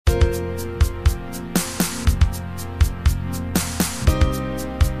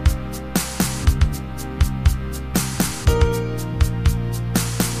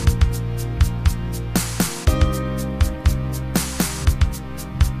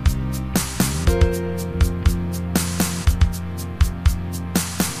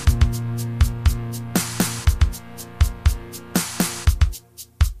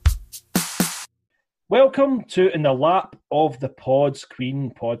Welcome to In the Lap of the Pods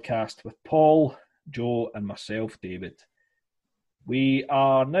Queen podcast with Paul, Joe and myself, David. We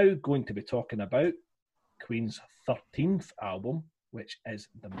are now going to be talking about Queen's 13th album, which is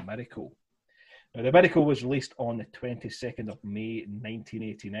The Miracle. Now, The Miracle was released on the 22nd of May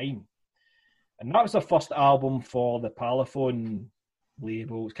 1989. And that was the first album for the Parlophone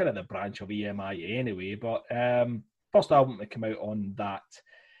label. It's kind of the branch of EMI anyway, but first album that came out on that.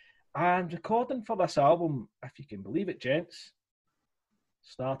 And recording for this album, if you can believe it, gents,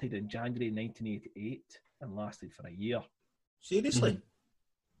 started in January 1988 and lasted for a year. Seriously?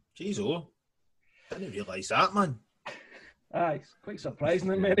 Jeez, oh. I didn't realise that, man. Aye, it's quite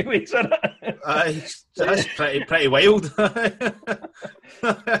surprising in many ways, isn't it? Aye, that's pretty wild.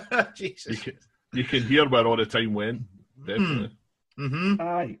 Jesus. You can hear where all the time went, definitely. Mm-hmm.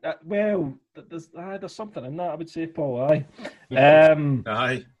 Aye, well, there's something in that, I would say, Paul, aye.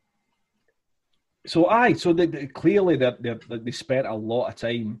 Aye. So clearly they spent a lot of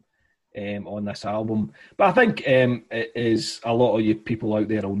time on this album. But I think it is a lot of you people out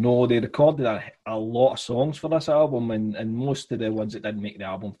there will know they recorded a lot of songs for this album, and most of the ones that didn't make the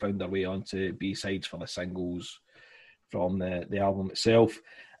album found their way onto B-sides for the singles from the album itself.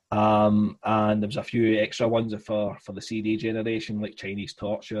 And there was a few extra ones for the CD generation, like Chinese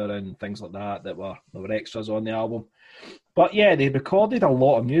Torture and things like that were extras on the album. But yeah, they recorded a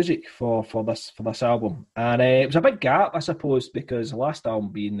lot of music for this album, and it was a big gap, I suppose, because the last album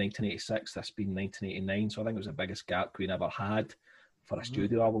being 1986, this being 1989, so I think it was the biggest gap Queen ever had for a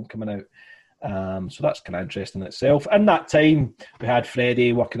studio album coming out. So that's kind of interesting in itself. In that time, we had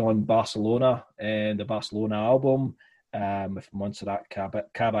Freddie working on Barcelona and the Barcelona album with Montserrat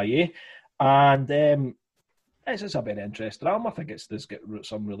Caballé, and it's a very interesting album. I think it's got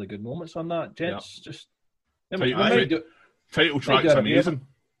some really good moments on that, gents. Yeah. Just. Title track's amazing.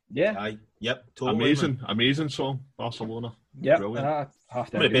 Yeah. Aye. Yep. Totally, amazing song. Barcelona. Yeah.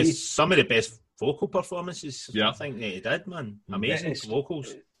 Some of the best vocal performances. Yeah. I think they did, man. Amazing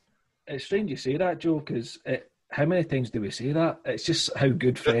vocals. It's strange you say that, Joe, because how many times do we say that? It's just how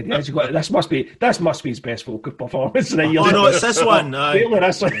good Freddie is. This must be his best vocal performance in a year. Oh no, it's this one.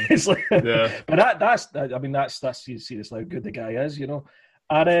 Yeah. But that's you see this how good the guy is, you know.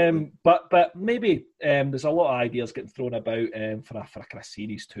 And but maybe there's a lot of ideas getting thrown about for a kind of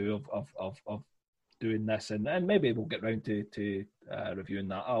series 2 of doing this, and maybe we'll get round to reviewing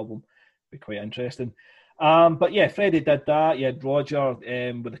that album. Be quite interesting. But yeah, Freddie did that. You had Roger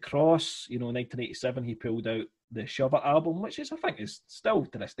with The Cross. You know, 1987 he pulled out the Shove It album, which I think is still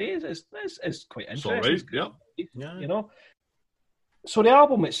to this day is quite interesting. It's all right, yeah. You know. So the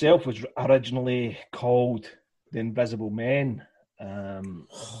album itself was originally called The Invisible Men.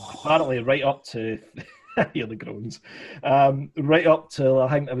 Apparently right up to hear the groans, right up to I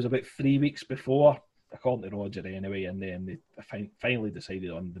think it was about 3 weeks before, according to Roger anyway, and then they finally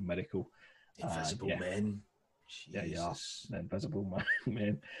decided on The Miracle. Invisible Men. Jesus. The Invisible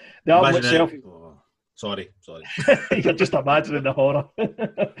Men. The album itself. Sorry. You're just imagining the horror.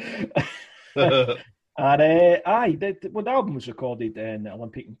 And the album was recorded in the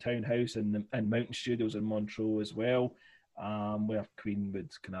Olympic and Townhouse and Mountain Studios in Montreux as well. Where Queen would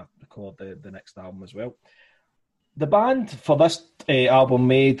kind of record the next album as well. The band for this album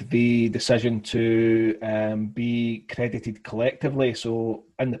made the decision to be credited collectively. So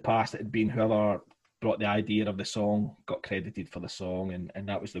in the past, it had been whoever brought the idea of the song got credited for the song, and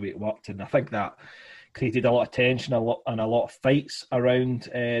that was the way it worked. And I think that created a lot of tension and a lot of fights around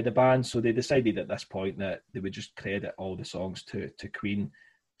the band. So they decided at this point that they would just credit all the songs to Queen.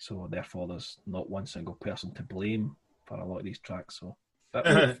 So therefore, there's not one single person to blame for a lot of these tracks, so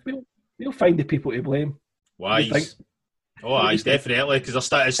we'll find the people to blame. Why? Aye, definitely, because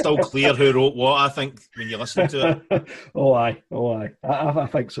it's still clear who wrote what. I think when you listen to it. Aye. I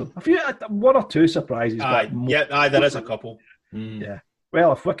think so. A few, one or two surprises. There is a couple. Yeah.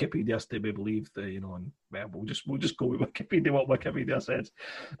 Well, if Wikipedia's to be believed, and we'll just go with Wikipedia. What Wikipedia says.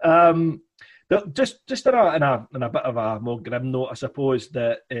 Just in a bit of a more grim note, I suppose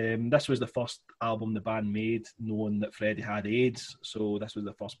that this was the first album the band made knowing that Freddie had AIDS. So this was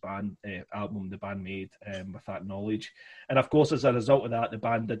the first album the band made with that knowledge. And of course, as a result of that, the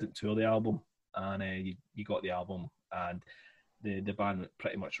band didn't tour the album, and you got the album. And the band went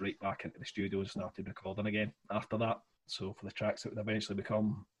pretty much right back into the studios and started recording again after that. So for the tracks that would eventually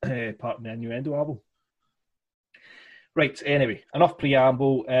become part of the Innuendo album. Right, anyway, enough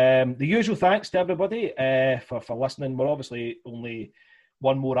preamble. The usual thanks to everybody for listening. We're obviously only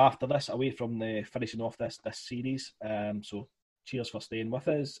one more after this away from the finishing off this series. So cheers for staying with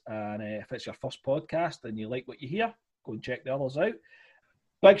us. And if it's your first podcast and you like what you hear, go and check the others out.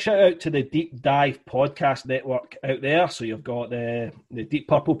 Big shout out to the Deep Dive Podcast Network out there. So you've got the Deep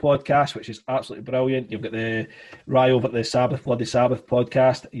Purple podcast, which is absolutely brilliant. You've got the Rye over at the Sabbath, Bloody Sabbath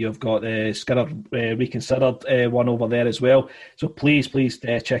podcast. You've got the Skinner Reconsidered one over there as well. So please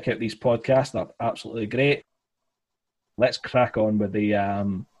check out these podcasts. They're absolutely great. Let's crack on with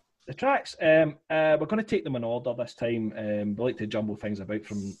the tracks. We're going to take them in order this time. We like to jumble things about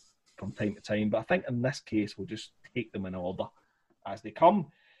from time to time, but I think in this case we'll just take them in order as they come.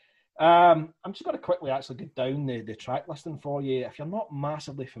 I'm just going to quickly actually get down the track listing for you. If you're not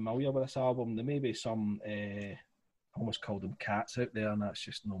massively familiar with this album, there may be some, I almost called them cats out there, and that's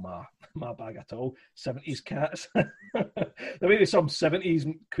just no my bag at all. 70s cats. There may be some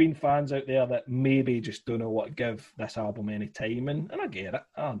 70s Queen fans out there that maybe just don't know what to give this album any time, and I get it,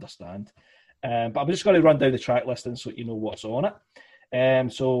 I understand. But I'm just going to run down the track listing so you know what's on it.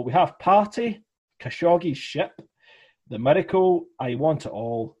 So we have Party, Khashoggi's Ship, The Miracle, I Want It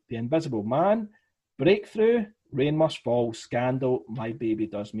All, The Invisible Man, Breakthrough, Rain Must Fall, Scandal, My Baby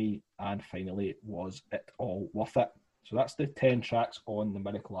Does Me, and finally, Was It All Worth It? So that's the 10 tracks on the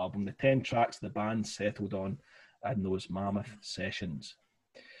Miracle album, the 10 tracks the band settled on in those mammoth sessions.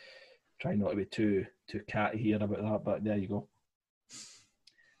 Try not to be too catty here about that, but there you go.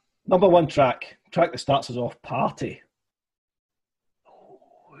 Number one track that starts us off, Party.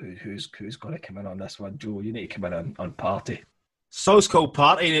 Who's going to come in on this one? Joe, you need to come in on Party. Song's called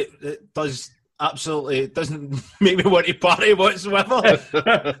Party, and it doesn't make me want to party whatsoever.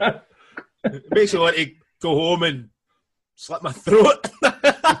 It makes me want to go home and slit my throat.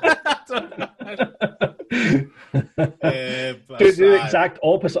 Do the exact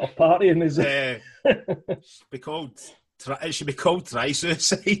opposite of partying, is it? It should be called Try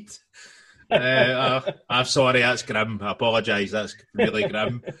Suicide. I'm sorry, that's grim. I apologise, that's really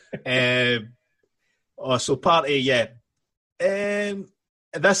grim. So Party, yeah.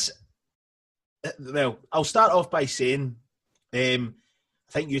 I'll start off by saying, I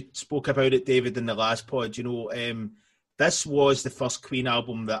think you spoke about it, David, in the last pod. This was the first Queen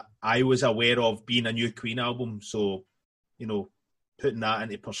album that I was aware of being a new Queen album. So, putting that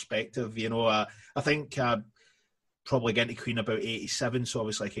into perspective, I think probably getting to Queen about 87, so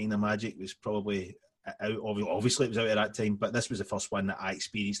obviously Kind of Magic was probably out. Obviously it was out at that time, but this was the first one that I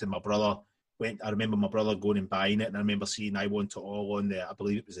experienced, and my brother I remember my brother going and buying it, and I remember seeing I Want It All on I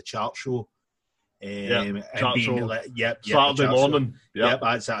believe it was a chart show. Chart show. Saturday morning. Yep,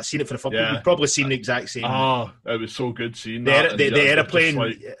 I've seen it for the first time. You've probably seen the exact same. It was so good seeing that. The aeroplane.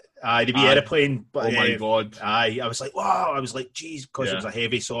 The aeroplane. Oh my God. I was like, wow. I was like, geez, because it was a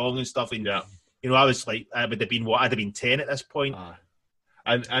heavy song and stuff. And, I was like, I'd have been 10 at this point.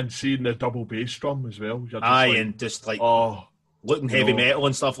 And seeing the double bass drum as well. And just like looking heavy metal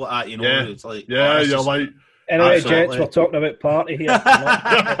and stuff like that, It's like, you're like... Anyway, gents, we're talking about Party here.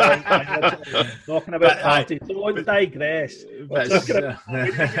 Talking about Party. Don't digress. We're talking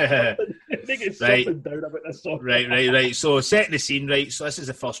about something down about this song. Right. So setting the scene, right. So this is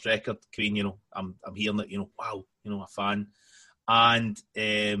the first record, Queen. I'm hearing it. Wow. A fan, and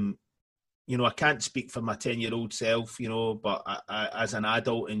I can't speak for my 10-year-old self, but I, as an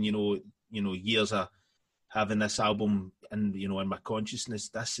adult, and years of having this album, and in my consciousness,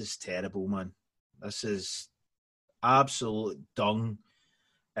 this is terrible, man. This is absolute dung.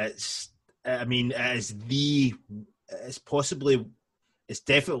 It's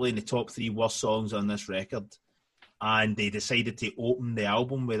definitely in the top 3 worst songs on this record, and they decided to open the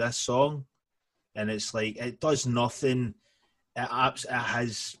album with this song, and it's like, it does nothing. It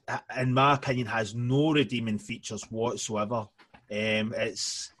has, in my opinion, has no redeeming features whatsoever.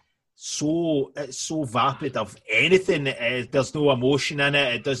 It's so vapid of anything. There's no emotion in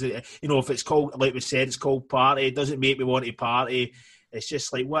it. It doesn't, if it's called, like we said, it's called Party, it doesn't make me want to party. It's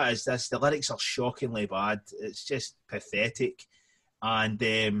just like, what is this? The lyrics are shockingly bad. It's just pathetic. And,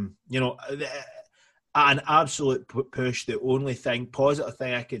 an absolute push. The only positive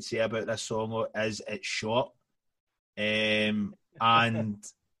thing I could say about this song is it's short. And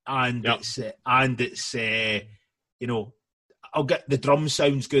it's I'll get the drum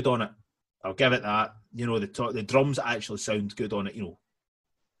sounds good on it. I'll give it that. The drums actually sound good on it.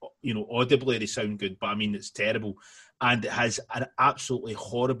 Audibly they sound good, but I mean it's terrible, and it has an absolutely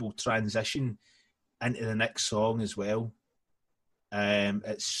horrible transition into the next song as well.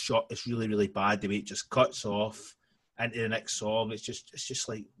 It's shot. It's really, really bad. The way it just cuts off into the next song. It's just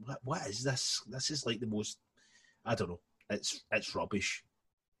like, what is this? This is like the most. I don't know. It's rubbish.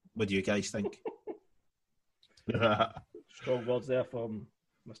 What do you guys think? Strong words there from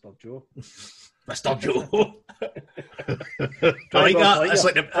Mr. Joe. Mr. Joe. I like that. It's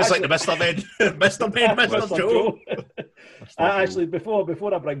like the Mr. Men. Mr. Joe. Actually,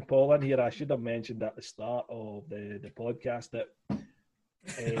 before I bring Paul in here, I should have mentioned at the start of the podcast that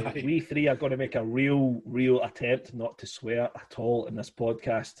we three are going to make a real attempt not to swear at all in this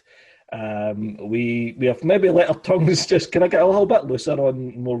podcast. We have maybe let our tongues just kind of get a little bit looser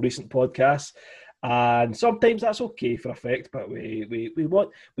on more recent podcasts. And sometimes that's okay for effect, but we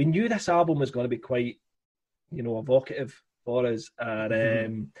knew this album was going to be quite, evocative for us,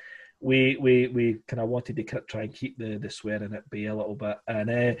 and we kind of wanted to try and keep the swearing at bay a little bit.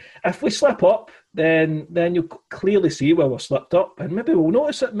 And if we slip up, then you'll clearly see where we've slipped up, and maybe we'll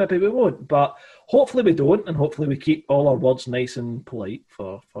notice it, maybe we won't. But hopefully we don't, and hopefully we keep all our words nice and polite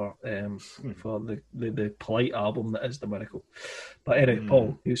for the polite album that is The Miracle. But anyway,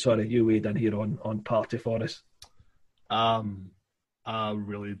 Paul, you weighed in here on Party for us. I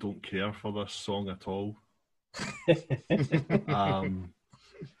really don't care for this song at all.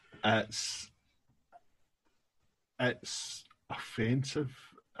 It's offensive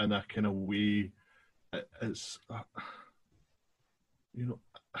in a kind of way. It's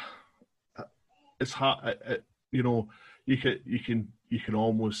it's hard. You can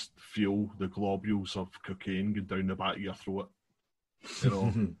almost feel the globules of cocaine going down the back of your throat.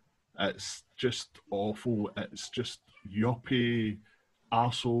 It's just awful. It's just yuppie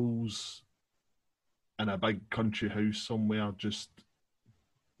arseholes in a big country house somewhere, just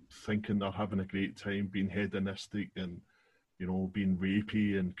thinking they're having a great time, being hedonistic and being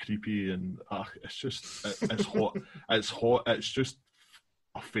rapey and creepy, and it's hot. It's just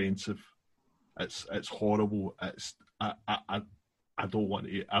offensive. It's horrible. I don't want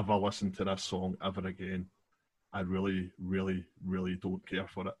to ever listen to this song ever again. I really, really, really don't care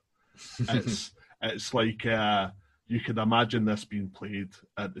for it. It's like you could imagine this being played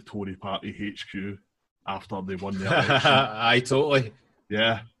at the Tory Party HQ after they won the election. Aye, totally.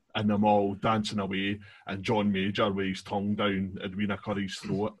 Yeah, and them all dancing away, and John Major with his tongue down Edwina Curry's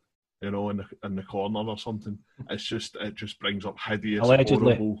throat, in the corner or something. It just brings up hideous,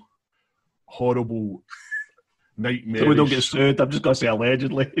 allegedly. horrible nightmares. So we don't get sued. I'm just going to say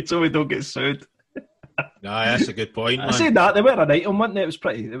allegedly, so we don't get sued. No, that's a good point, man. I said that they were an item, weren't they? It was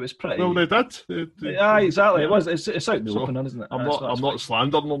pretty. Well, they did. Yeah, exactly. It was. It's out in the open, isn't it? I'm not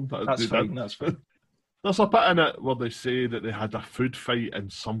slandering them. That's fine. That's fine. There's a bit in it where they say that they had a food fight in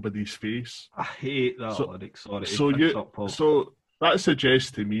somebody's face. I hate that lyric. Sorry. So that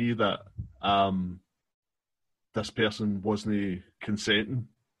suggests to me that this person wasn't consenting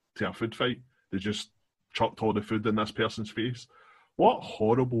to a food fight. They just chucked all the food in this person's face. What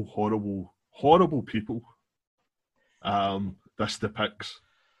horrible, horrible, horrible people this depicts.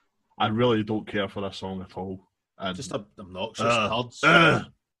 I really don't care for this song at all. And just obnoxious cards.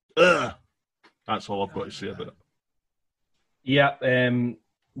 That's all I've got to say about it. Yeah,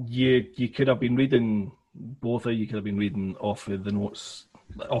 you could have been reading, both of you could have been reading off of the notes,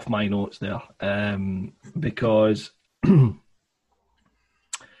 off my notes there, because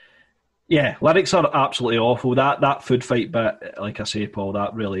yeah, lyrics are absolutely awful. That food fight bit, like I say, Paul,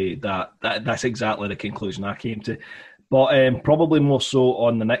 that's exactly the conclusion I came to. But probably more so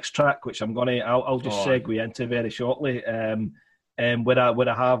on the next track, which I'll just segue into very shortly. Where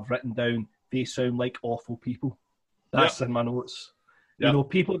I have written down, they sound like awful people. That's in my notes. Yep.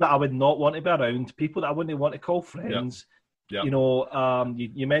 People that I would not want to be around, people that I wouldn't want to call friends. Yep.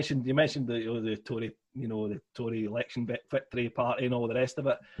 You mentioned the Tory, the Tory election victory party and all the rest of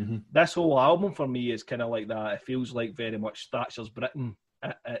it. Mm-hmm. This whole album for me is kind of like that. It feels like very much Thatcher's Britain.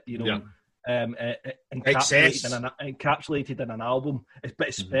 Encapsulated in an album, but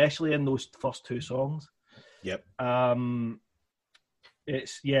especially in those first two songs. Yep.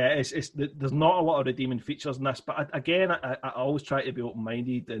 There's not a lot of redeeming features in this, but again, I always try to be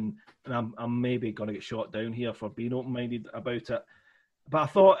open-minded, and I'm maybe going to get shot down here for being open-minded about it. But I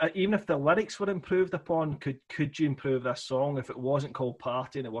thought, even if the lyrics were improved upon, could you improve this song if it wasn't called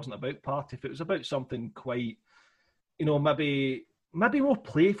Party and it wasn't about party? If it was about something quite, maybe more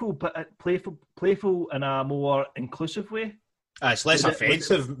playful, but playful in a more inclusive way. It's less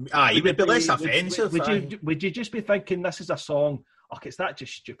offensive. It would be less offensive. Would you just be thinking this is a song? It's that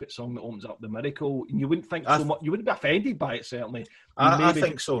just stupid song that opens up The Miracle, and you wouldn't think so much. You wouldn't be offended by it, certainly. I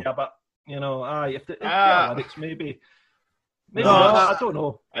think so. Yeah, but if the lyrics Maybe No, not. I don't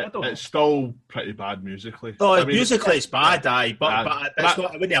know. It's still pretty bad musically. No, I mean, musically it's bad, but it's but-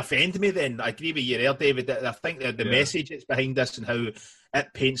 not, it wouldn't offend me then. I agree with you there, David. I think the message that's behind this and how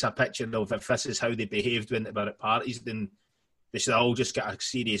it paints a picture of if this is how they behaved when they were at parties, then they should all just get a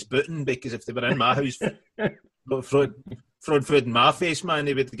serious booting, because if they were in my house throwing food in my face, man,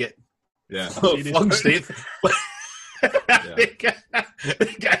 they would get flung straight. They get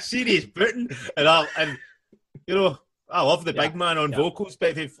a serious booting, and you know, I love the big man on vocals,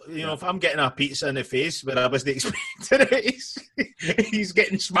 but if if I'm getting a pizza in the face where I wasn't expecting it, he's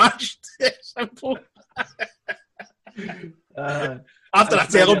getting smashed. Simple. After I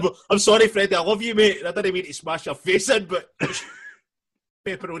tell him, I'm sorry, Freddie, I love you, mate. I didn't mean to smash your face in, but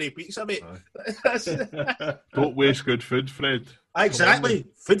pepperoni pizza, mate. Don't waste good food, Fred. Exactly.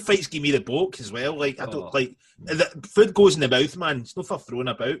 Food fights give me the bulk as well. Like I don't like food goes in the mouth, man. It's not for throwing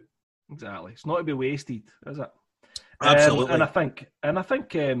about. Exactly. It's not to be wasted, is it? Absolutely. And I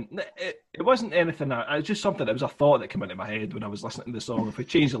think it wasn't anything. It was just something that was a thought that came into my head when I was listening to the song. If we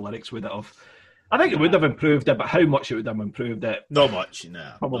changed the lyrics, would it have? I think it would have improved it, but how much it would have improved it? Not much,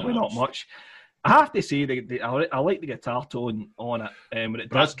 no. Probably not much. I have to say, I like the guitar tone on it when it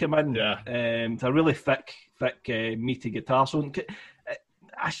does come in. Yeah. It's a really thick, meaty guitar tone.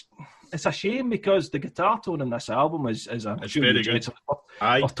 It's a shame because the guitar tone in this album is It's very good.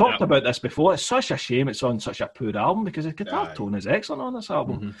 I've talked about this before. It's such a shame it's on such a poor album because the guitar tone is excellent on this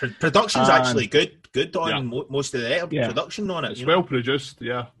album. Mm-hmm. Production's actually good on most of the production on it. It's well produced,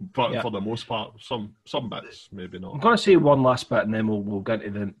 but for the most part, some bits maybe not. I'm going to say one last bit and then we'll get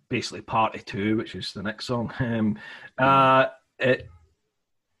into the basically party 2, which is the next song.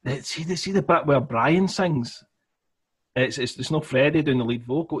 See the bit where Brian sings. It's not Freddie doing the lead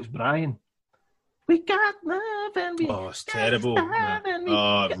vocal, it's Brian. We got love and we it's terrible.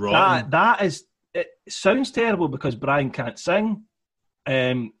 Wrong. It sounds terrible because Brian can't sing.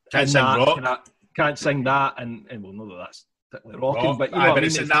 Can't sing rock. Can't sing that, and we'll know that that's particularly rocking. Rock. But you know, but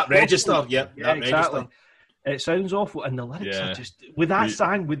it's in that register. Yeah, exactly. Register. It sounds awful, and the lyrics are just with that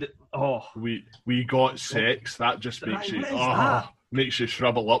song with it. We got sex. That just makes you makes you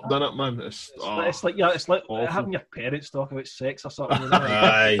shrivel up, doesn't it, man? It's like awful. Having your parents talk about sex or something.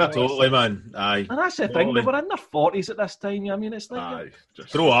 Aye, totally, man. Aye, and that's the thing. They were in their 40s at this time. I mean, it's like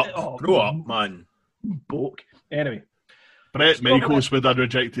grow up, man. Boke. Anyway, Bret Michaels would have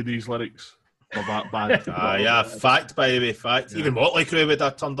rejected these lyrics for that bad. Fact, by the way, fact. Even Motley Crue would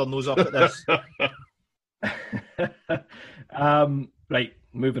have turned their nose up at this. Right,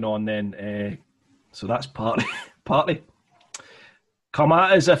 moving on then. So that's party. Come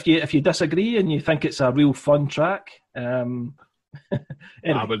at us if you disagree and you think it's a real fun track. Anyway.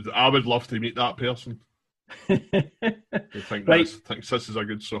 I would love to meet that person. I think this is a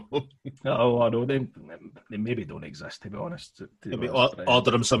good song. I know they maybe don't exist, to be honest.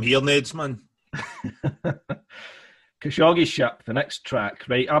 Order them some hearing aids, man. Khashoggi Ship, the next track.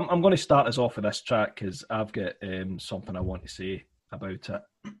 Right, I'm going to start us off with this track because I've got something I want to say about it.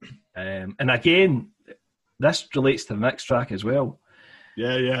 And again, this relates to the next track as well.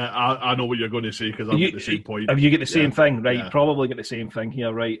 Yeah, I know what you're going to say because I'm at the same point. Have you got the same thing? Right, probably get the same thing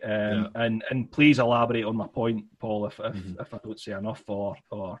here, right? And please elaborate on my point, Paul, if I don't say enough or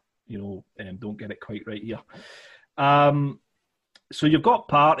don't get it quite right here. So you've got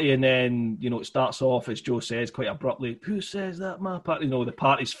party, and then it starts off as Joe says quite abruptly. Who says that? My party? The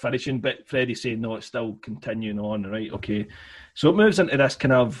party's finishing, but Freddie's saying no, it's still continuing on. Right? Okay. So it moves into this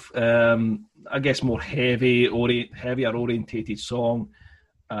kind of, I guess, more heavier orientated song,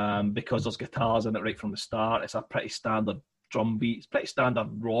 because there's guitars in it right from the start. It's a pretty standard drum beat. It's pretty standard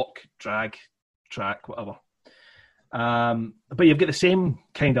rock drag track, whatever. But you've got the same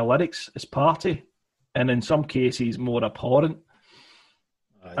kind of lyrics as party, and in some cases more abhorrent.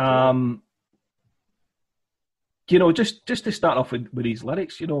 Just to start off with these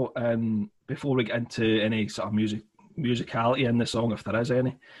lyrics, and before we get into any sort of musicality in the song, if there is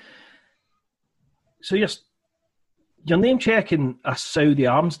any. So you're name checking a Saudi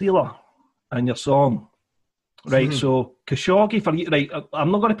arms dealer in your song, right? Mm-hmm. So Khashoggi, right?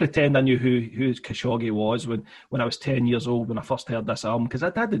 I'm not going to pretend I knew who Khashoggi was when I was 10 years old when I first heard this album, because I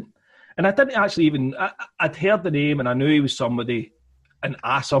didn't, and I didn't actually even. I'd heard the name and I knew he was somebody. And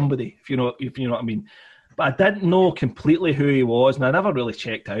somebody, if you know what I mean. But I didn't know completely who he was, and I never really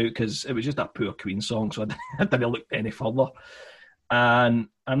checked out because it was just a poor Queen song, so I didn't look any further. And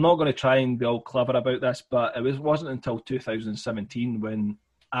I'm not going to try and be all clever about this, but it wasn't until 2017 when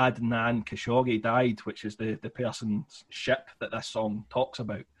Adnan Khashoggi died, which is the person's ship that this song talks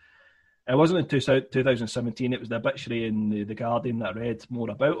about. It wasn't in 2017, it was the obituary in the Guardian that I read more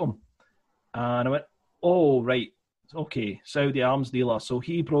about him. And I went, oh, right. okay, Saudi arms dealer. So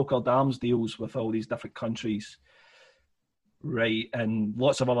he brokered arms deals with all these different countries, right, and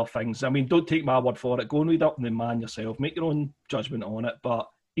lots of other things. I mean, don't take my word for it. Go and read up on the man yourself. Make your own judgment on it. But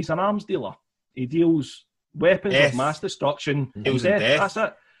he's an arms dealer. He deals weapons of mass destruction. Deals in death. That's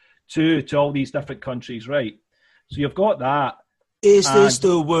it. To all these different countries, right? So you've got that. Is this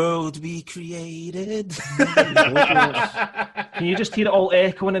the world we created? Can you just hear it all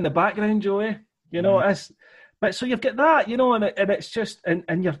echoing in the background, Joey? You know, but so you've got that, you know, and it's just,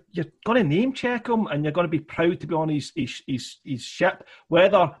 and you're going to name check him, and you're going to be proud to be on his ship,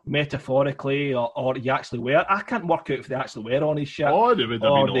 whether metaphorically or you actually were. I can't work out if they actually were on his ship. Oh, they would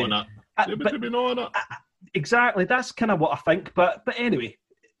have been on it. They would have been on it. Exactly, that's kind of what I think. But anyway,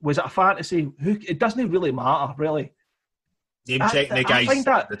 was it a fantasy? It doesn't really matter, really. Name checking the guys,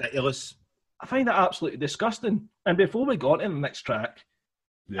 ridiculous. I find that absolutely disgusting. And before we got in the next track,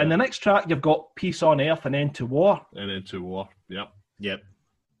 in the next track you've got Peace on Earth and End to War. And End to War, yep.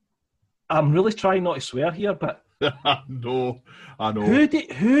 I'm really trying not to swear here, but no, I know.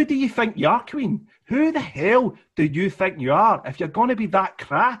 Who do you think you are, Queen? Who the hell do you think you are? If you're going to be that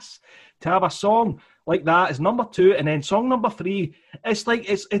crass to have a song like that as number 2 and then song number 3, it's like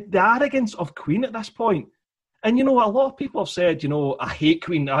it's the arrogance of Queen at this point. And, you know, a lot of people have said, you know, I hate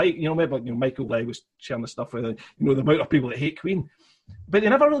Queen. Remember, Michael Legg was sharing the stuff with, the amount of people that hate Queen. But they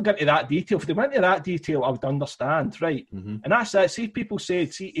never really got into that detail. If they went into that detail, I would understand, right? Mm-hmm. And that's it. See, people say,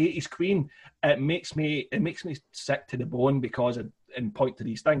 80s Queen, it makes me sick to the bone because and point to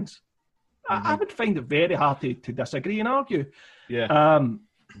these things. Mm-hmm. I would find it very hard to disagree and argue. Yeah.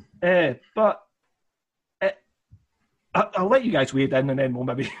 But I'll let you guys wade in, and then we'll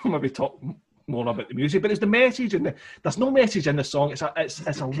maybe talk more about the music. But it's the message, and there's no message in the song.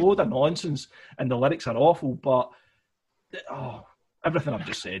 It's a load of nonsense, and the lyrics are awful. But everything I've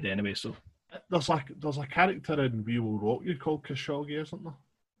just said anyway. So there's a character in We Will Rock You called Khashoggi, isn't there?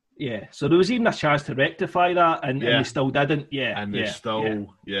 Yeah. So there was even a chance to rectify that, and they still didn't. Yeah. And they still. And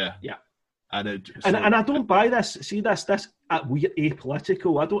I don't buy this. See this weird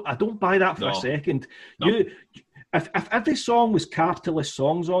apolitical. I don't buy that for a second. No. If every song was capitalist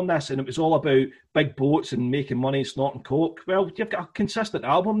songs on this, and it was all about big boats and making money and snorting coke, well, you've got a consistent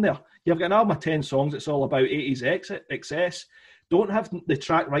album there. You've got an album of 10 songs that's all about 80s excess. Don't have the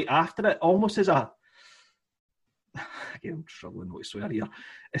track right after it, almost as a... Again, I'm struggling not to swear here.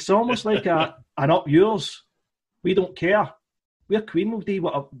 It's almost like an up yours. We don't care. We're Queen,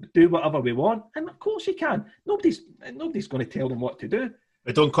 we'll do whatever we want. And of course you can. Nobody's going to tell them what to do.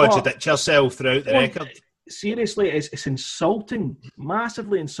 But don't contradict yourself throughout the record. Seriously, it's insulting,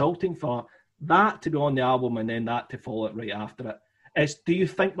 massively insulting for that to be on the album and then that to follow it right after it. Do you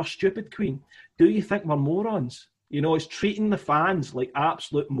think we're stupid, Queen? Do you think we're morons? You know, it's treating the fans like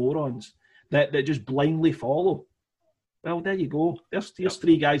absolute morons that just blindly follow. Well, there you go. There's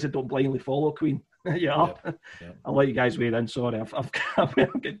 3 guys that don't blindly follow Queen. Yeah. Yep. I'll let you guys wade in. Sorry, I'm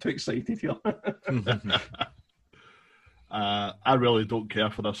getting too excited here. I really don't care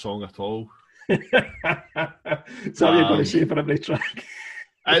for this song at all. So you're going to say for every track.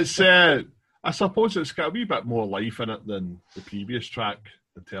 It's I suppose it's got a wee bit more life in it than the previous track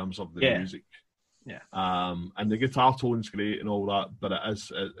in terms of the music. Yeah. And the guitar tone's great and all that, but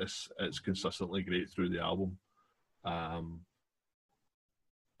it's consistently great through the album. But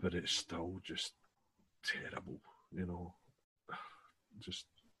it's still just terrible, you know. Just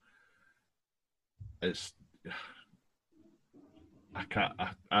it's. I can't.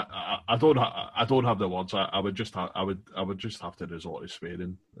 I don't have the words. I would just have to resort to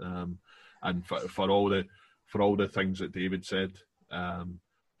swearing. And for all the things that David said,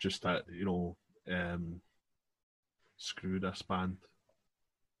 just that, you know, screw this band.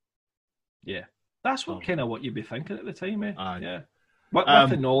 Yeah, that's kind of what you'd be thinking at the time, eh? Yeah. With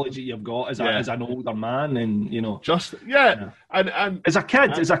the knowledge that you've got as an older man, and you know, and as a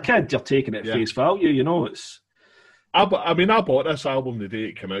kid, you're taking it at face value. You know, it's. I bought this album the day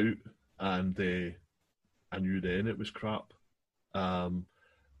it came out, and I knew then it was crap.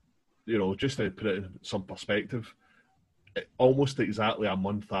 You know, just to put it in some perspective, almost exactly a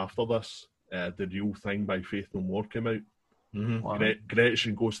month after this, The Real Thing by Faith No More came out. Mm-hmm. Wow.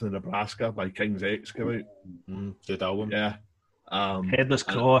 Gretchen Goes to Nebraska by King's X came out. Mm-hmm. Good album. Yeah. Headless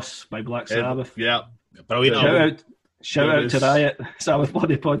Cross by Black Sabbath. Yeah. Brilliant album. Shout out to Riot, Sabbath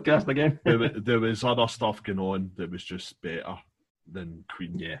Bloody podcast again. there was other stuff going on that was just better than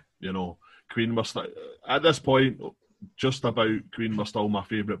Queen. Yeah. You know, Queen was, at this point, just about Queen was still my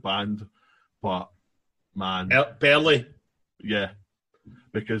favourite band, but man. Barely. Yeah.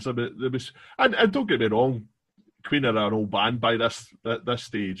 Because there was, and don't get me wrong, Queen are an old band by this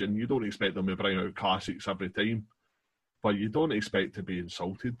stage, and you don't expect them to bring out classics every time. but you don't expect to be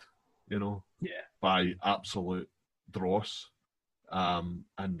insulted, by absolute dross,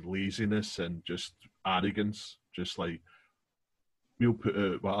 and laziness and just arrogance. Just like, we'll put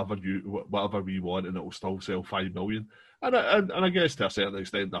out whatever we want, and it'll still sell 5 million. And I guess to a certain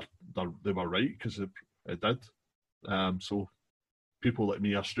extent they were right, because it did. So people like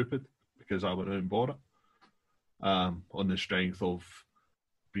me are stupid because I went out and bought it, on the strength of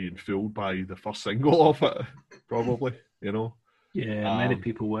being fooled by the first single of it, probably. Yeah, many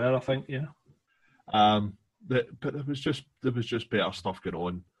people were, I think. Yeah. But there was just better stuff going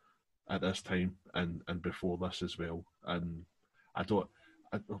on at this time and before this as well. And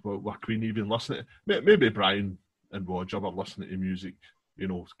were Queen even listening? Maybe Brian and Roger were listening to music,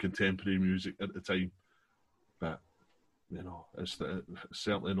 contemporary music at the time. But it's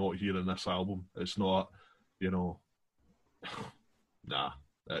certainly not here in this album. It's not, nah.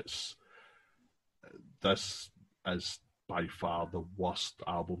 This is by far the worst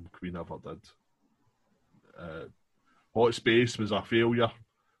album Queen ever did. Hot Space was a failure,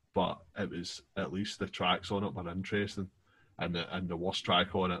 but it was, at least the tracks on it were interesting, and the worst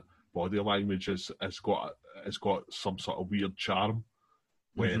track on it, Body Language, has got some sort of weird charm,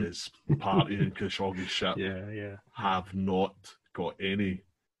 whereas Party and Khashoggi Ship have not got any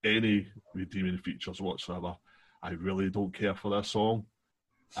redeeming features whatsoever. I really don't care for this song,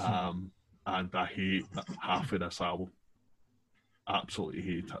 and I hate half of this album. Absolutely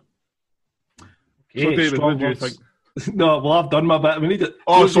hate it. Okay, so, David, what do you think? No, well, I've done my bit. We need it.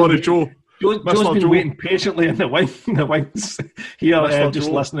 Sorry, Joe. Joe's been waiting patiently in the wings here, just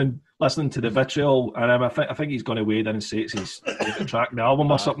listening to the vitriol, and I think he's going to wade in and say it's his favourite track in the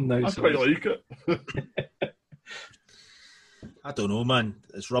album or something now. I quite like it. I don't know, man.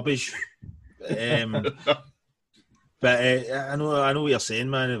 It's rubbish. But I know what you're saying,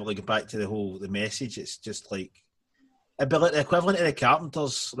 man. Like, back to the message, it's just like, it'd be like the equivalent of the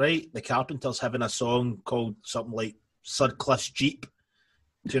Carpenters, right? The Carpenters having a song called something like Sutcliffe's Jeep.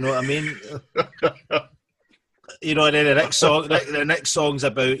 Do you know what I mean? And then the next song's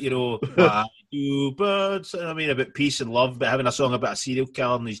about, you birds, I mean, about peace and love, but having a song about a serial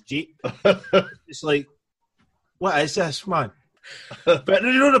killer in his Jeep. It's like, what is this, man? But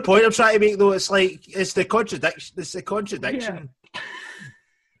the point I'm trying to make, though, it's like, it's the contradiction. Yeah.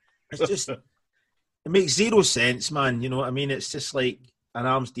 It's just, it makes zero sense, man. You know what I mean? It's just like an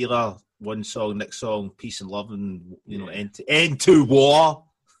arms dealer, one song, next song, peace and love, and end to war.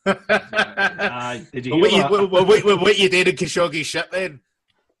 Did you what you did in Khashoggi Ship then?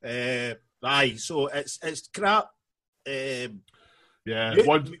 So it's crap.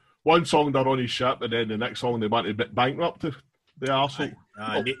 One song they're on his ship, and then the next song they want to bankrupt the arsehole.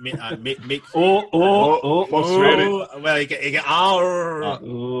 Well, you get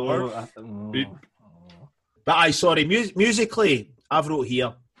But sorry, musically, I've wrote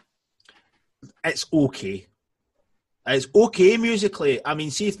here, it's okay. It's okay musically. I mean,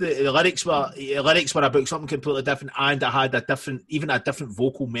 see if the lyrics were about something completely different, and it had a different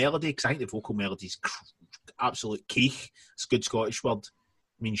vocal melody, because I think the vocal melody is absolute keich. It's a good Scottish word.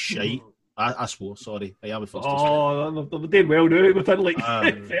 I mean, shite. I swore, sorry. I am the first to swear. They're doing well now within like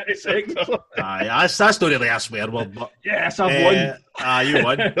 30 seconds. That's not really a swear word, but... Yes, I've won. You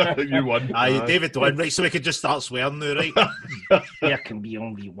won. You won. David won, right, so we can just start swearing now, right? There can be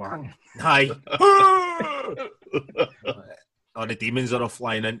only one. Aye. The demons are all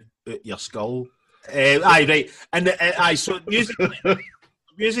flying into your skull. Right. And so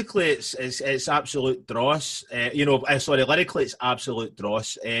musically it's absolute dross. Lyrically it's absolute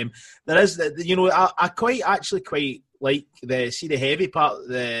dross. There is I quite like the heavy part,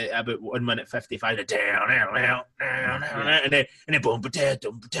 about 1 minute 55, and then boom,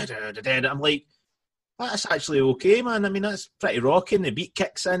 I'm like, that's actually okay, man. I mean, that's pretty rocking. The beat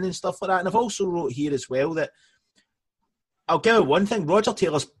kicks in and stuff like that. And I've also wrote here as well that I'll give it one thing. Roger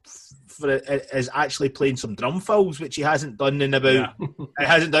Taylor is actually playing some drum fills, which he hasn't done in about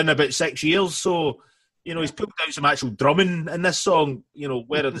 6 years. So, he's put down some actual drumming in this song.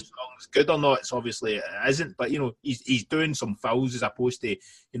 Whether the song's good or not, it's obviously it isn't. But he's doing some fills as opposed to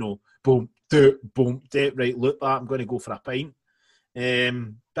boom, boom, right, look that, I'm going to go for a pint.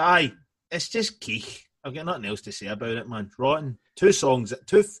 But it's just keich. I've got nothing else to say about it, man. Rotten. First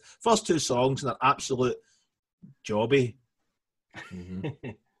two songs, and they're absolute jobby.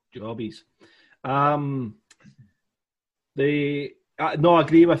 Jobbies. I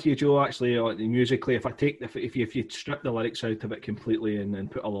agree with you, Joe. Actually, musically, if you strip the lyrics out of it completely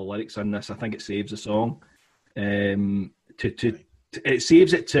and put all the lyrics in this, I think it saves the song. It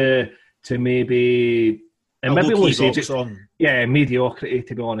saves it to maybe And maybe only saves it. Song. Yeah, mediocrity,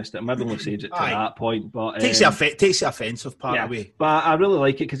 to be honest. It maybe only saves it to that point. But takes the offensive part away. But I really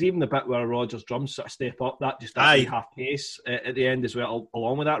like it because even the bit where Roger's drums sort of step up, that just half pace at the end as well,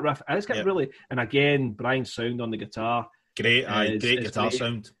 along with that riff. And it's got really, and again, Brian's sound on the guitar. Great guitar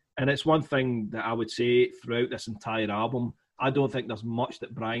sound. And it's one thing that I would say throughout this entire album. I don't think there's much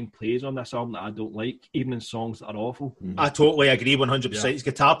that Brian plays on this album that I don't like, even in songs that are awful. I totally agree 100%. His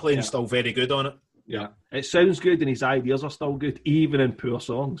guitar playing is still very good on it. Yeah, it sounds good and his ideas are still good, even in poor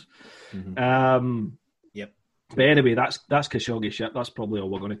songs. Mm-hmm. But anyway, that's Khashoggi Ship. That's probably all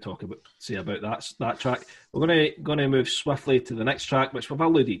we're going to say about that track. We're going to move swiftly to the next track, which we've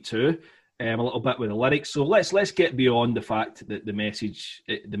alluded to a little bit with the lyrics. So let's get beyond the fact that the message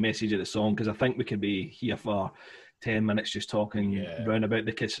of the song, because I think we could be here for 10 minutes just talking round about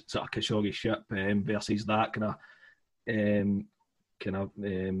the sort of Khashoggi Ship versus that kind of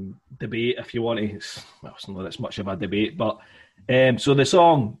debate, if you want to. It's not as much of a debate, but so the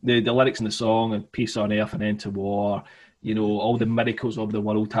song, the lyrics in the song, and peace on earth and end to war, all the miracles of the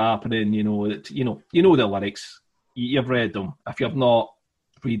world happening, you know the lyrics. You've read them. If you've not,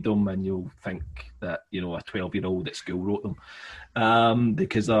 read them and you'll think that a 12-year-old at school wrote them,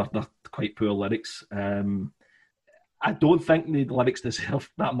 because they're quite poor lyrics. I don't think the lyrics deserve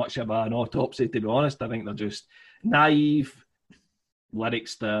that much of an autopsy, to be honest. I think they're just naive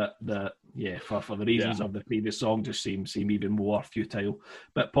lyrics that for the reasons of the previous song just seem even more futile.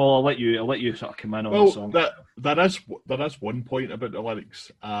 But Paul, I'll let you sort of come in on the song. There is one point about the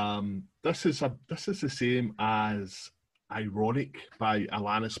lyrics. This is the same as Ironic by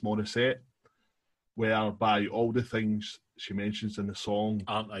Alanis Morissette, whereby all the things she mentions in the song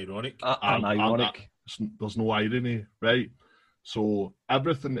aren't ironic. There's no irony, right? So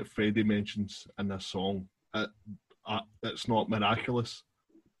everything that Freddie mentions in this song, it's not miraculous.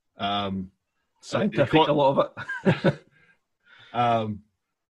 Scientific, a lot of it.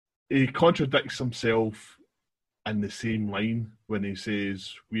 He contradicts himself in the same line when he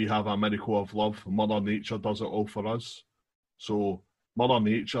says, "We have a miracle of love. Mother Nature does it all for us." So Mother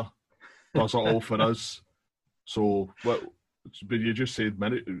Nature does it all for us. So what? But you just said,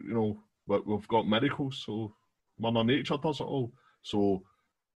 we've got miracles. So Mother Nature does it all. So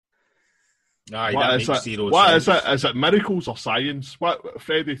what is it? Is it miracles or science? What,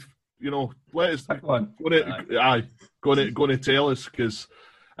 Freddie? Let us going to tell us, because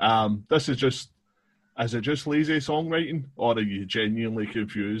this is just. Is it just lazy songwriting, or are you genuinely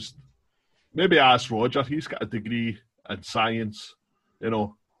confused? Maybe ask Roger. He's got a degree in science.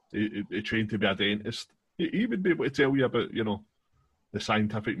 He trained to be a dentist. He would be able to tell you about, the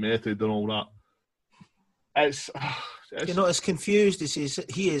scientific method and all that. It's you're not as confused as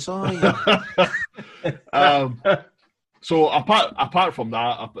he is, are you? So apart from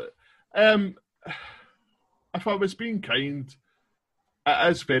that, if I was being kind,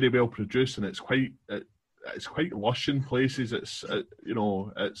 it is very well produced and it's quite lush in places. It's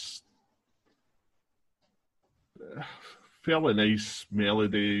fairly nice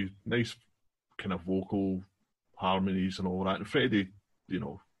melody, nice kind of vocal harmonies and all that. And Freddie,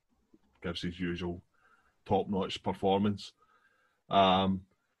 gives his usual top-notch performance.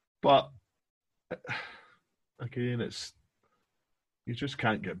 But again, you just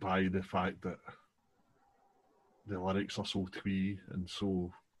can't get by the fact that the lyrics are so twee and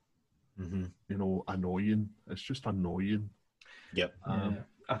so, annoying. It's just annoying. Yep. I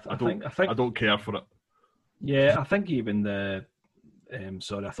don't care for it. Yeah, I think even the.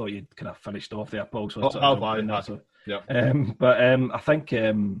 Sorry, I thought you'd kind of finished off there, Paul. So I think I'm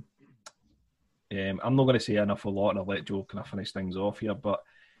not going to say an awful lot, and I'll let Joe kind of finish things off here. But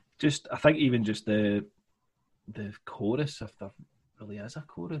I think even just the chorus, if there really is a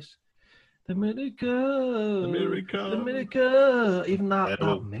chorus. The miracle, even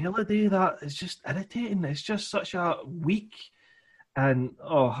that melody, that is just irritating. It's just such a weak, and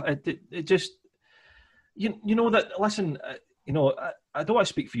it just, that. Listen, I don't want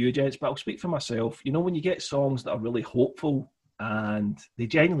to speak for you, gents, but I'll speak for myself. When you get songs that are really hopeful and they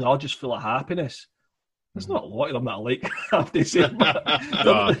genuinely are just full of happiness, there's not a lot of them that I like, I have to say.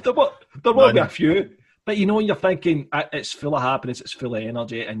 There will be a few. But you're thinking it's full of happiness, it's full of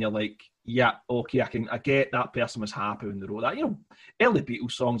energy, and you're like, yeah, okay, I get that person was happy when they wrote that. Early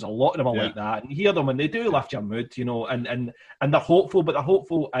Beatles songs, a lot of them are like that, and you hear them and they do lift your mood, and they're hopeful, but they're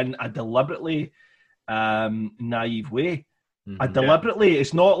hopeful in a deliberately naive way. Deliberately,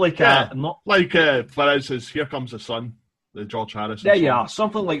 it's not like for instance, Here Comes the Sun, the George Harrison. There you are,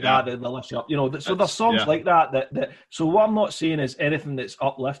 something like that they lift you up. So there's songs like that. So what I'm not saying is anything that's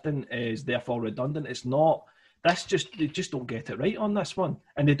uplifting is therefore redundant. It's not. They just don't get it right on this one,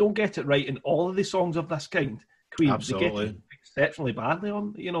 and they don't get it right in all of the songs of this kind. Queen, Absolutely. they get it exceptionally badly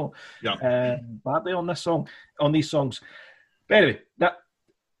on, Yeah. badly on this song, on these songs. But anyway, that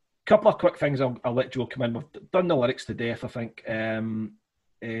couple of quick things. I'll let Joe come in. We've done the lyrics to death, I think.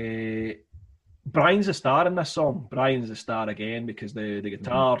 Brian's a star in this song. Brian's a star again because the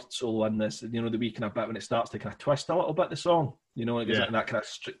guitar solo in this, the wee kind of bit when it starts to kind of twist a little bit the song. It goes into that kind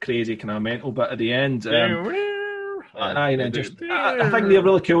of crazy kind of mental bit at the end. I think they're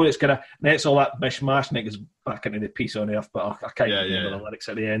really cool. It's kind of nets all that mishmash and it goes back into the Peace on Earth, but I can't remember the lyrics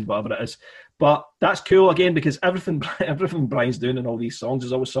at the end, whatever it is. But that's cool again because everything Brian's doing in all these songs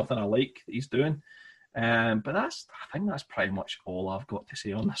is always something I like that he's doing. But I think that's pretty much all I've got to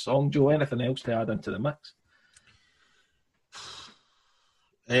say on the song. Joe, anything else to add into the mix?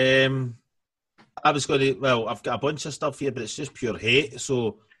 I was going to. Well, I've got a bunch of stuff here, but it's just pure hate.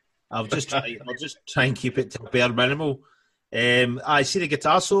 So I'll just try and keep it to bare minimal. I see the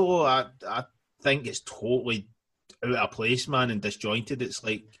guitar solo. I think it's totally out of place, man, and disjointed. It's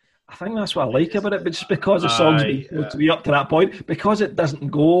like. I think that's what I like about it, but just because the song's been to be up to that point, because it doesn't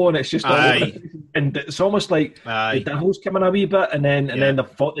go and it's just all and it's almost like the devil's coming a wee bit, and then they've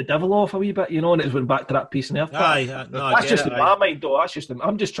fought the devil off a wee bit, and it's went back to that Peace and Earth. That's just in my mind, though. That's just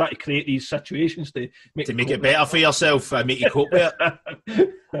I'm just trying to create these situations to make it better for yourself, make you cope with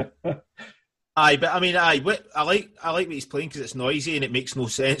it. But I mean, I like what he's playing because it's noisy and it makes no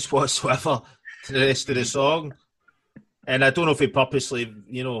sense whatsoever to the rest of the song. And I don't know if he purposely,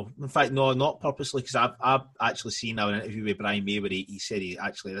 in fact, no, not purposely, because I've actually seen now an interview with Brian May where he said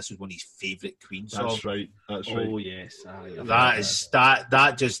this was one of his favourite Queen songs. That's right. Oh, yes.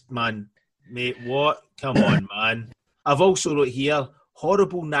 That just, man, mate, what? Come on, man. I've also wrote here,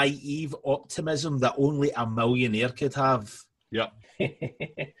 horrible, naive optimism that only a millionaire could have. Yep.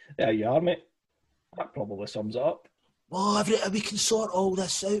 There you are, mate. That probably sums it up. Well, we can sort all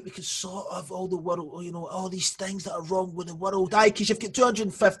this out. We can sort of all the world, all these things that are wrong with the world. Aye, because you've got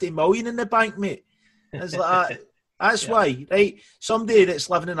 250 million in the bank, mate. It's like that. That's why, right? Somebody that's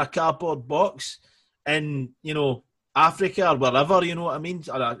living in a cardboard box in, Africa or wherever, you know what I mean?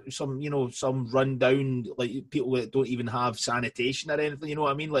 Some rundown, like people that don't even have sanitation or anything, you know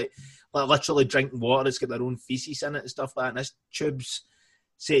what I mean? Like literally drinking water, it's got their own feces in it and stuff like that. And this tubes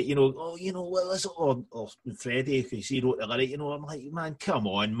say, Freddie, because he wrote the lyric, I'm like, man, come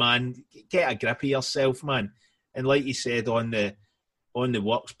on, man, get a grip of yourself, man. And like you said on the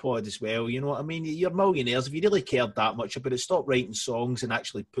Works pod as well, you know what I mean? You're millionaires. If you really cared that much about it, stop writing songs and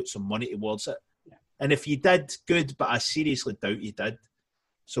actually put some money towards it. Yeah. And if you did, good, but I seriously doubt you did.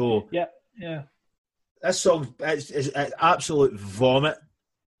 So yeah, this song is absolute vomit.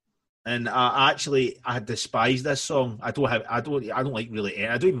 And I despise this song. I don't even like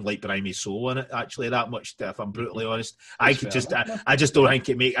Brian May's solo in it actually that much. If I'm brutally honest, I just don't think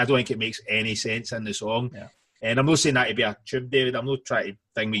it makes any sense in the song. Yeah. And I'm not saying that to be a tube, David. I'm not trying to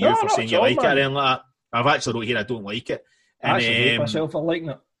thing with you for saying you like it or anything like that. I've actually wrote here I don't like it. And, I actually hate myself for liking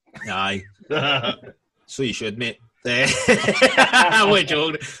it. Aye, so you should, mate. I'm only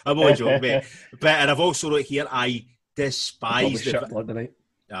joking, mate. And I've also wrote here I despise the.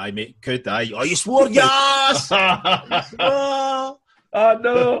 Aye, mate, could I? Oh, you swore, yes! Oh,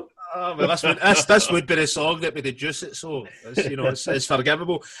 no. Well, this would be the song that would reduce it, so it's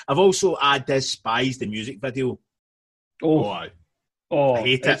forgivable. I despise the music video. I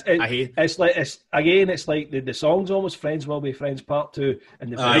hate it. It's like the song's almost Friends Will Be Friends Part 2,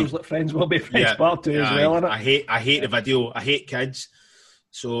 and the video's like Friends Will Be Friends Part 2 as well, isn't it? I hate the video. I hate kids.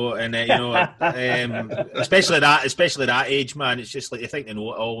 So, and especially that age, man, it's just like you think they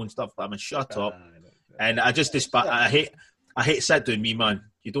know it all and stuff. I mean, shut up. And I just despise. I hate sit down me, man.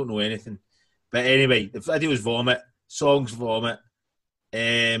 You don't know anything. But anyway, the video's vomit, songs vomit.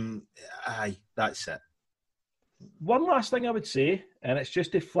 Aye, that's it. One last thing I would say, and it's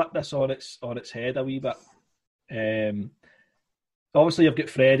just to flip this on its head a wee bit. Obviously, you've got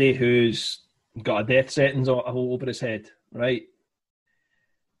Freddie, who's got a death sentence all over his head, right?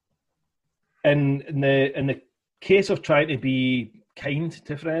 In the case of trying to be kind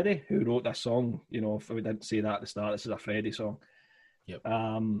to Freddie, who wrote this song, if we didn't say that at the start, this is a Freddie song. Yep.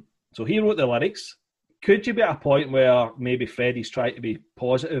 So he wrote the lyrics. Could you be at a point where maybe Freddie's trying to be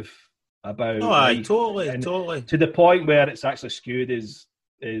positive about? Oh, aye, totally. To the point where it's actually skewed is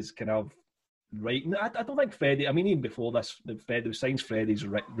kind of writing. I don't think Freddie. I mean, even before this, Freddie's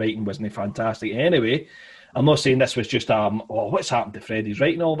writing wasn't fantastic anyway. I'm not saying this was just what's happened to Freddie's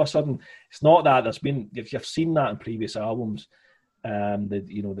writing all of a sudden. It's not that. There's been, if you've seen that in previous albums, how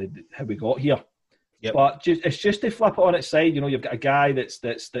we got here. Yep. But it's just to flip it on its side. You've got a guy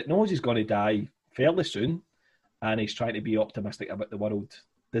that knows he's going to die fairly soon. and he's trying to be optimistic about the world.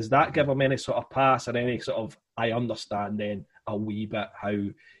 Does that give him any sort of pass or any sort of, I understand then a wee bit how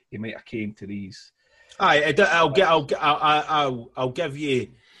he might have came to these? I'll give you,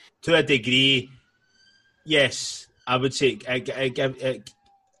 to a degree, yes, I would say it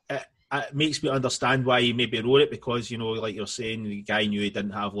makes me understand why he maybe wrote it, because, like you're saying, the guy knew he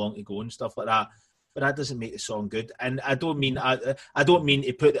didn't have long to go and stuff like that. But that doesn't make the song good. And I don't mean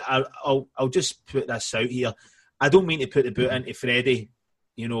to put. I'll just put this out here. I don't mean to put the boot into Freddie,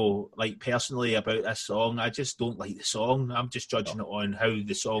 like personally about this song. I just don't like the song. I'm just judging it on how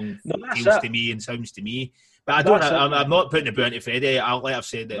the song feels to me and sounds to me. But I'm not putting the boot into Freddie. Like I've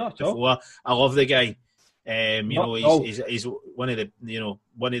said it before, I love the guy. He's one of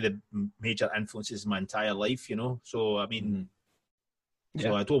the major influences in my entire life. So I mean. Yeah.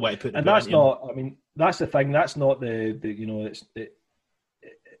 So I don't want to put. And that's not. I mean, that's the thing. That's not the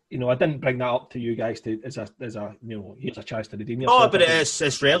I didn't bring that up to you guys as a here's a chance to redeem yourself. Oh, but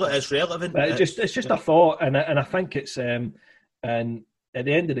it's relevant. But it's just a thought, and I think it's and at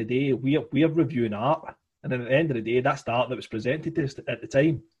the end of the day, we're reviewing art, and at the end of the day, that's the art that was presented to us at the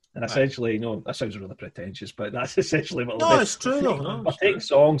time. And essentially, that sounds really pretentious, but that's essentially what we're it's true. We're taking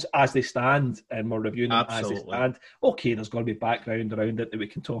songs as they stand, and we're reviewing them as they stand. Okay, there's going to be background around it that we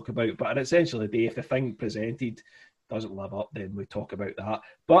can talk about, but essentially, the day, if the thing presented doesn't live up, then we talk about that.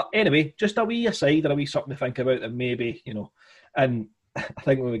 But anyway, just a wee aside or a wee something to think about, that maybe, and I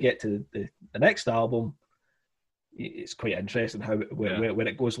think when we get to the next album, it's quite interesting how where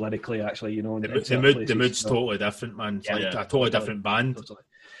it goes lyrically, actually, the mood's totally different, man. It's like a totally different band. Totally.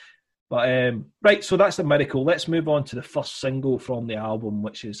 But right, so that's The Miracle. Let's move on to the first single from the album,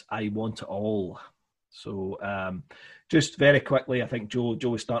 which is I Want It All. So just very quickly, I think Joe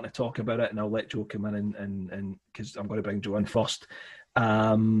is starting to talk about it, and I'll let Joe come in and because I'm going to bring Joe in first.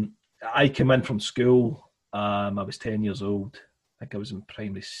 I came in from school. I was 10 years old. I think I was in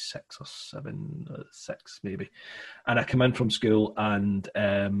primary 6 or 7, 6 maybe. And I came in from school, and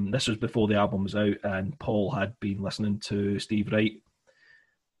this was before the album was out, and Paul had been listening to Steve Wright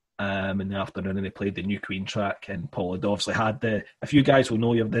in the afternoon, and they played the new Queen track, and Paul had obviously had if you guys will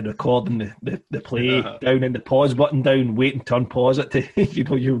know, you've been recording the play down in the pause button down, waiting to unpause it to, you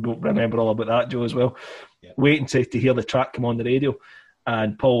don't remember all about that, Joe, as well. Yeah. Waiting to hear the track come on the radio.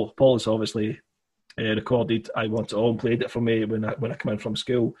 And Paul has obviously recorded I Want It All and played it for me when I came in from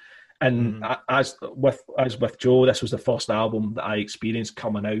school. And as with Joe, this was the first album that I experienced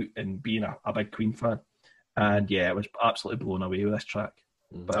coming out and being a big Queen fan. And yeah, I was absolutely blown away with this track.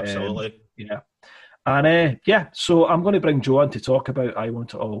 But, absolutely. Yeah. And so I'm going to bring Joe on to talk about I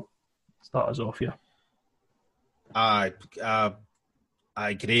Want It All. Start us off here. A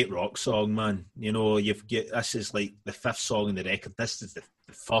great rock song, man. This is like the 5th song in the record. This is the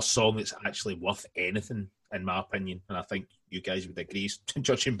first song that's actually worth anything, in my opinion. And I think you guys would agree,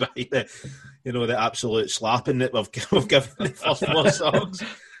 judging by the absolute slapping that we've given the first 4 songs.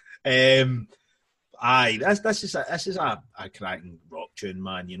 This is a cracking rock tune,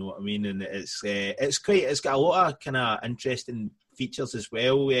 man. You know what I mean? And it's great. It's got a lot of kind of interesting features as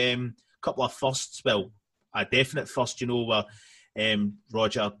well. Couple of firsts. Well, a definite first. Where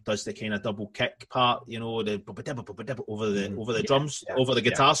Roger does the kind of double kick part. The over the drums, over the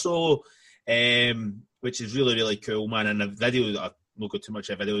guitar solo, which is really, really cool, man. And the video, I won't go too much.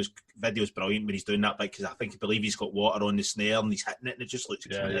 The video's brilliant when he's doing that bit, because I believe he's got water on the snare and he's hitting it, and it just looks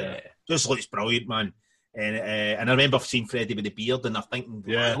just looks brilliant, man. And I remember seeing Freddie with the beard, and I'm thinking,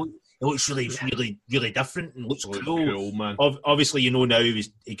 it looks really, really, really different and looks cool, man. Obviously, now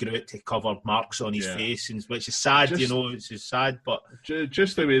he grew out to cover marks on his face, which is sad. It's just sad, but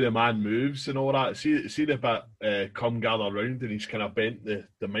just the way the man moves and all that. See the bit come gather round, and he's kind of bent the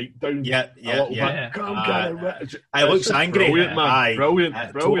mic down. Come gather round. It looks angry. Brilliant, man. Brilliant.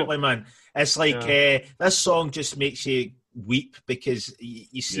 Totally, man. It's like this song just makes you weep, because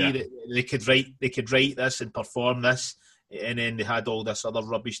you see that they could write this and perform this, and then they had all this other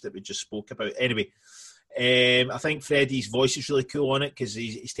rubbish that we just spoke about. Anyway, I think Freddie's voice is really cool on it, because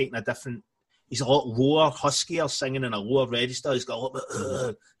he's taking he's a lot lower, huskier, singing in a lower register. He's got a little bit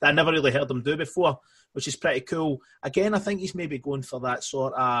that I never really heard him do before, which is pretty cool. Again, I think he's maybe going for that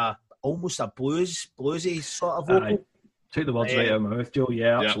sort of almost a bluesy sort of vocal. Took the words right out of my mouth, Joe.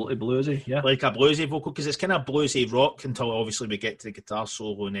 Yeah, absolutely bluesy. Yeah, like a bluesy vocal, because it's kind of bluesy rock until obviously we get to the guitar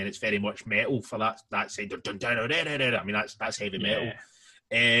solo, and then it's very much metal for that side. I mean, that's heavy metal.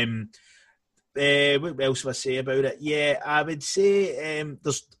 What else would I say about it? Yeah, I would say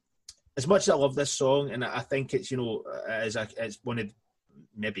there's, as much as I love this song, and I think it's it's one of,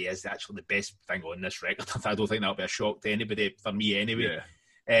 maybe is actually the best thing on this record. I don't think that'll be a shock to anybody, for me anyway.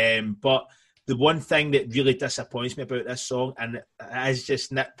 But The one thing that really disappoints me about this song, and it is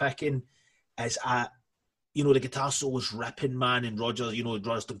just nitpicking, is the guitar solo was ripping, man, and Roger's doing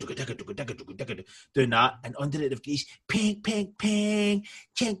that, and under it they've got these ping, ping, ping,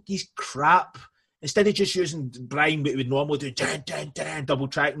 chink, these crap. Instead of just using Brian, what we would normally do, dan, dan, dan, double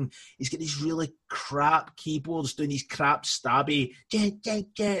tracking, he's got these really crap keyboards doing these crap stabby, dan, dan,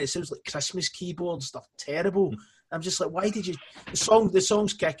 dan. It sounds like Christmas keyboards. They're terrible. I'm just like, why did you? The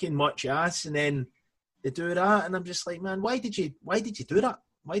song's kicking much ass, and then they do that, and I'm just like, man, why did you do that?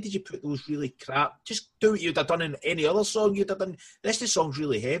 Why did you put those really crap? Just do what you'd have done in any other song you'd have done. This song's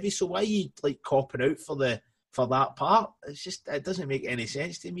really heavy, so why are you like copping out for that part? It doesn't make any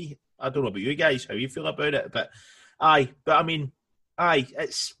sense to me. I don't know about you guys, how you feel about it, but it's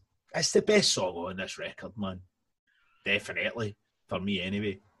the best song on this record, man. Definitely, for me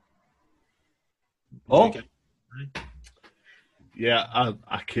anyway. Oh, yeah,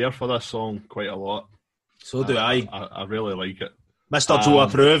 I care for this song quite a lot. So do I. I really like it. Mr. Joe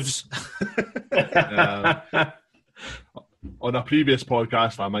approves. On a previous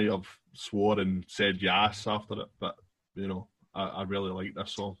podcast, I might have swore and said yes after it, but I really like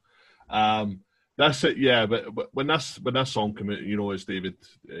this song. That's it, yeah. But when this song came out, as David,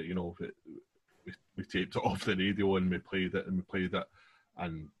 we taped it off the radio and we played it,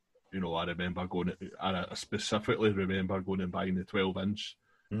 and I remember I specifically remember going and buying the 12-inch,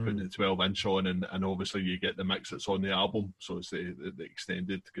 putting the 12-inch on, and obviously you get the mix that's on the album, so it's the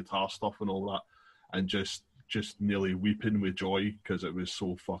extended guitar stuff and all that, and just nearly weeping with joy because it was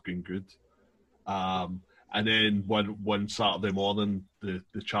so fucking good. And then one Saturday morning, the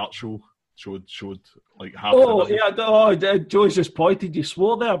chart show showed like half. Oh yeah, Joe's just pointed. You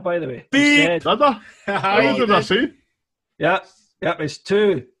swore there, by the way. Did I? What did I say? Yeah. It's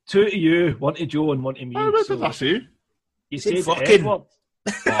two to you, one to Joe, and one to me. What did I say? You said fucking. two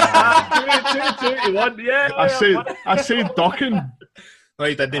to one. Yeah. I said ducking. No,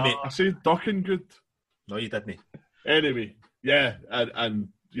 you didn't, mate. I said ducking good. No, you didn't. Anyway, yeah, and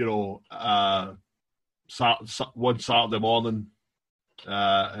one Saturday morning,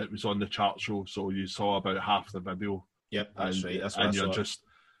 it was on the chart show, so you saw about half the video. Yep, that's right. That's what I saw.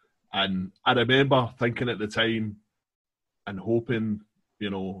 And I remember thinking at the time and hoping,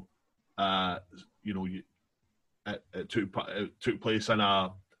 it took place in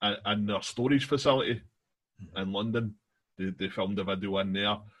a storage facility in London. They filmed the video in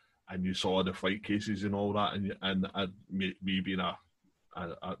there, and you saw the flight cases and all that, and me being a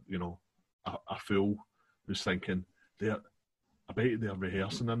fool, was thinking, I bet they're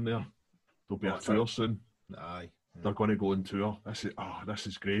rehearsing in there. There'll be a tour soon. Aye. They're going to go on tour. This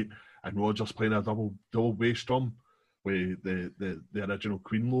is great. And Roger's playing a double bass drum with the original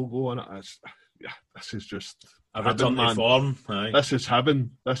Queen logo on it. This is just a return to form. Aye. This is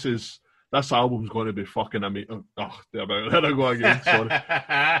heaven. This album's going to be fucking amazing. There I go again. Sorry.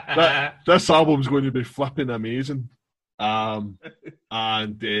 This album's going to be flipping amazing. And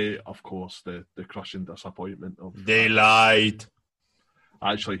of course, the crushing disappointment of they lied.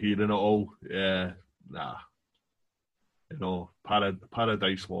 Actually hearing it all, yeah, nah.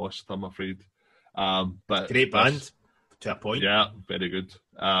 Paradise Lost, I'm afraid. But great band to a point. Yeah, very good.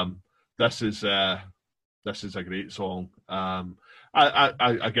 This is a great song. I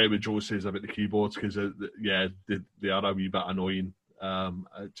get what Joe says about the keyboards because they are a wee bit annoying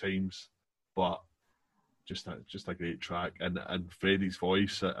at times, but just a great track, and Freddie's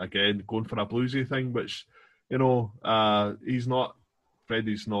voice again going for a bluesy thing, which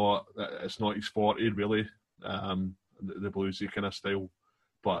Freddie's not. It's not his forte really. The bluesy kind of style,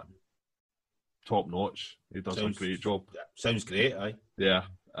 but top notch. He does a great job. Sounds great, aye. Yeah.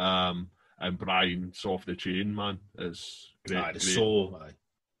 And Brian's Off the Chain, man, is great. Aye, great. So, aye.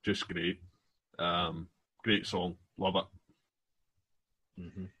 Just great. Great song. Love it.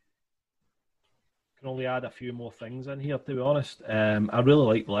 Mm-hmm. Can only add a few more things in here, to be honest. I really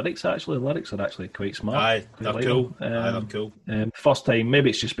like the lyrics, actually. The lyrics are actually quite smart. Aye, they're cool. They're cool. First time, maybe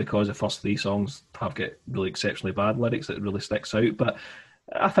it's just because the first three songs have got really exceptionally bad lyrics that really sticks out, but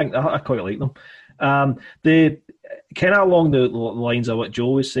I think I quite like them. The kind of along the lines of what Joe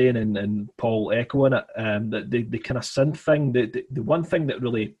was saying and Paul echoing it, the kind of synth thing, the one thing that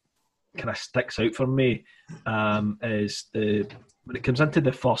really kind of sticks out for me is when it comes into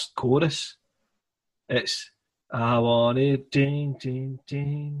the first chorus, it's I want it, ding, ding,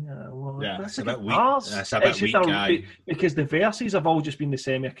 ding. Yeah, that's a bit weak. That's a bit weak, guy. Because the verses have all just been the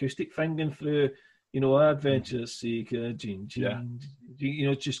semi-acoustic thing going through, Adventure Seeker, ding, ding,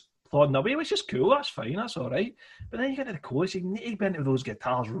 just plodding away, which is cool. That's fine. That's all right. But then you get to the chorus, you need to be into those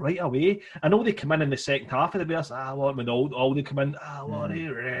guitars right away. I know they come in the second half of the verse. When all they come in,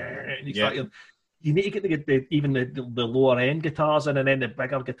 and you need to get even the lower end guitars in, and then the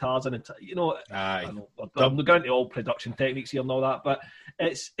bigger guitars in. I'm going into all production techniques here and all that, but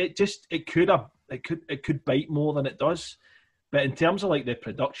it could bite more than it does. But in terms of like the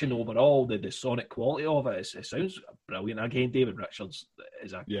production overall, the sonic quality of it, it sounds brilliant. Again, David Richards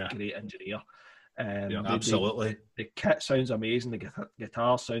is a great engineer. Absolutely. The kit sounds amazing. The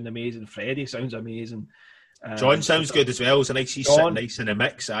guitars sound amazing. Freddie sounds amazing. John sounds good as well. He's sitting nice in the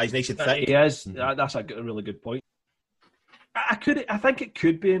mix. He's nice and thick. He is. That's a really good point. I think it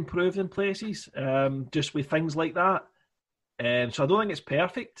could be improved in places, just with things like that. So I don't think it's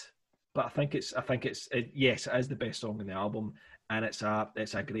perfect, but I think it's yes, it is the best song in the album, and it's a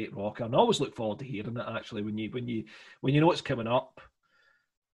great rocker. And I always look forward to hearing it. Actually, when you know it's coming up.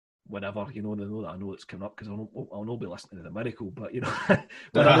 Whenever they know that I know it's coming up, because I'll not be listening to the Miracle, but when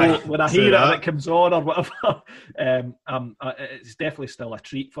I hear it and it comes on or whatever, it's definitely still a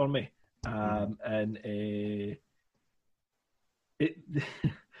treat for me. And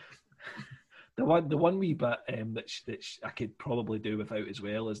the one wee bit that I could probably do without as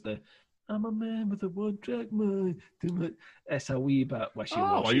well is the "I'm a man with a one-track mind." It's a wee bit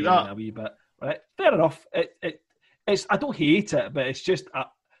wishy-washy, a wee bit, right? Fair enough. It's I don't hate it, but it's just.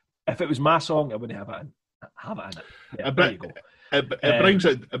 If it was my song, I wouldn't have it in it. Yeah, there you go. It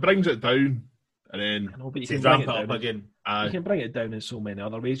brings it down, and then you can bring it down again. You can bring it down in so many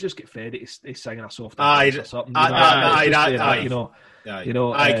other ways. Just get Freddie to singing a soft or something. I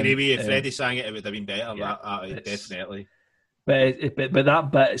agree with you. If Freddie sang it would have been better. Definitely. But that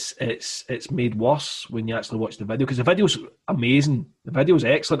bit it's made worse when you actually watch the video, because the video's amazing. The video's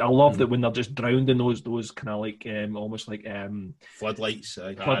excellent. I love that when they're just drowned in those kind of like almost like floodlights.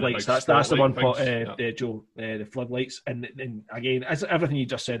 Floodlights. That's the one. Joe. The floodlights, and again, as everything you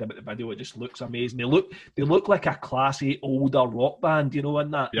just said about the video, it just looks amazing. They look like a classy older rock band,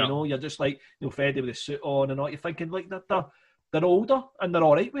 in that. Yeah. You're just like Freddie with the suit on and all. You're thinking like they're older and they're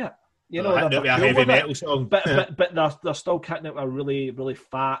all right with it. They're a heavy metal song, but they're still cutting out a really, really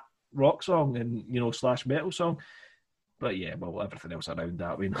fat rock song and / metal song. But yeah, well, everything else around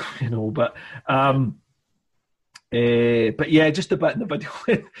that, but yeah, just a bit in the video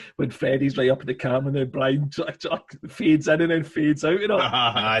when Freddie's right up in the camera and then Brian fades in and then fades out.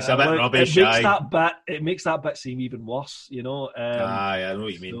 It's a bit rubbish. It makes that bit seem even worse. I know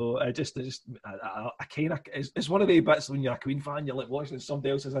what you mean. So I kind of, it's one of the bits when you're a Queen fan, you're like watching and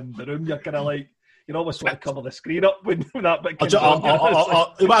somebody else is in the room. You're kind of like. You almost want to cover the screen up when that bit comes on.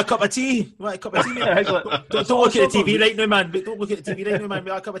 You want a cup of tea? Mate? Don't look at the TV right now, man. Don't look at the TV right now, man.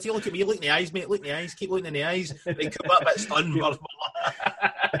 We want a cup of tea. Look at me. Look in the eyes, mate. Look in the eyes. Keep looking in the eyes. Right, come up a bit stunned. Back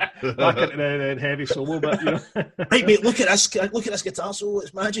into the heavy solo bit, Right, mate. Look at this guitar solo.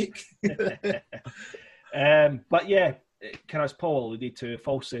 It's magic. But yeah, kind of as Paul alluded to, a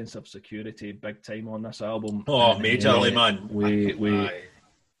false sense of security, big time on this album. Oh, majorly, man.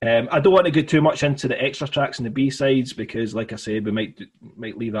 I don't want to get too much into the extra tracks and the B-sides because, like I said, we might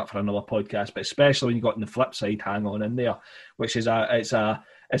leave that for another podcast. But especially when you got on the flip side, "Hang On" in there, which is it's a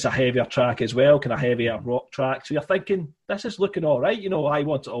heavier track as well, kind of heavier rock track. So you're thinking this is looking all right. I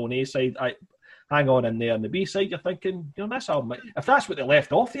Want It All on A side, "Hang On" in there, and the B-side, you're thinking, this album, if that's what they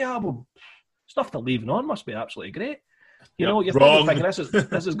left off the album, stuff they're leaving on must be absolutely great. You're thinking this is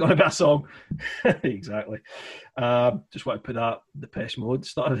going to be a song. Exactly. Just want to put that Depeche Mode,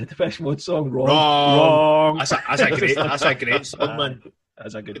 started the Depeche Mode song. Wrong. That's a great song, man.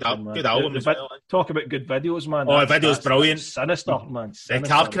 That's a good song, man. Good album as well. Talk about good videos, man. The video's brilliant. Sinister, man. The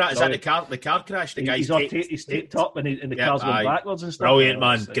car crash. Is that the car crash? The guy's he's taped up and the car's going backwards and stuff. Brilliant,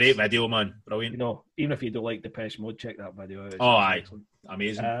 man. Great video, man. Brilliant. Even if you don't like Depeche Mode, check that video out. Aye.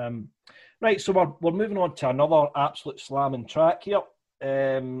 Amazing. Right, so we're moving on to another absolute slamming track here.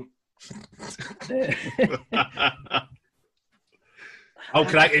 I'll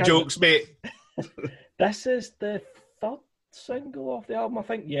crack your jokes, mate. This is the third single off the album, I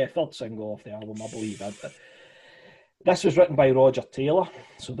think. Yeah, third single off the album, I believe. This was written by Roger Taylor,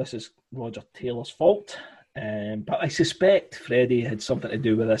 so this is Roger Taylor's fault. But I suspect Freddie had something to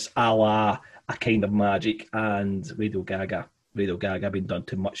do with this, a la A Kind of Magic and Radio Gaga. Radio Gaga been done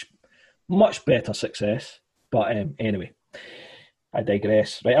to much better success. But anyway, I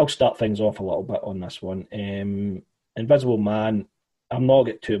digress. Right, I'll start things off a little bit on this one. Invisible Man, I'm not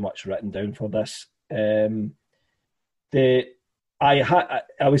got too much written down for this. I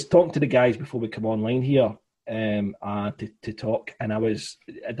was talking to the guys before we come online here, and to talk, and I was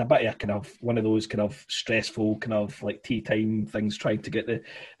at a bit of kind of one of those kind of stressful kind of like tea time things, trying to get the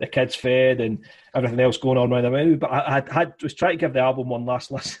kids fed and everything else going on around the way. But I was trying to give the album one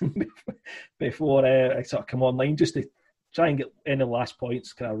last listen before I sort of come online, just to try and get any last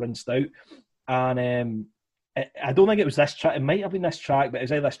points kind of rinsed out. And I don't think it was this track. It might have been this track, but it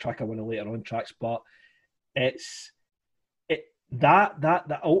was either this track or one of the later on tracks. But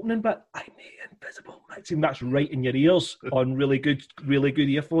that opening bit, I'm the invisible man, that's right in your ears on really good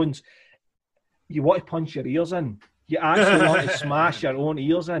earphones. You want to punch your ears in. You actually want to smash your own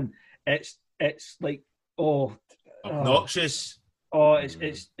ears in. It's like obnoxious.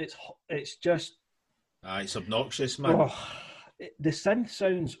 It's just. It's obnoxious, man. The synth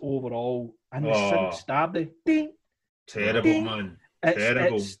sounds overall, and the synth stab the ding. Terrible, ding. Man.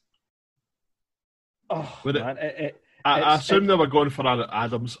 Terrible. I assume they were going for an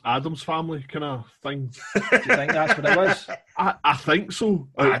Adams Family kind of thing. Do you think that's what it was? I think so.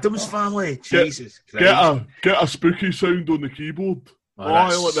 Adams Family, Jesus Christ. Get a spooky sound on the keyboard.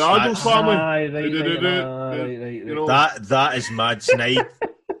 Like the Adams Family. Right. That is mad snide.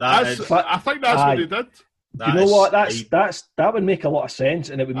 I think that's what they did. You know what? That would make a lot of sense,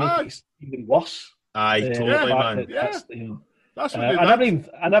 and it would make it even worse. Totally, man. That's what they did.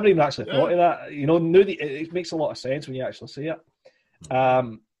 I never even actually thought of that. You know, it makes a lot of sense when you actually see it.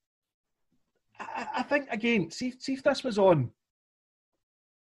 I think again, see if this was on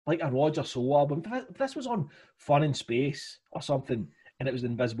like a Roger Soul album. If this was on Fun in Space or something, and it was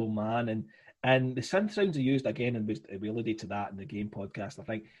Invisible Man, and the synth sounds they used again, and we alluded to that in the Game podcast, I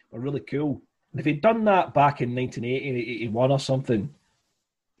think, were really cool. And if he'd done that back in 1980, 81 or something,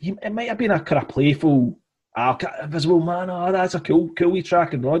 it might have been a kind of playful, Invisible Man, that's a cool wee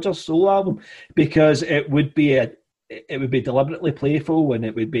track in Roger's Soul album, because it would be deliberately playful, and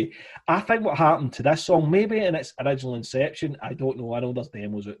it would be. I think what happened to this song, maybe in its original inception, I don't know. I know there's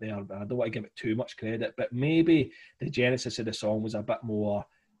demos out there, but I don't want to give it too much credit. But maybe the genesis of the song was a bit more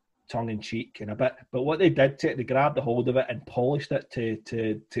tongue-in-cheek and a bit, but what they did to it, they grabbed the hold of it and polished it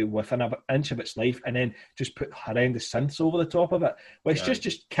to within an inch of its life, and then just put horrendous synths over the top of it, which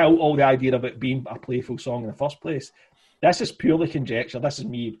just killed all the idea of it being a playful song in the first place. This is purely conjecture. This is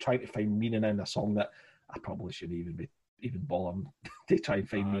me trying to find meaning in a song that I probably shouldn't even bother to try and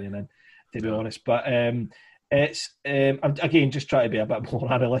find meaning in, to be honest. But it's again just trying to be a bit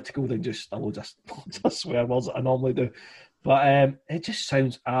more analytical than just a load of swear words that I normally do. But it just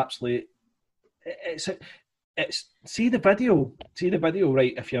sounds absolutely. It's see the video,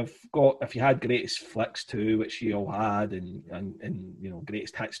 right? If you had Greatest Flicks 2, which you all had, and you know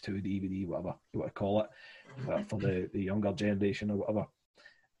Greatest Hits 2 DVD, whatever you want to call it, for the younger generation or whatever.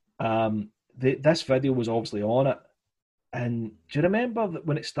 This video was obviously on it, and do you remember that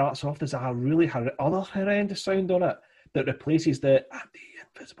when it starts off, there's a really other horrendous sound on it that replaces the "I'm the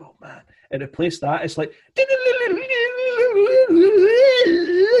Invisible Man." It replaced that. It's like.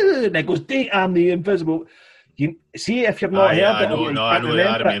 And it goes, I'm the Invisible. You see, if you've not heard it, I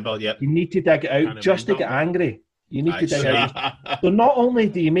remember. Yep. You need to dig it out just to get angry. You need to dig it out. So not only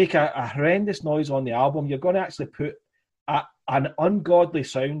do you make a horrendous noise on the album, you're going to actually put an ungodly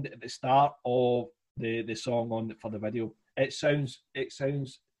sound at the start of the song on for the video. It sounds.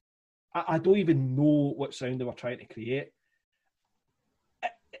 I don't even know what sound they were trying to create.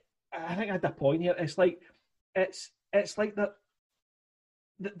 I think I had a point here. It's like that.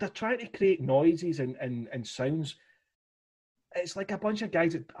 They're trying to create noises and sounds. It's like a bunch of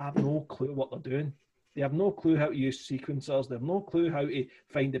guys that have no clue what they're doing. They have no clue how to use sequencers. They have no clue how to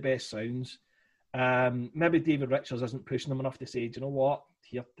find the best sounds. Maybe David Richards isn't pushing them enough to say, do you know what?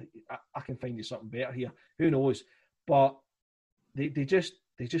 Here, I can find you something better here. Who knows? But they just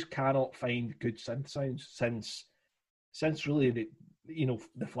cannot find good synth sounds since really the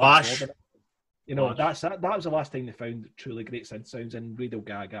Flash. You know, that was the last time they found truly great synth sounds in Radio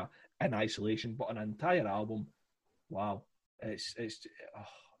Gaga in isolation, but an entire album, wow, it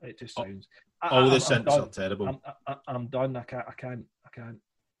just sounds. All the synths are terrible. I'm done. I can't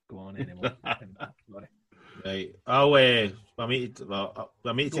go on anymore. Sorry. Right, I'll take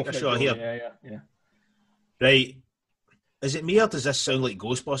a shot here. Yeah. Right, is it me or does this sound like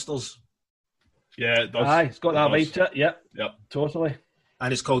Ghostbusters? Yeah, it does. Aye, it's got that vibe to it. Yep, totally.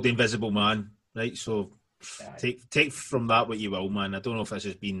 And it's called The Invisible Man. Right, so take from that what you will, man. I don't know if this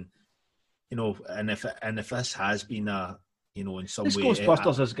has been, and if this has been in some way.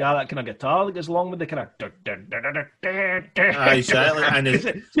 Ghostbusters has got that kind of guitar that goes along with the kind of. Exactly, and it's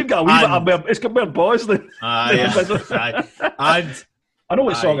got a wee bit. It's got more boys than. And I know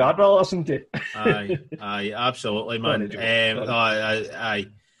what song I'd rather listen to. Aye, absolutely, man.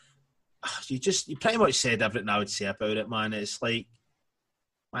 you pretty much said everything I would say about it, man. It's like,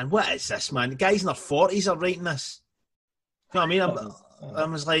 man, what is this, man? The guys in their 40s are writing this. You know what I mean? I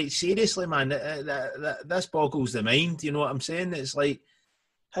was like, seriously, man, this boggles the mind. You know what I'm saying? It's like,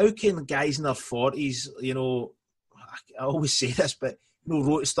 how can guys in their 40s, you know, I always say this, but, you know,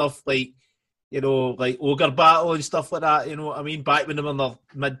 wrote stuff like, you know, like Ogre Battle and stuff like that, you know what I mean? Back when they were in their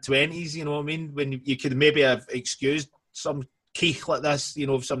mid-20s, you know what I mean? When you could maybe have excused some keek like this, you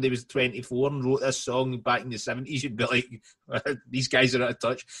know, if somebody was 24 and wrote this song back in the 70s, you'd be like, these guys are out of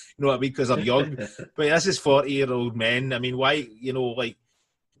touch, you know what I mean, because they're young. But this is 40-year-old men. I mean, why, you know, like,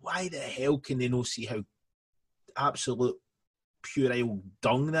 why the hell can they not see how absolute puerile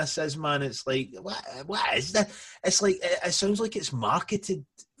dung this is, man? It's like, what is that? It's like, it sounds like it's marketed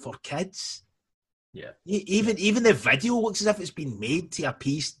for kids. Yeah. Even the video looks as if it's been made to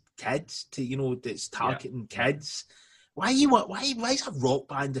appease kids, to, you know, it's targeting kids. Why is a rock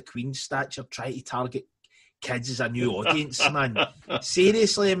band of Queen stature trying to target kids as a new audience, man?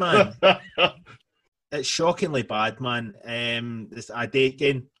 Seriously, man. It's shockingly bad, man.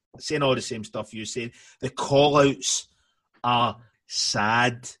 Again, saying all the same stuff you said. The call-outs are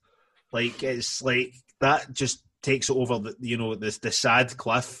sad. Like, it's like, that just takes it over the sad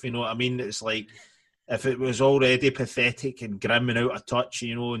cliff, you know what I mean? It's like, if it was already pathetic and grim and out of touch,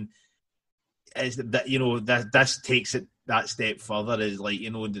 you know, and is that, you know, that this takes it that step further, is like, you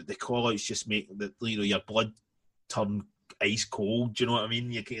know, the call-outs just make you know, your blood turn ice cold. Do you know what I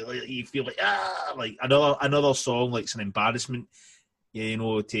mean? You feel like another song like it's an embarrassment, you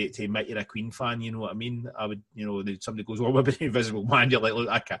know, to admit you're a Queen fan. You know what I mean? I would, you know, somebody goes, "Well, we're Invisible Man." You're like, "Look,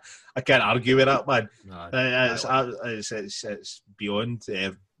 I can't argue with that, man." No, It's beyond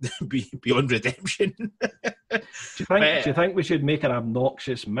beyond redemption. Do you think we should make an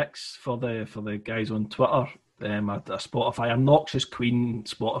obnoxious mix for the guys on Twitter? A Spotify obnoxious Queen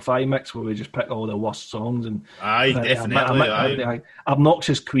Spotify mix where we just pick all the worst songs and definitely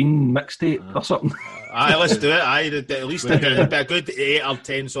obnoxious Queen mixtape or something. Let's do it. At least a good 8 or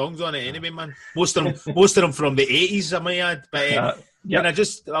 10 songs on it anyway, man. Most of them from the 80s, I might add. But and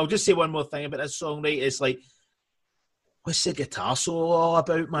I'll just say one more thing about this song, right? It's like, what's the guitar solo all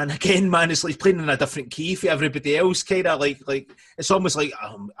about, man? Again, man, it's like playing in a different key for everybody else, kind of like it's almost like,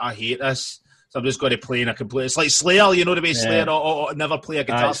 I hate this, so I'm just going to play in a complete. It's like Slayer, you know the way Slayer or never play a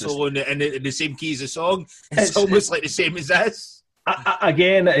guitar solo in the same key as the song. It's almost like the same as this.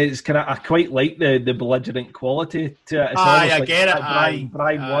 Again, it's kind of, I quite like the belligerent quality to it. It's I get it.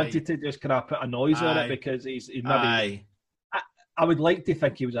 Brian wanted to just kind of put a noise on it because he's maybe. I would like to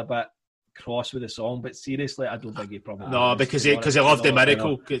think he was a bit cross with the song, but seriously, I don't think he probably because he loved the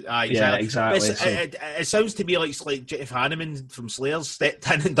miracle. Exactly. It sounds to me like if Hanneman from Slayer stepped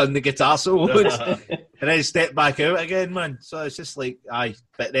in and done the guitar solo and then stepped back out again, man. So it's just like,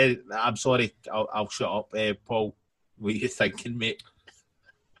 but then I'm sorry, I'll shut up. Paul, what are you thinking, mate?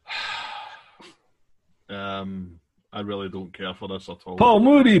 I really don't care for this at all. Paul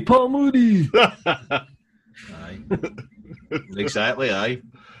Moody. Aye. Exactly, aye.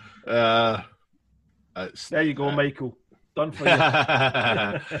 There you go, Michael. Done for you.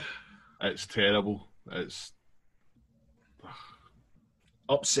 It's terrible. It's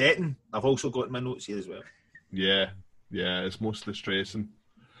upsetting. I've also got my notes here as well. Yeah, it's most distressing.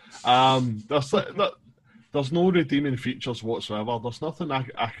 There's no redeeming features whatsoever. There's nothing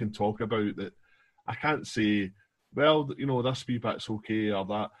I can talk about that I can't say, well, you know, this wee bit's okay or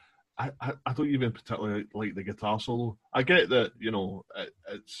that. I don't even particularly like the guitar solo. I get that, you know,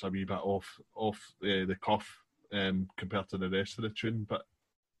 it's a wee bit off the cuff compared to the rest of the tune, but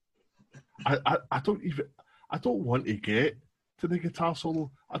I don't want to get to the guitar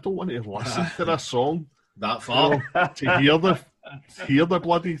solo. I don't want to listen to this song that far, you know, to hear the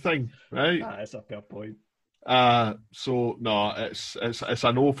bloody thing, right? That's a fair point. So no, it's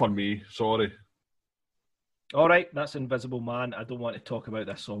a no for me. Sorry. All right, that's Invisible Man. I don't want to talk about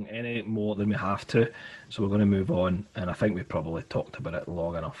this song any more than we have to, so we're going to move on, and I think we probably talked about it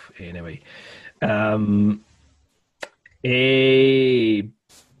long enough anyway.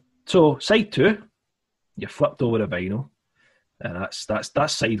 So side 2, you flipped over a vinyl, and that's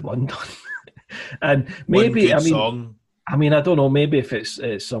side 1 done. And maybe song. I mean, I don't know. Maybe if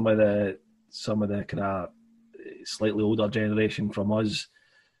it's some of the kind of slightly older generation from us.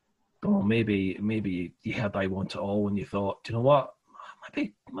 Oh, maybe you heard "I Want It All" and you thought, do you know what?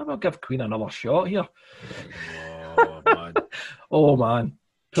 Maybe I'll give Queen another shot here. Oh man! Oh man!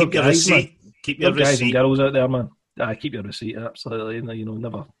 Keep your receipt. Keep your receipt. Guys and girls out there, man. Keep your receipt. Absolutely. You know,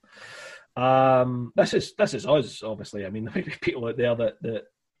 never. This is us, obviously. I mean, there might be people out there that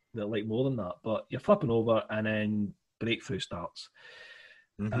like more than that, but you're flipping over and then Breakthrough starts.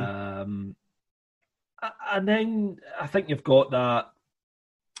 Mm-hmm. And then I think you've got that.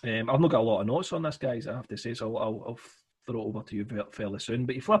 I've not got a lot of notes on this, guys, I have to say, so I'll throw it over to you fairly soon.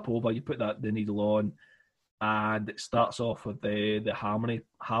 But you flip over, you put the needle on, and it starts off with the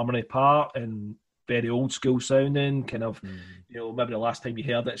harmony part, and very old school sounding, kind of, maybe the last time you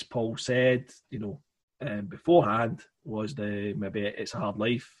heard it, as Paul said, beforehand, was maybe It's a Hard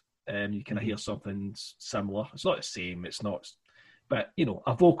Life. You kind of hear something similar. It's not the same, it's not, but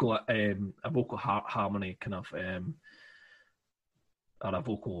a vocal harmony kind of, or a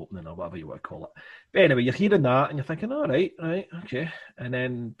vocal opening, or whatever you want to call it. But anyway, you're hearing that and you're thinking, all right, okay. And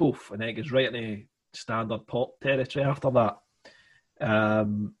then it goes right into standard pop territory after that.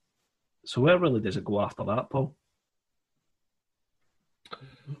 So where really does it go after that, Paul?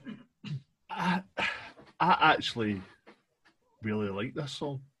 I actually really like this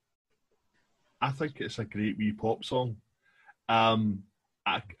song. I think it's a great wee pop song. The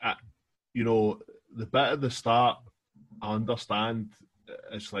bit at the start, I understand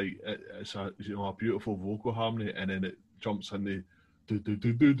it's like it's a beautiful vocal harmony, and then it jumps in the do do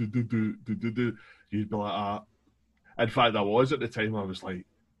do do do do do do do do. You'd be like, ah. In fact, I was at the time. I was like,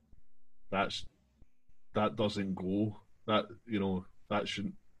 that doesn't go. That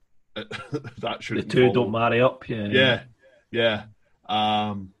shouldn't. That shouldn't. The two follow. don't marry up. Yeah.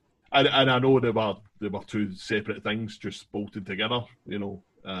 And I know they were two separate things, just bolted together.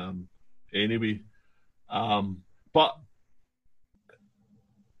 Anyway, but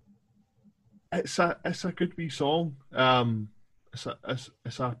it's a good wee song.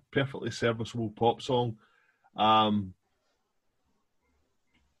 It's a perfectly serviceable pop song. And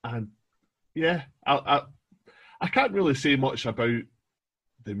yeah, I can't really say much about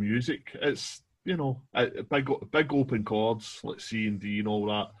the music. It's big open chords like C and D and all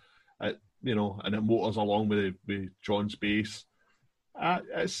that. And it motors along with John's bass.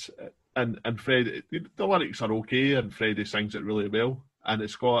 And Fred, the lyrics are okay, and Freddie sings it really well, and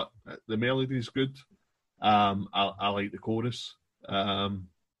it's got the melody's good. I like the chorus.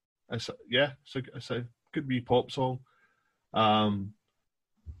 It's a good wee pop song. And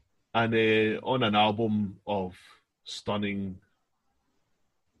on an album of stunning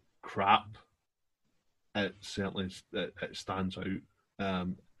crap, it certainly it stands out.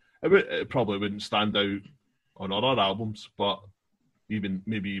 It probably wouldn't stand out on other albums, but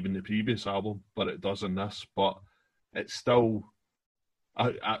maybe even the previous album, but it does in this. But it's still,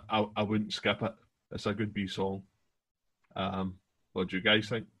 I wouldn't skip it. It's a good wee song. What do you guys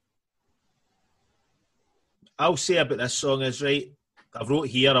think? I'll say about this song is, right, I've wrote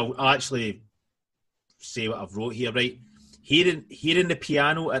here, I'll actually say what I've wrote here, right? Hearing the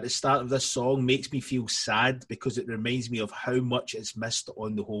piano at the start of this song makes me feel sad, because it reminds me of how much it's missed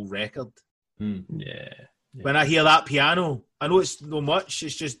on the whole record. Yeah. When I hear that piano, I know it's no much,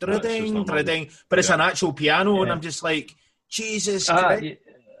 it's just dreading, but it's an actual piano, and I'm just like, Jesus Christ.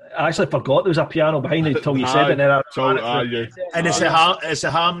 I actually forgot there was a piano behind it until you said it. And it's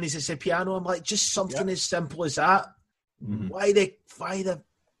a harmonies, it's a piano. I'm like, just something as simple as that. Mm-hmm. Why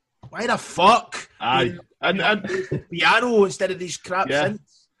the fuck? Aye. And piano instead of these crap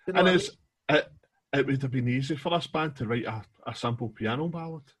synths. And it would have been easy for this band to write a simple piano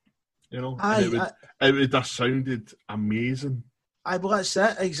ballad. It would have sounded amazing. Well, that's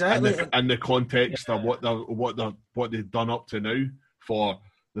it, exactly. And the context of what they've done up to now for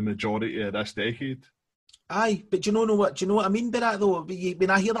the majority of this decade. Aye, but do you know what I mean by that though? When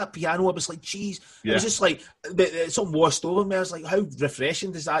I hear that piano, I was like, "Geez!" It was just like something washed over me. I was like, "How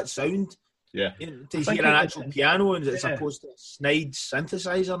refreshing does that sound?" Yeah, to hear an actual piano as opposed to a snide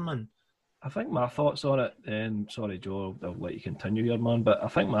synthesizer, man. I think my thoughts on it, and sorry, Joe, I'll let you continue here, man. But I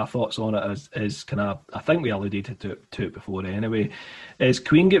think my thoughts on it is kind of, I think we alluded to it before anyway. Is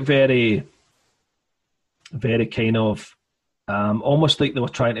Queen get very, very kind of almost like they were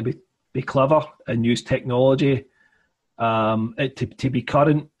trying to be clever and use technology to be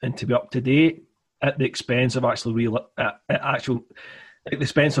current and to be up to date at the expense of at the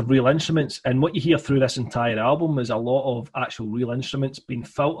expense of real instruments. And what you hear through this entire album is a lot of actual real instruments being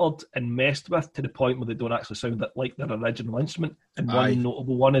filtered and messed with to the point where they don't actually sound like their original instrument. And one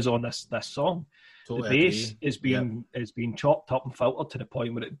notable one is on this song. Totally the bass is being chopped up and filtered to the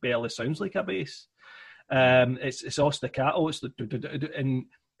point where it barely sounds like a bass. It's all staccato. It's and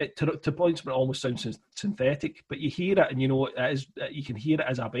it to points where it almost sounds synthetic. But you hear it, and you can hear it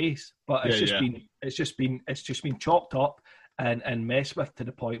as a bass. But it's just been chopped up and messed with to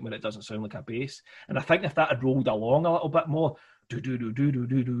the point where it doesn't sound like a bass. And I think if that had rolled along a little bit more, instead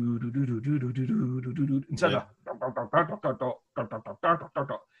of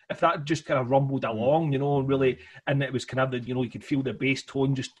if that just kind of rumbled along, and really, and it was kind of you could feel the bass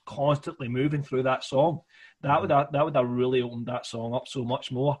tone just constantly moving through that song. That would have really opened that song up so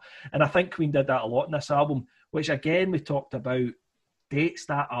much more. And I think Queen did that a lot in this album, which again we talked about dates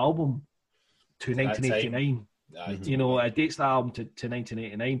that album to 1989. It dates that album to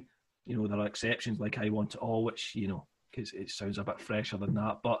 1989. There are exceptions like I Want It All, which because it sounds a bit fresher than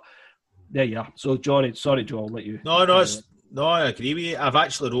that, but. There you are. So, sorry, Joe, I'll let you. No, I agree with you. I've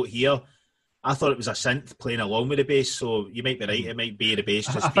actually wrote here, I thought it was a synth playing along with the bass, so you might be right. It might be the bass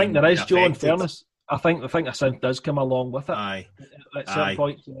just I think there is, Joe, in affected. fairness. I think a synth does come along with it. Aye. At certain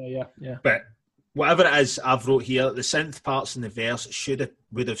points, yeah. But whatever it is, I've wrote here, the synth parts in the verse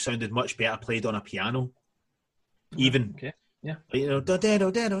would have sounded much better played on a piano. Even. Okay. Yeah.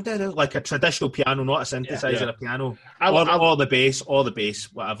 Like a traditional piano, not a synthesizer, a piano. Or the bass,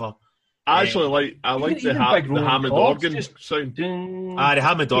 whatever. I actually like the Hammond organ sound. The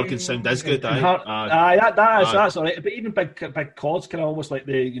Hammond organ sound is good. That's all right. But even big chords kind of almost like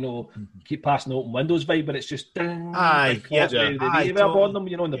the keep passing open windows vibe, but it's just the reverb on them,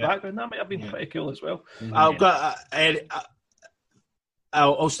 in the background. That might have been pretty cool as well.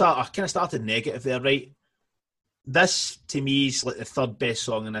 I'll start. I kind of started negative there, right? This to me is like the third best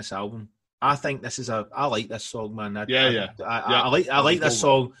song in this album. I think this is I like this song, man. I like this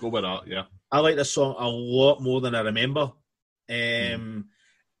song. Go with that, yeah. I like this song a lot more than I remember, and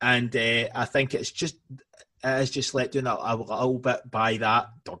I think it's just let down a little bit by that.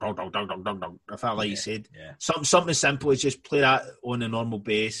 If I like you said, something as simple as just play that on a normal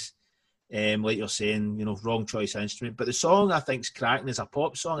bass, like you're saying, wrong choice instrument. But the song I think is cracking as a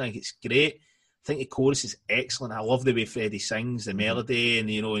pop song. I think it's great. I think the chorus is excellent. I love the way Freddie sings, the melody, and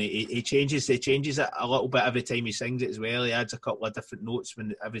he changes it a little bit every time he sings it as well. He adds a couple of different notes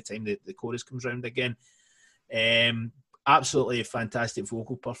every time the chorus comes round again. Absolutely fantastic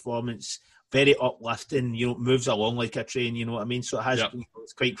vocal performance, very uplifting. Moves along like a train. You know what I mean? So it has.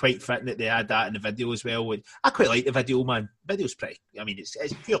 It's quite fitting that they add that in the video as well. I quite like the video, man. The video's pretty. I mean, it's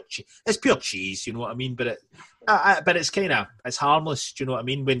pure cheese. You know what I mean? But it's kind of it's harmless. Do you know what I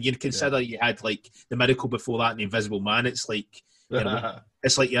mean? When you consider you had like The Miracle before that and The Invisible Man, it's like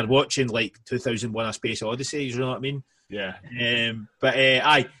it's like you're watching like 2001: A Space Odyssey. You know what I mean? Yeah.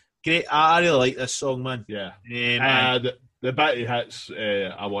 Great. I really like this song, man. Yeah. The bit he hits,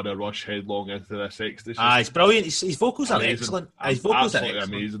 I want to rush headlong into this ecstasy. It's brilliant. His vocals are excellent. His vocals are excellent.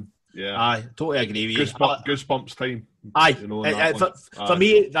 Amazing. Yeah. Totally agree with you. Goosebumps time. For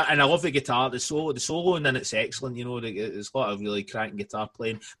me, and I love the guitar, the solo, and then it's excellent. There's a lot of really cracking guitar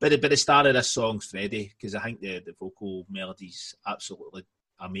playing. But the star of this song's Freddie, because I think the vocal melody's absolutely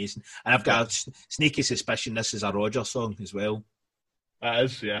amazing. And I've got a sneaky suspicion this is a Roger song as well. It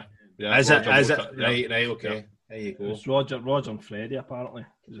is, yeah. Is it? Right, okay. Yeah. There you go. It's Roger and Freddie, apparently.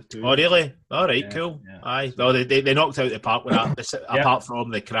 Oh, really? All right, cool. Yeah. Aye. Well, they knocked out the park with that, apart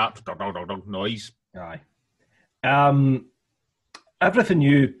from the crap noise. Aye. Everything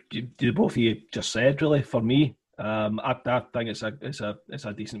you both of you just said, really, for me, I think it's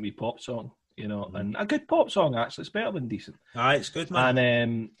a decent wee pop song, and a good pop song, actually. It's better than decent. Aye, it's good, man.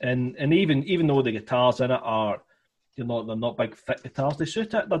 And even though the guitars in it are, they're not big thick guitars, they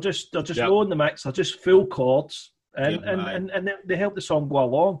suit it. They're just low in the mix. They're just full chords, and they help the song go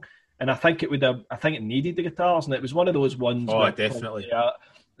along. And I think it needed the guitars, and it was one of those ones. Oh, definitely.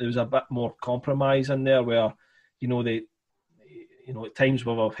 There was a bit more compromise in there, where at times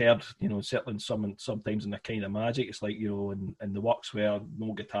where I've heard certainly sometimes in the Kind of Magic, it's like in the works where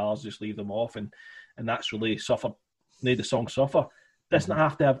no guitars, just leave them off, and that's really made the song suffer. Doesn't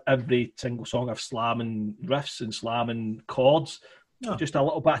have to have every single song have slamming riffs and slamming chords. No. Just a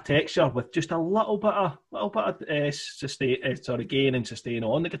little bit of texture with just a little bit of gain and sustain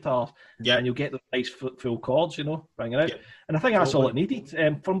on the guitars, and you'll get the nice full chords, bring it out. And I think that's all it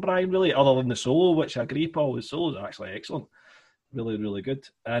needed from Brian, really, other than the solo, which I agree, Paul. The solo is actually excellent, really, really good.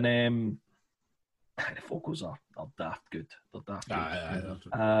 And the vocals are daft good. They're daft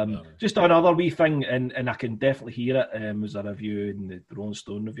good. Just another wee thing, and I can definitely hear it. Was a review in the Rolling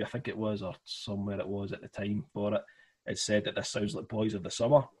Stone review, I think it was, or somewhere it was at the time for it. It said that this sounds like Boys of the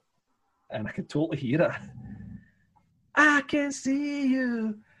Summer, and I can totally hear it. I can see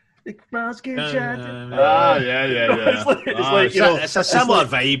you. The crowds get chatting. It's a similar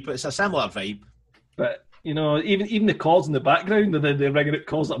vibe. It's a similar vibe. But even the chords in the background, the ringing out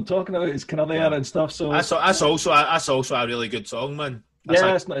chords that I'm talking about, is kind of there and stuff. So that's also a really good song, man.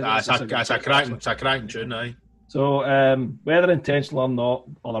 That's a cracking tune, aye. So whether intentional or not,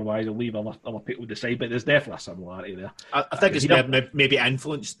 otherwise I'll leave other people decide. But there's definitely a similarity there. I think it's maybe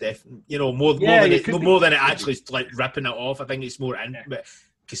influenced, more than it actually like ripping it off. I think it's more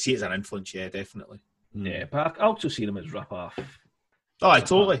could see it as an influence, yeah, definitely. Yeah, but I also see them as rip-off. Oh, I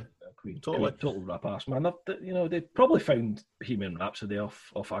totally. Totally. Total rip-offs, man. They probably found Bohemian Rhapsody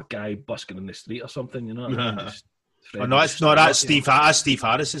off a guy busking in the street or something, you know what I mean? Oh, no, it's not. That's Steve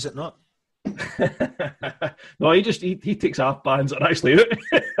Harris, is it not? No, he takes off bands that are actually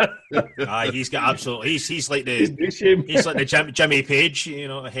out. He's got absolutely. He's like the Jimmy Page, you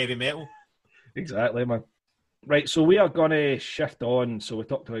know, heavy metal. Exactly, man. Right, so we are going to shift on. So we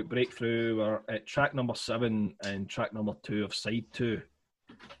talked about Breakthrough. We're at track number 7 and track number 2 of side 2,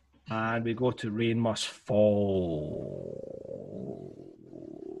 and we go to Rain Must Fall.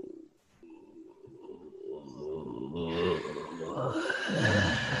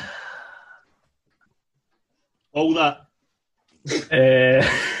 All that.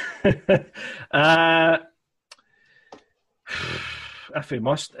 If we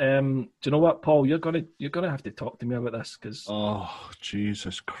must, do you know what, Paul? You're gonna have to talk to me about this because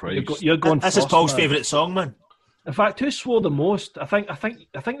Jesus Christ, you're going. This is Paul's favourite song, man. In fact, who swore the most? I think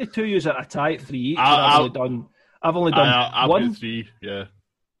the two of you are at a tie at 3 each. I've only done one. Got 3, yeah.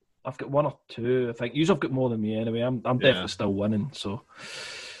 I've got 1 or 2. I think you've got more than me anyway. I'm definitely still winning. So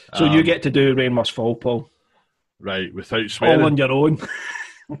you get to do Rain Must Fall, Paul. Right, without swearing. All on your own.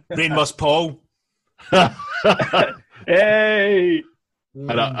 Rain Must Paul. Hey.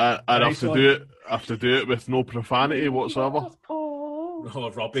 And I have to do it with no profanity whatsoever.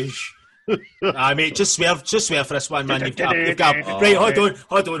 Oh, rubbish. Mate, just swear for this one, man. You've got right. Hold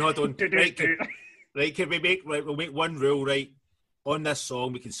on. Right, can we we'll make one rule, right? On this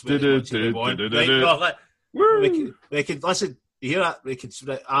song, we can swear as much as we want. Right, we can listen. You hear that? We can.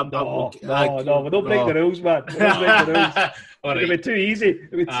 No, we don't break the rules, man. We don't break the rules. All right. It'll be too easy.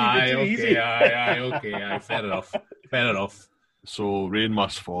 It'll be too easy. Okay. Fair enough. So, Rain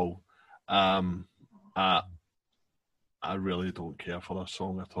Must Fall. I really don't care for this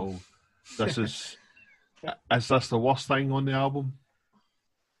song at all. This is this the worst thing on the album?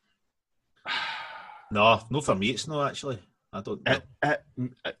 No for me it's not, actually. I don't know.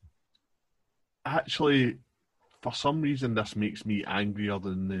 Actually, for some reason, this makes me angrier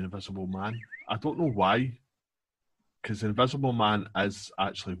than The Invisible Man. I don't know why, because Invisible Man is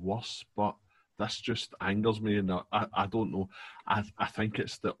actually worse, but this just angers me, and I don't know. I think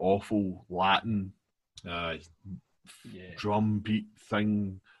it's the awful Latin drum beat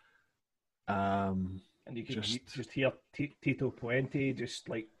thing. And you can just hear Tito Puente just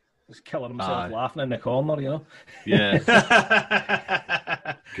killing himself laughing in the corner, you know. Yeah.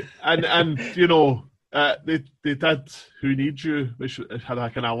 and you know, they did Who Needs You, which had a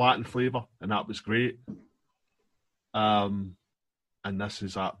kind of Latin flavour, and that was great. And this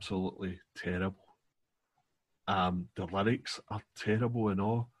is absolutely terrible. The lyrics are terrible and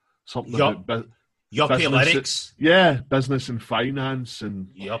all. Something about yuppie lyrics. Yeah, business and finance and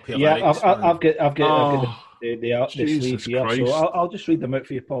yuppie lyrics. I've got the sleeve here, so I'll just read them out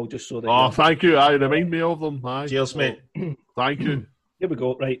for you, Paul, just so that. Thank you. Remind me of them. Cheers, mate. Thank you. Here we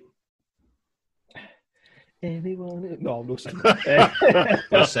go. Right. Anyone? No, I'm no singing.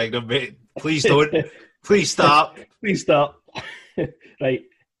 No singing, mate. Please don't. Please stop. Please stop. Right.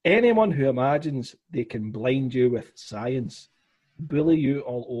 Anyone who imagines they can blind you with science, bully you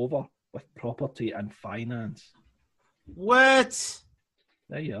all over with property and finance. What?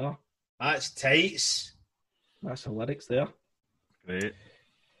 There you are. That's tights. That's the lyrics there. Great.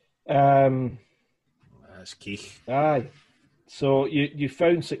 That's key. Aye. So you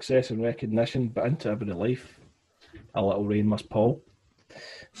found success and recognition, but into everyday life, a little rain must fall.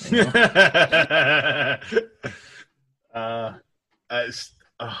 It's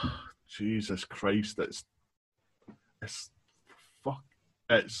Jesus Christ! It's fuck.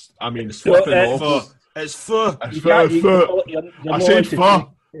 It's flipping awful. It's for. I said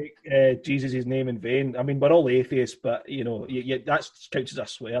for. Jesus' name in vain. I mean, we're all atheists, but you know, that counts as a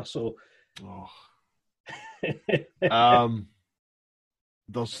swear. So,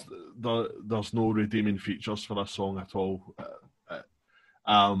 there's no redeeming features for this song at all.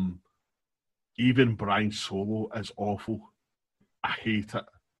 Even Brian's solo is awful. I hate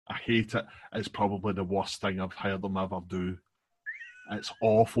it. It's probably the worst thing I've heard them ever do. It's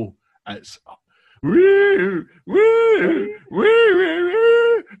awful. It's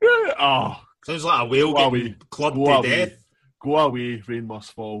sounds like a whale getting clubbed to death. Go away, Rain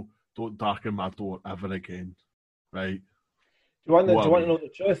Must Fall. Don't darken my door ever again. Right? Do you want to know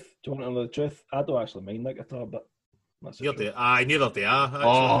the truth? I don't actually mind that guitar, but that's neither do I. Actually.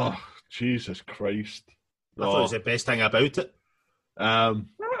 Oh, Jesus Christ! I thought it was the best thing about it.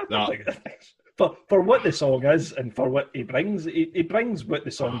 For what the song is and for what he brings, he brings what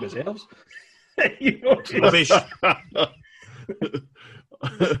the song deserves. You know, rubbish.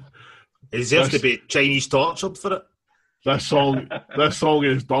 It deserves to be Chinese tortured for it. This song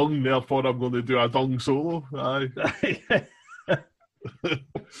is dung, therefore I'm going to do a dung solo. Aye.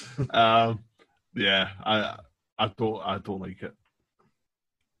 Yeah, I don't like it.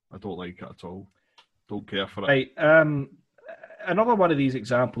 I don't like it at all. Don't care for it. Right. Another one of these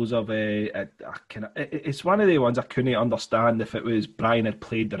examples of it's one of the ones I couldn't understand if it was Brian had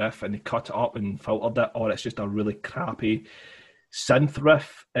played the riff and he cut it up and filtered it, or it's just a really crappy synth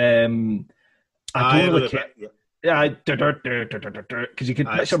riff. I don't really care. Yeah, because you can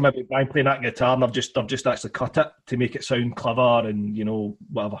picture maybe Brian playing that guitar and they've just actually cut it to make it sound clever and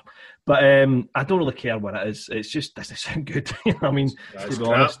whatever. But I don't really care what it is. It's just doesn't sound good. I mean, to be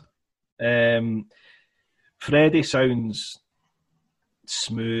honest, Freddie sounds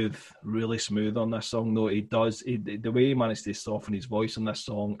smooth, really smooth on this song. Though he does, the way he managed to soften his voice on this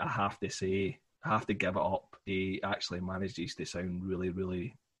song, I have to give it up. He actually manages to sound really,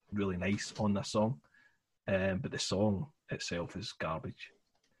 really, really nice on this song. But the song itself is garbage.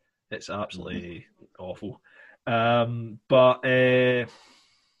 It's absolutely awful. But I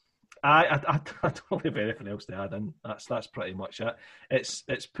don't have anything else to add in. That's pretty much it.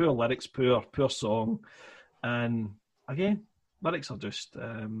 It's poor lyrics, poor song, and again, lyrics are just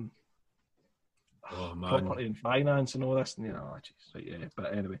property and finance and all this. And, yeah.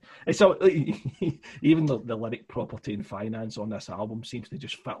 But anyway, it's all, even the lyric property and finance on this album seems to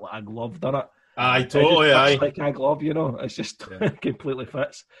just fit like a glove, doesn't it? Aye, totally. Aye, like a glove, it's just completely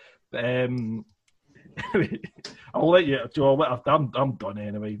fits. I'll let you, Joe. I'm done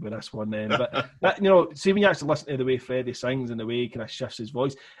anyway with this one then. But see when you actually listen to the way Freddie sings and the way he kind of shifts his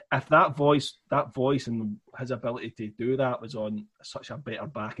voice, if that voice and his ability to do that was on such a better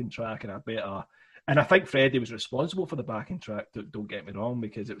backing track and I think Freddie was responsible for the backing track. Don't get me wrong,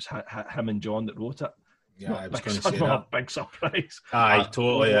 because it was him and John that wrote it. Yeah, I was going to say that. A big surprise. Aye,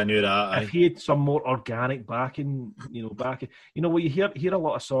 totally. I knew that. If he had some more organic backing, where you hear a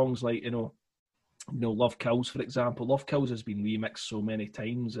lot of songs like, Love Kills, for example. Love Kills has been remixed so many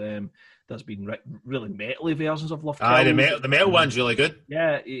times. There's been really metal-y versions of Love Kills. Aye, the metal one's really good.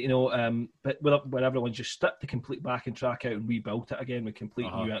 Yeah, but where everyone just stripped the complete backing track out and rebuilt it again with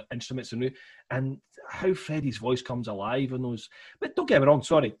complete new instruments and how Freddie's voice comes alive in those. But don't get me wrong,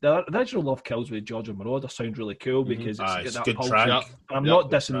 sorry, the original Love Kills with George and Moroder sound really cool because it's a that good pulse. track. I'm not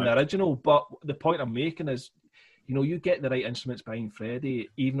dissing the original, but the point I'm making is, you get the right instruments behind Freddie,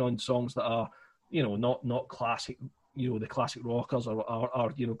 even on songs that are, not classic, the classic rockers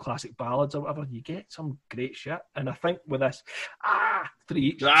or classic ballads or whatever. You get some great shit, and I think with this, 3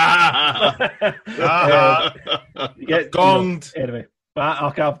 each. You get gonged. Anyway,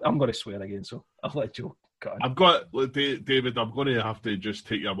 I'm going to swear again, so I'll let Joe cut in. David, I'm going to have to just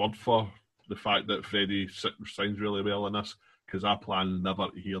take your word for the fact that Freddie sounds really well in this, because I plan never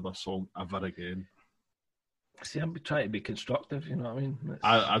to hear this song ever again. See, I'm trying to be constructive, you know what I mean?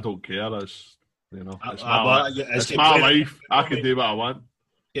 I don't care. It's my life. I can do what I want.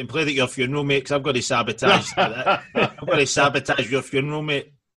 Getting played at your funeral, mate, because I've got to sabotage I've got to sabotage your funeral,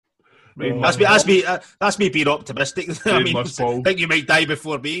 mate. That's me being optimistic. I mean, I think you might die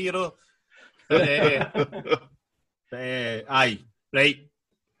before me, aye, right.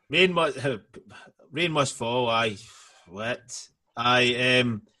 Rain must fall. Aye, what? I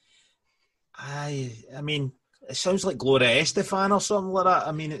mean, it sounds like Gloria Estefan or something like that.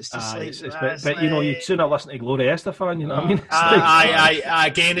 I mean, it's just but you'd sooner listen to Gloria Estefan, you know what I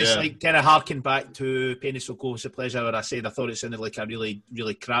mean? Again, it's like kind of harking back to Penny So Close to Pleasure, where I said I thought it sounded like a really,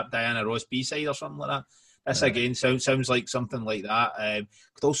 really crap Diana Ross B-side or something like that. This again sounds like something like that.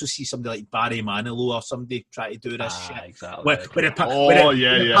 Could also see somebody like Barry Manilow or somebody try to do this shit. Exactly. With a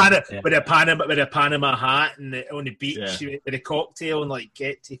Panama hat and on the beach with a cocktail and like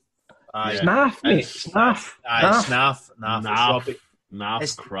get to. Snaff, mate. Snaff.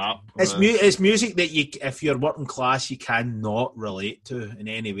 It's crap. It's music that if you're working class, you cannot relate to in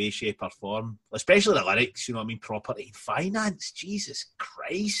any way, shape, or form. Especially the lyrics, you know what I mean? Property and finance. Jesus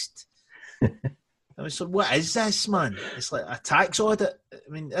Christ. I was like, what is this, man? It's like a tax audit. I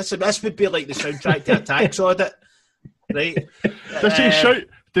mean, this would be like the soundtrack to a tax audit, right?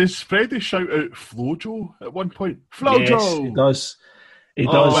 Does Freddie shout out Flojo at one point? Flojo! Yes, he does. He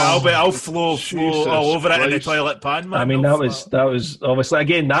does. Well, I'll flow all over it in the toilet pan, man. I mean, that was obviously,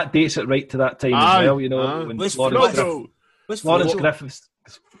 again, that dates it right to that time as well, when Florence Griffiths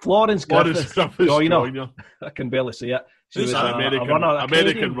Joyner. I can barely say it. She was an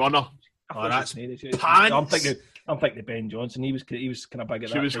American runner. Oh, that's I'm I'm thinking Ben Johnson. He was kind of big at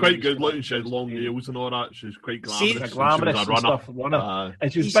that. She was time. quite He good kinda- looking. She had long nails and all that. She was quite See, glamorous. glamorous and she and was a runner. stuff, runner.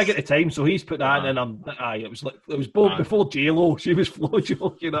 And she was He's- big at the time, so he's put that in. And it was like it was both before J-Lo. She was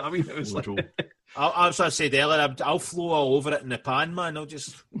Flojo. You know what I mean? It was like, As I said earlier, I'll flow all over it in the pan, man. I'll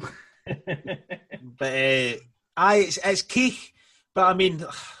just. But it's Keith. But I mean,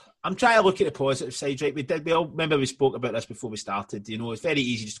 I'm trying to look at the positive side, right? We all remember we spoke about this before we started. You know, it's very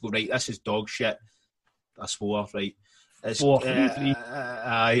easy just to go, right, this is dog shit. I swore, right? It's 4-3.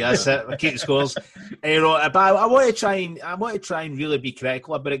 that's it. I keep the scores. You know, but I want to try and really be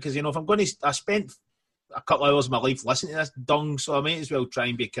critical about it, because you know, if I'm going to, I spent a couple of hours of my life listening to this dung, so I might as well try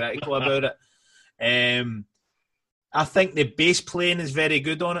and be critical about it. I think the bass playing is very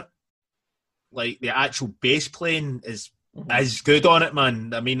good on it. Like the actual bass playing is good on it,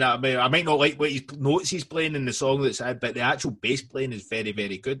 man. I might not like what notes he's playing in the song but the actual bass playing is very,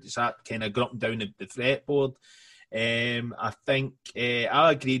 very good. It's that kind of grumping down the fretboard. I think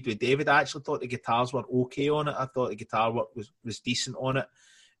I agreed with David. I actually thought the guitars were okay on it. I thought the guitar work was decent on it.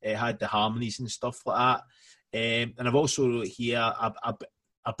 It had the harmonies and stuff like that. And I've also here, I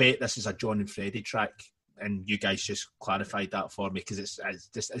bet this is a John and Freddie track, and you guys just clarified that for me, because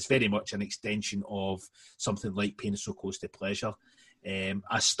it's very much an extension of something like Pain is So Close to Pleasure.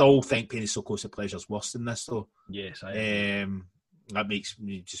 I still think Pain is So Close to Pleasure is worse than this, though. Yes, that makes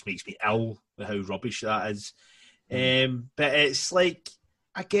me ill with how rubbish that is. But it's like,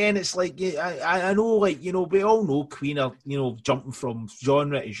 again, it's like, I know, like, you know, we all know Queen are, you know, jumping from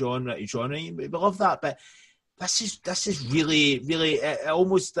genre to genre to genre. We love that, but this is really, really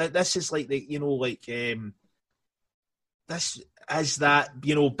almost. This is like the, you know, like this is that,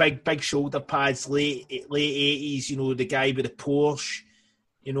 you know, big shoulder pads, late 80s. You know, the guy with the Porsche.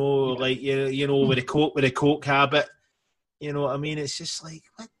 You know, like you know, with the coke habit. You know what I mean? It's just like,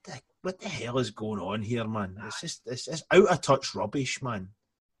 what the hell is going on here, man? It's out of touch rubbish, man.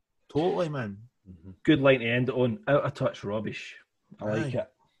 Totally, man. Good line to end it on. Out of touch rubbish. I like it.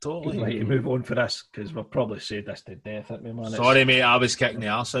 Totally. Right, to move on for this, because we'll probably say this to death at me, man. Sorry, mate, I was kicking the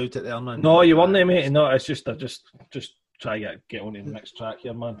arse out at there, man. No, you weren't there, mate. No, it's just I just try to get onto the next track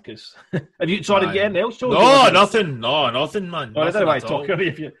here, man. Because have you get anything else, Joe? No, nothing, man. No, I don't want to talk about it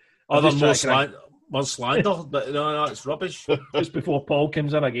if you. Other more slander, but no, it's rubbish. Just before Paul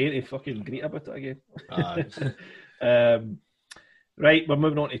comes in again to fucking greet about it again. Right, we're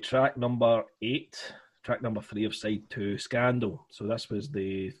moving on to track number 8. Track number 3 of side 2, Scandal. So this was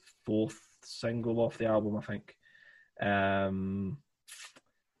the 4th single off the album, I think.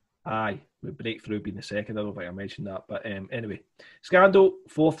 With Breakthrough being the second. I don't think I mentioned that. But anyway, Scandal,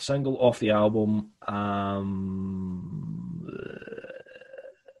 4th single off the album.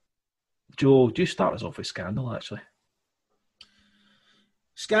 Joe, do you start us off with Scandal, actually?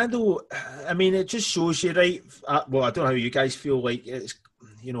 Scandal, I mean, it just shows you, right? Well, I don't know how you guys feel. Like, it's,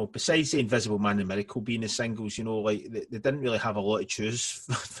 you know, besides the Invisible Man and Miracle being the singles, you know, like they didn't really have a lot to choose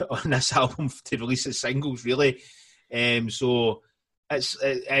on this album to release as singles, really. So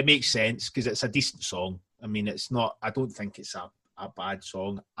it makes sense, because it's a decent song. I mean, it's not. I don't think it's a bad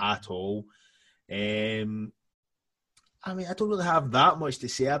song at all. I mean, I don't really have that much to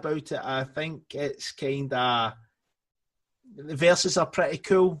say about it. I think it's kind of, the verses are pretty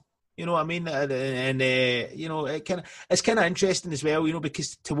cool. You know what I mean? And you know, it's kind of interesting as well, you know,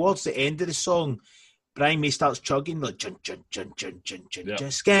 because towards the end of the song, Brian May starts chugging like jun jun jun jun jun jun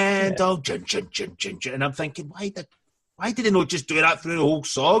jun Scandal jun jun jun jun jun, and I'm thinking, why did they not just do that through the whole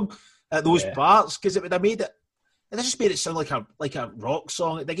song at those parts? Because it would have made it. It just made it sound like a rock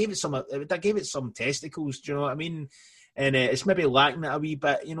song. They gave it some testicles. Do you know what I mean? And it's maybe lacking it a wee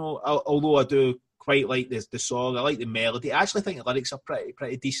bit. You know, although I do quite like the song. I like the melody. I actually think the lyrics are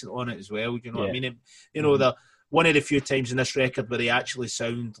pretty decent on it as well. You know what I mean? You know, the one of the few times in this record where they actually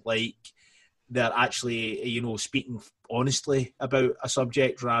sound like they're actually, you know, speaking honestly about a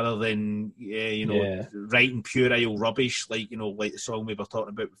subject rather than writing puerile rubbish like, you know, like the song we were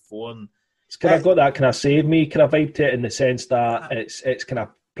talking about before. And it's kind of got that kind of Save Me kind of vibe to it, in the sense that it's kind of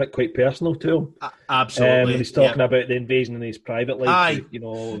quite personal to him. Absolutely. When he's talking about the invasion in his private life, you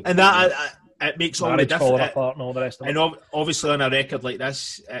know, and that. It makes all the difference. And all the rest of it. And obviously on a record like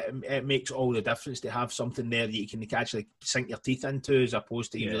this, it makes all the difference to have something there that you can actually sink your teeth into, as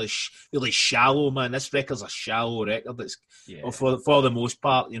opposed to really shallow, man. This record's a shallow record. It's for the most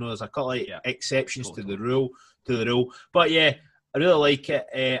part, you know, there's a couple of exceptions to the rule. But yeah, I really like it.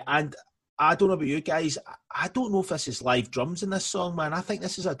 And I don't know about you guys, I don't know if this is live drums in this song, man. I think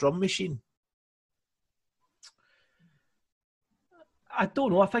this is a drum machine. I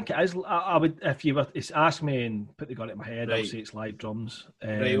don't know. I think it is. I would, if you were to ask me and put the gun at my head, I'll Right. say it's live drums.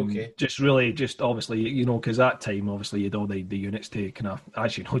 Right, okay. Just obviously, you know, because that time, obviously, you'd all the units to kind of,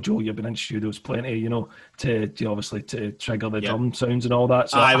 as you know, Joe, you've been in studios plenty, you know, to obviously to trigger the drum sounds and all that.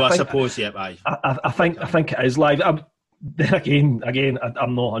 So I think, suppose, aye. I think it is live. Then again,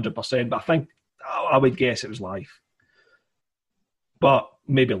 I'm not 100%, but I think I would guess it was live. But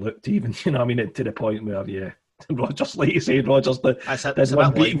maybe looked even, you know what I mean, to the point where, yeah. Rogers, like you said, Rogers did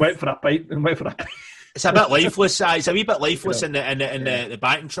one beat and went for a pipe. It's a bit lifeless. It's a wee bit lifeless in the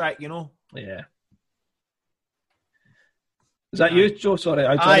backing track, you know. Yeah. Is that you, Joe? Sorry,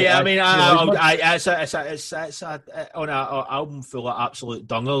 it's on an album full of absolute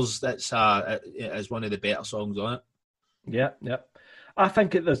dungers. That's is one of the better songs on it. Yeah. I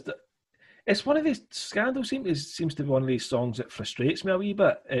think it's one of these Scandal seems to be one of these songs that frustrates me a wee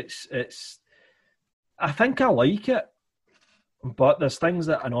bit. It's. I think I like it, but there's things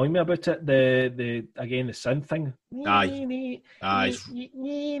that annoy me about it. The synth thing. Aye. I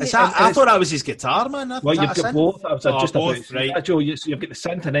thought that was his guitar, man. Well, you've got both. I was just both, about right? Joe, you've got the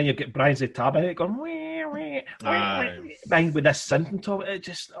synth, and then you've got Brian's tab in it going bang with this synth on top. It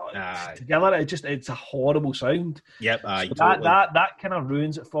just together. It's a horrible sound. Yep. So totally. that kind of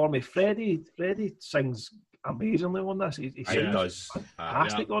ruins it for me. Freddie sings amazingly on this. He does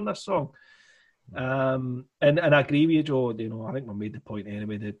fantastic on this song. And I agree with you, Joe. You know, I think we made the point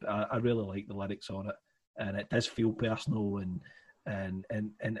anyway that I really like the lyrics on it, and it does feel personal and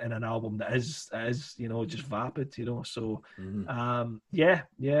an album that is you know just vapid, you know. So yeah,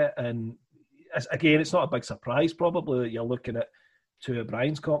 and it's not a big surprise probably that you're looking at two of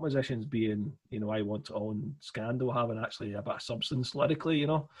Brian's compositions being, you know, I Want It All and Scandal having actually a bit of substance lyrically, you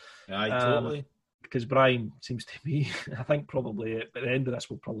know. Aye, totally. Because Brian seems to be, I think probably at the end of this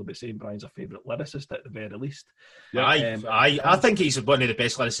we'll probably be saying Brian's a favourite lyricist at the very least. Yeah, I think he's one of the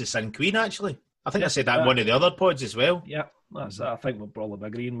best lyricists in Queen, actually. I think I said that in one of the other pods as well. Yeah, I think we'll probably be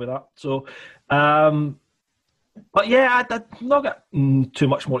agreeing with that. So, but yeah, I've not got too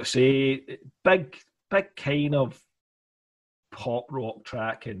much more to say. Big kind of pop rock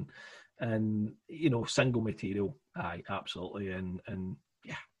track and you know, single material. Aye, absolutely. And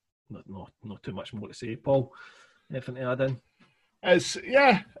yeah. Not too much more to say, Paul. Anything to add in? It's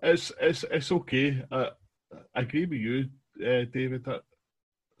okay. I agree with you, David. That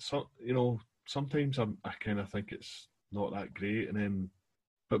you know, sometimes I kind of think it's not that great, and then,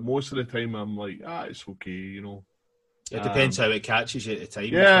 but most of the time I'm like, it's okay, you know. It depends how it catches you at the time.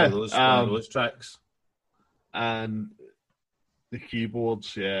 Yeah, one of those tracks. And the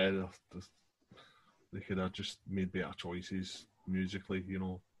keyboards, they could have just made better choices musically, you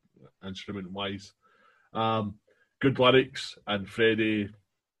know. Instrument wise, good lyrics, and Freddie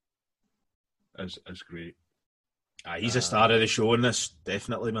is great. He's a star of the show in this,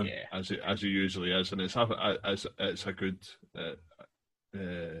 definitely, man. Yeah, as he usually is, and it's a good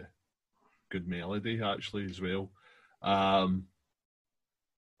good melody actually as well.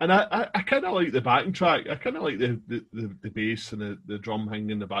 And I kind of like the backing track. I kind of like the bass and the drum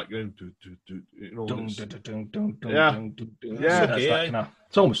hanging in the background. You know,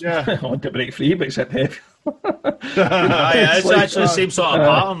 It's almost on to break free, but except heavy. It's actually the same sort of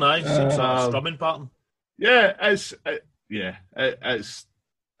pattern, same sort of strumming pattern. Yeah, it's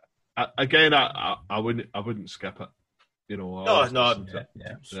again. I wouldn't skip it. You know. No.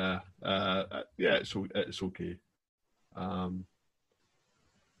 It's okay.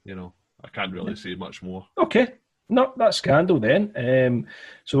 You know, I can't really say much more. Okay. No, that's Scandal then.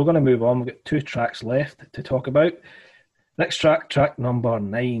 So we're going to move on. We've got 2 tracks left to talk about. Next track number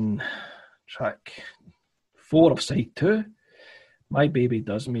 9. Track 4 of side 2. My Baby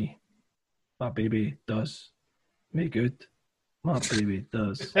Does Me. My baby does me good. My baby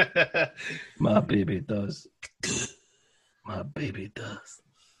does. My baby does. My baby does.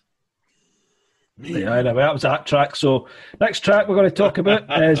 Yeah, anyway, that was that track. So next track we're going to talk about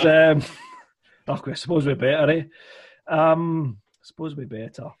is I suppose we're better, eh? Suppose we're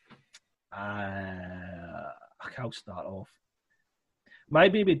better. I'll start off. My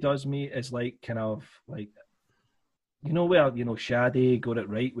Baby Does Me is like kind of like, you know, where, you know, Shadi got it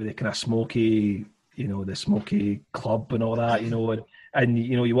right with the kind of smoky, you know, the smoky club and all that, you know, and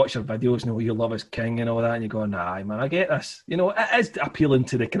you know, you watch their videos and you know, your love is king and all that, and you go, nah, man, I get this. You know, it is appealing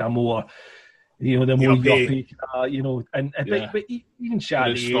to the kind of more, you know, the more yuppie, you know, but even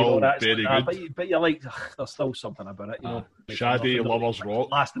Shadi and all that, but you're like, there's still something about it, you know. Shadi, Lovers Rock,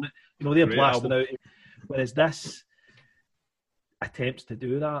 blasting it, you know, they're great blasting album. out. Whereas this attempts to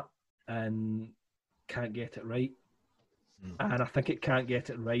do that and can't get it right. And I think it can't get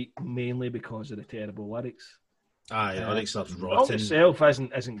it right mainly because of the terrible lyrics. Aye, all that stuff's The song rotten. itself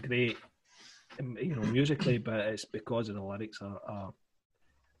isn't great, musically, but it's because of the lyrics are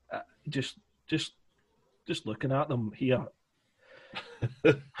just looking at them here.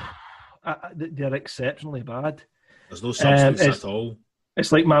 They're exceptionally bad. There's no substance at all.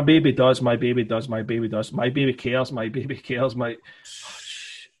 It's like my baby does, my baby does, my baby does, my baby cares, my baby cares, my.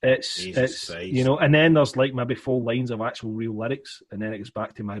 It's Christ. And then there's like maybe full lines of actual real lyrics, and then it goes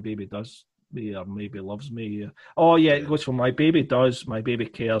back to my baby does me or maybe loves me. Oh yeah, it goes from my baby does, my baby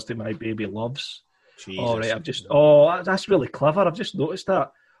cares to my baby loves. Jesus. All right, that's really clever. I've just noticed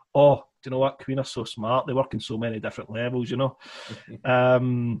that. Oh, do you know what? Queen are so smart. They work in so many different levels,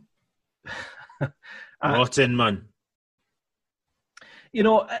 Rotten, man.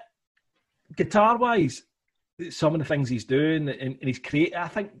 Guitar-wise, some of the things he's doing, and he's created. I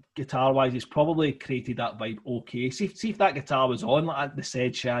think guitar-wise, he's probably created that vibe. Okay, see if that guitar was on like the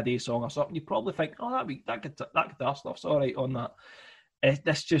said Shady song or something, you probably think, oh, that guitar stuff's all right on that.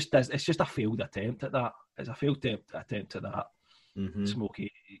 It's just a failed attempt at that. It's a failed attempt at that. Mm-hmm.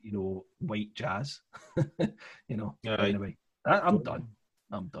 Smoky, white jazz. Anyway, I'm done.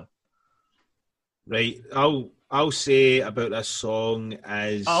 Right, I'll say about this song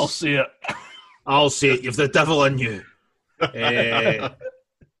is I'll say it. You've the devil in you.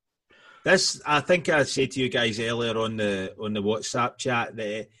 This, I think I said to you guys earlier on the WhatsApp chat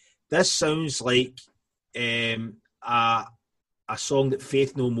that this sounds like a song that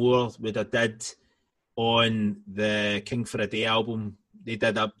Faith No More would have did on the King for a Day album. They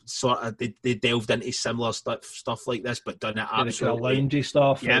did a sort of they delved into similar stuff like this, but done it absolutely loungy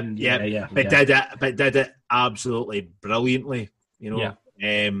stuff. Yeah. Did it absolutely brilliantly.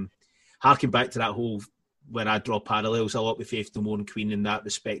 Harking back to that whole where I draw parallels a lot with Faith No More and Queen in that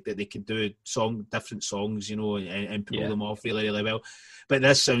respect, that they could do different songs, and pull them off really, really well. But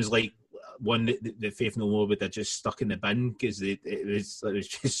this sounds like one that Faith No More would have just stuck in the bin because it was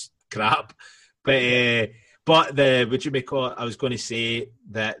just crap. But would you make I was going to say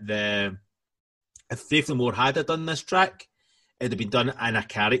that if Faith No More had done this track, it'd have been done in a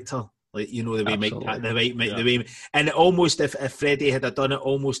character. Like, the way the way, and almost if Freddie had done it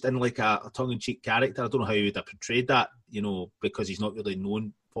almost in like a tongue-in-cheek character, I don't know how he would have portrayed that, because he's not really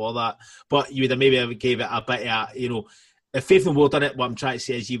known for that. But you would have maybe gave it a bit of, if Faith No More done it, what I'm trying to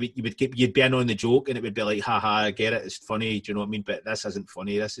say is you'd be in on the joke, and it would be like, haha, I get it, it's funny, do you know what I mean? But this isn't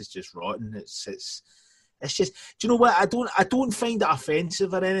funny. This is just rotten. It's just, do you know what? I don't find it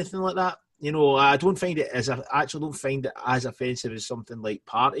offensive or anything like that. I don't find it actually don't find it as offensive as something like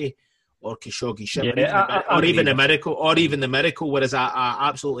Party or Khashoggi Ship, or even the Miracle, whereas I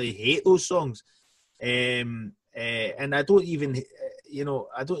absolutely hate those songs, and I don't even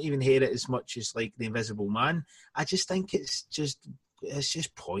hear it as much as like The Invisible Man. I just think it's just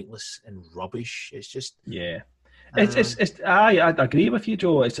pointless and rubbish. It's just I agree with you,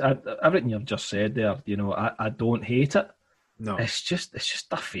 Joe. It's everything you've just said there. I don't hate it. No, it's just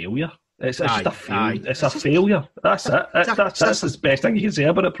a failure. It's just a failure. It's a failure. That's it. That's the best thing you can say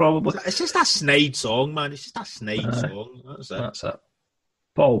about it, probably. It's just a snide song, man. It's just a snide song. That's it.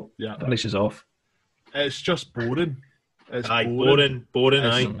 Paul finishes off. It's just boring. It's boring.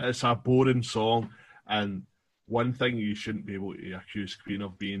 It's a boring song, and one thing you shouldn't be able to accuse Queen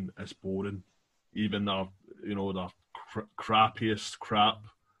of being is boring. Even their crappiest crap,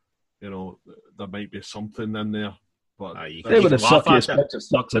 there might be something in there. But they were the suckiest bunch of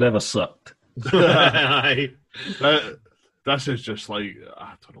sucks that ever sucked. This is just like,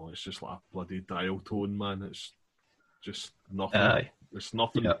 I don't know, it's just like a bloody dial tone, man. It's just nothing. It's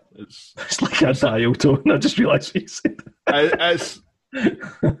nothing. Yeah. It's like a dial tone. I just realised what you said. It's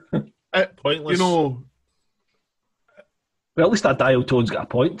pointless. Well, at least that dial tone's got a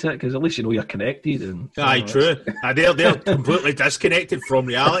point to it, because at least you're connected. And true. They're completely disconnected from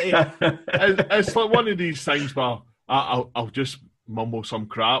reality. It's like one of these things where I'll just mumble some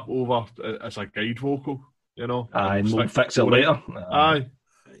crap over as a guide vocal, and we'll fix it later.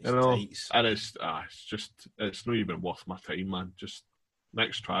 And it's not even worth my time, man. Just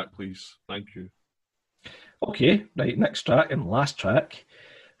next track, please. Thank you. Okay, right, next track and last track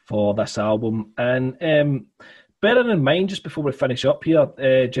for this album. And bearing in mind, just before we finish up here,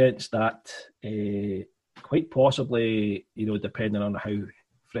 gents, that quite possibly, depending on how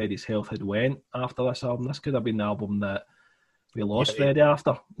Freddie's health had went after this album, this could have been the album that we lost Freddie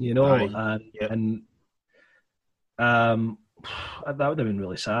after, and that would have been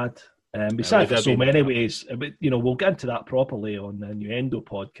really sad. Be sad for so many ways. But, we'll get into that properly on the Innuendo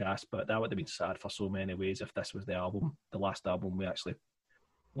podcast, but that would have been sad for so many ways if this was the last album we actually,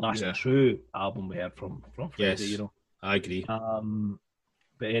 true album we heard from Freddie. I agree.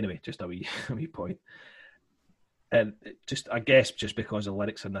 But anyway, just a wee point. And I guess just because the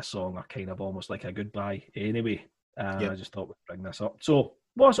lyrics in this song are kind of almost like a goodbye anyway. Yep. I just thought we'd bring this up. So,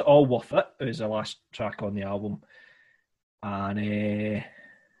 Was It All Worth It? It was the last track on the album. And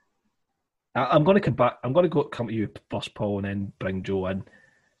I'm going to come back. I'm going to come to you first, Paul, and then bring Joe in.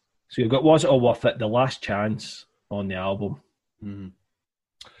 So you've got Was It All Worth It? The last chance on the album. Mm-hmm.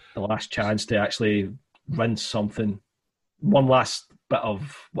 The last chance to actually rinse something, one last bit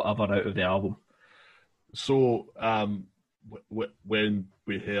of whatever out of the album. So when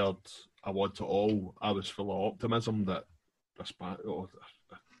we heard I Want It All, I was full of optimism that this band,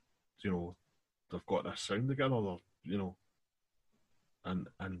 they've got this sound together, and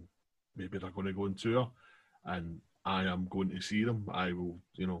maybe they're going to go on tour, and I am going to see them. I will,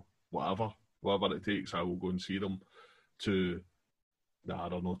 whatever it takes, I will go and see them to, I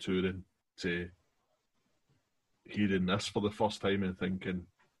don't know, touring, to hearing this for the first time and thinking,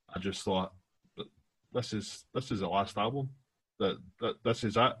 I just thought, this is the last album. This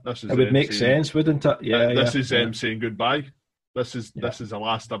is it. This is it would make sense, wouldn't it? Yeah. This is them saying goodbye. This is the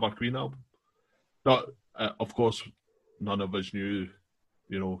last ever Queen album. Not, of course, none of us knew,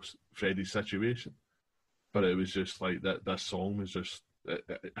 Freddie's situation, but it was just like that. This song was just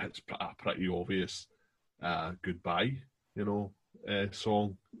it's a pretty obvious goodbye,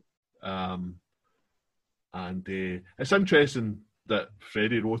 song. And it's interesting that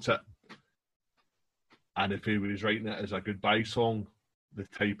Freddie wrote it. And if he was writing it as a goodbye song, the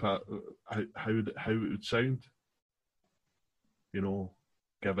type of how it would sound,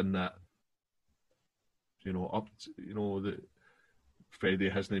 given that, that Freddie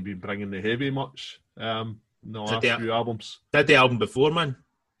hasn't been bringing the heavy much in the last few albums. Did the album before, man?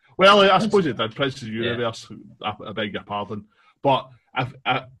 Well, I suppose it did. Prince of the Universe, I beg your pardon. But if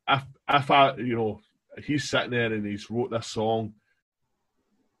I, he's sitting there and he's wrote this song,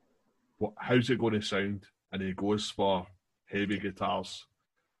 how's it going to sound? And he goes for heavy guitars,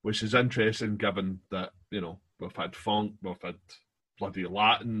 which is interesting given that, we've had funk, we've had bloody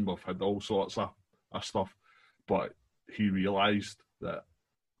Latin, we've had all sorts of stuff. But he realised that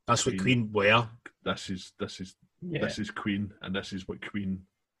that's what Queen were. This is Queen, and this is what Queen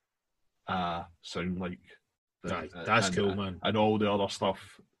sound like. That's cool, man. And all the other stuff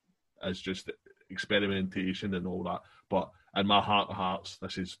is just experimentation and all that. But in my heart of hearts,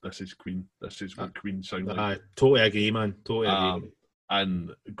 this is Queen. This is what Queen sound like. I totally agree, man. Totally agree.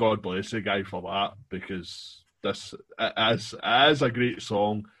 And God bless the guy for that, because this is a great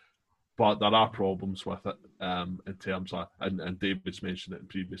song, but there are problems with it in terms of, and David's mentioned it in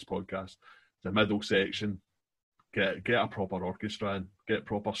previous podcasts, the middle section. Get a proper orchestra in, get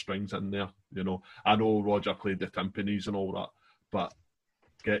proper strings in there. I know Roger played the timpanis and all that, but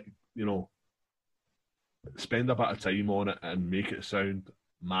spend a bit of time on it and make it sound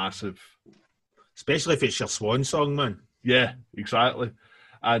massive. Especially if it's your swan song, man. Yeah, exactly.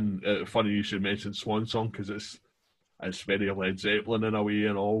 And funny you should mention swan song, because it's very Led Zeppelin in a way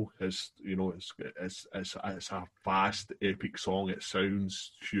and all. It's a vast, epic song. It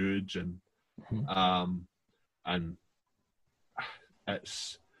sounds huge and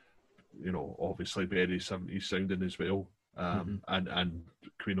it's obviously very 70s sounding as well. And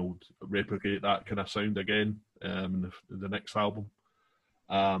Queen will replicate that kind of sound again in the next album.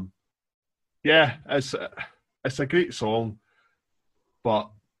 It's a great song,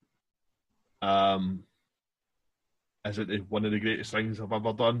 but is it one of the greatest things I've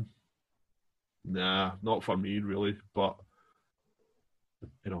ever done? Nah, not for me really. But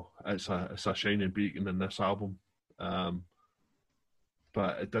it's a shining beacon in this album.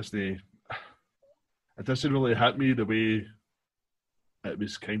 But it doesn't really hit me the way it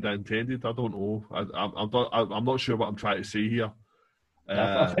was kind of intended. I don't know. I'm not sure what I'm trying to say here.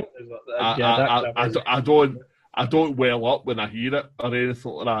 I don't well up when I hear it or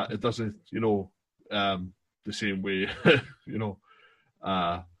anything like that. It doesn't, the same way,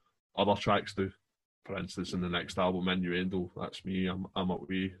 other tracks do. For instance, in the next album, Innuendo, that's me. I'm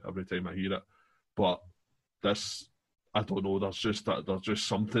away every time I hear it. But this, I don't know. There's just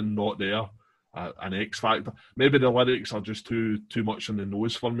something not there. An X factor. Maybe the lyrics are just too much on the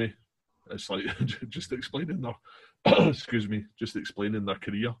nose for me. It's like just explaining their just explaining their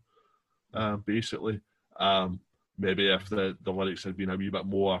career, basically. Maybe if the lyrics had been a wee bit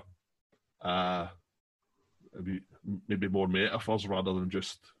more, maybe more metaphors rather than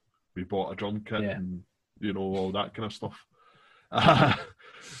just we bought a drum kit and all that kind of stuff.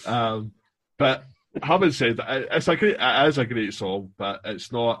 But having said that, it is a great song, but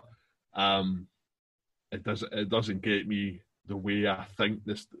it's not. It doesn't get me the way I think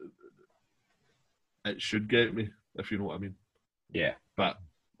it should get me, if you know what I mean. Yeah. But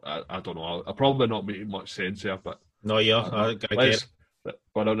I don't know. I'll probably not making much sense here, but No, yeah, I get it.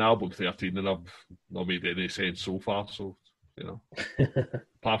 but on album 13, and I've not made any sense so far. So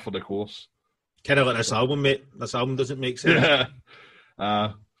par for the course. Kind of like this album, mate. This album doesn't make sense.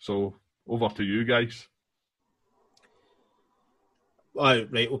 So over to you guys. Oh,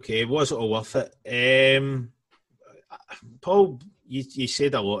 right, okay. Was it all worth it? Paul, you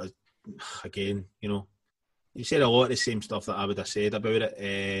said a lot again, you said a lot of the same stuff that I would have said about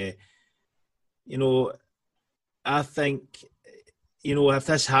it. I think, if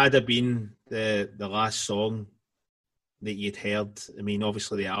this had been the last song that you'd heard, I mean,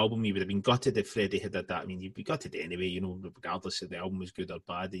 obviously the album, you would have been gutted if Freddie had did that. I mean, you'd be gutted anyway, regardless if the album was good or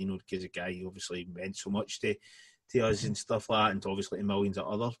bad, because the guy obviously meant so much to us and stuff like that, and obviously to millions of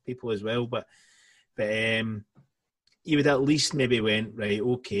other people as well. But you would at least maybe went, right,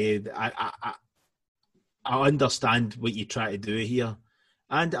 okay, I understand what you try to do here.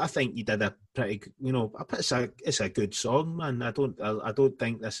 And I think you did a pretty, it's a good song, man. I don't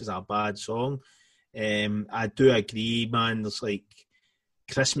think this is a bad song. I do agree, man. There's like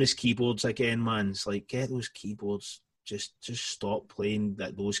Christmas keyboards again, man. It's like, get those keyboards. Just stop playing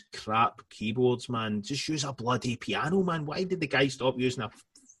those crap keyboards, man. Just use a bloody piano, man. Why did the guy stop using a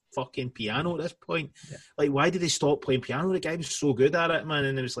fucking piano at this point? Yeah. Like, why did they stop playing piano? The guy was so good at it, man.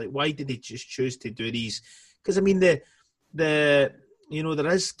 And it was like, why did they just choose to do these? Because I mean, the there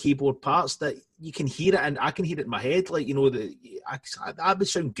is keyboard parts that you can hear it, and I can hear it in my head. Like, that would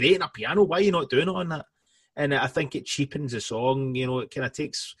sound great in a piano. Why are you not doing it on that? And I think it cheapens the song. It kind of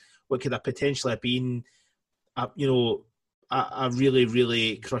takes what could have potentially been a really,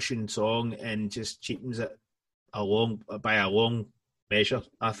 really crushing song and just cheapens it by a long measure.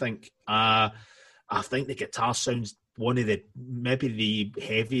 I think the guitar sounds one of maybe the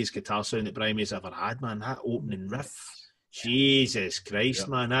heaviest guitar sound that Brian May's ever had, man. That opening riff, Jesus Christ,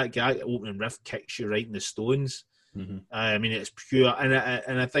 man, that opening riff kicks you right in the stones. Mm-hmm. I mean, it's pure, and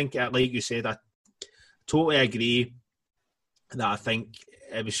I think, like you said, I totally agree that I think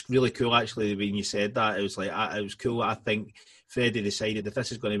it was really cool, actually, when you said that. It was like, it was cool. I think Freddie decided if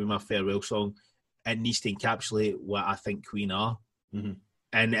this is going to be my farewell song, it needs to encapsulate what I think Queen are. Mm-hmm.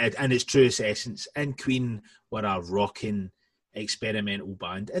 And its truest essence. And Queen were a rocking experimental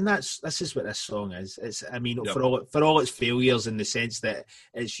band, and this is what this song is. It's, I mean, for all its failures in the sense that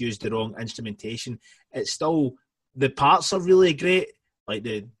it's used the wrong instrumentation, it's still, the parts are really great. Like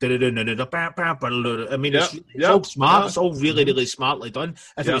the I mean, it's all smart. It's all really, really smartly done.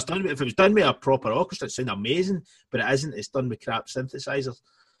 If it was done with a proper orchestra, it'd sound amazing. But it isn't. It's done with crap synthesizers.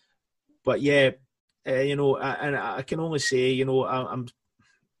 But yeah, and I can only say,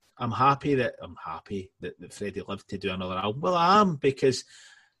 I'm happy that Freddie lived to do another album. Well, I am, because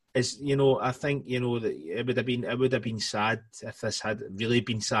I think that it would have been sad if this had really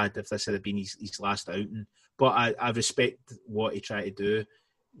been sad if this had been his last outing. But I respect what he tried to do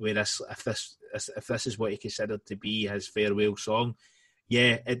with this. If this is what he considered to be his farewell song,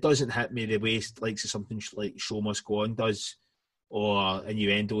 yeah, it doesn't hit me the way like something like "Show Must Go On" does, or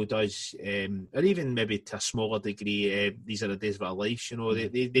 "Innuendo" does, or even maybe to a smaller degree, "These Are the Days of Our Lives."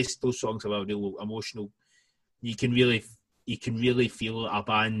 Those songs have a real emotional. You can really feel a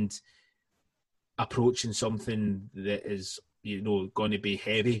band approaching something that is going to be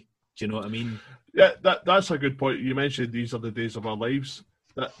heavy. Do you know what I mean? Yeah, that's a good point. You mentioned "These Are the Days of Our Lives."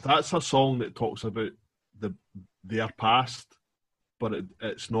 That's a song that talks about their past, but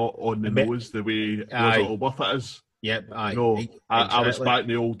it's not on the nose the way "Was It All Worth It" is. Yep, I was back in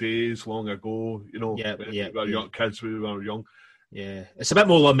the old days long ago. We were young kids, we were young. Yeah, it's a bit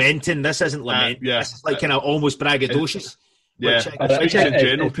more lamenting. This isn't lamenting. This is like kind of almost braggadocious. Which in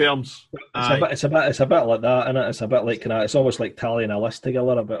general terms. It's a bit like that, isn't it? It's a bit like it's almost like tallying a list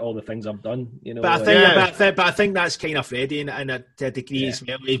together about all the things I've done. But I think that's kind of Freddie in a degree as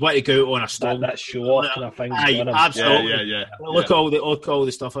well. He's want to go out on a storm. That show off kind of thing. Absolutely. Yeah. Look all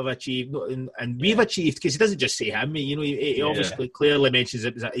the stuff I've achieved, and we've achieved, because he doesn't just say him. He obviously clearly mentions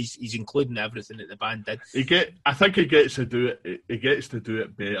it. He's including everything that the band did. I think he gets to do it. He gets to do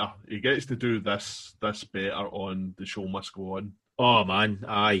it better. He gets to do this better on "The Show Must Go On." Oh man,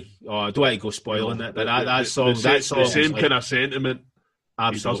 aye. Oh, I don't want to go spoiling it, but that song, the same kind of sentiment.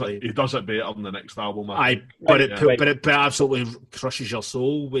 Absolutely, he does it better on the next album. But it absolutely crushes your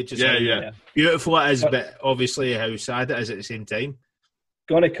soul, which is how beautiful it is, but obviously how sad it is at the same time.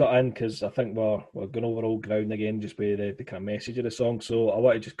 Going to cut in because I think we're going over old ground again, just with the kind of message of the song. So I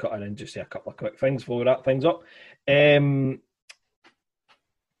want to just cut in and just say a couple of quick things before we wrap things up.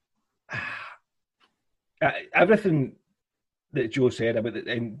 Everything that Joe said about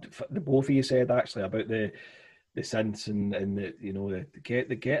the both of you said actually about the the synths and the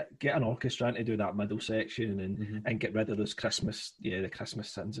get an orchestra in to do that middle section and get rid of those Christmas the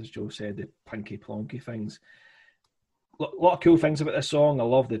Christmas synths, as Joe said, the pinky plonky things. A lot of cool things about this song. I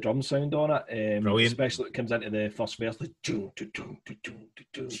love the drum sound on it, especially when it comes into the first verse.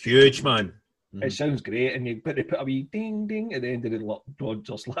 It's huge, man. It sounds great, and they put a wee ding ding at the end of the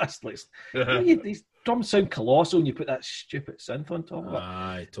Rogers last. These drums sound colossal, and you put that stupid synth on top of it.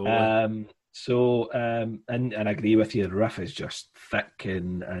 Aye, totally. And I agree with you. The riff is just thick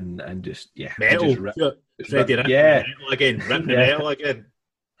and just metal. Freddie ripping the metal again, ripping the metal again.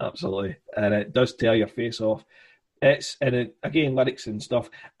 Absolutely, and it does tear your face off. Again, lyrics and stuff.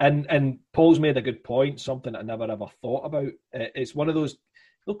 And Paul's made a good point. Something I never ever thought about. It's one of those.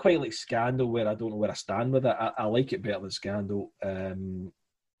 Not quite like Scandal, where I don't know where I stand with it. I like it better than Scandal.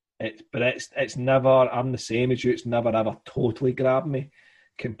 It's never. I'm the same as you. It's never ever totally grabbed me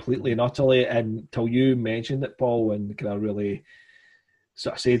completely and utterly until you mentioned it, Paul, and kind of really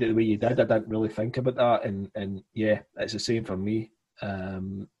sort of said it the way you did. I didn't really think about that, and yeah, it's the same for me.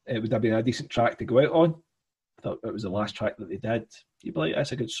 It would have been a decent track to go out on. I thought it was the last track that they did. You'd be like,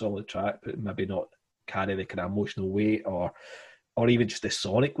 that's a good solid track, but maybe not carry the kind of emotional weight or even just the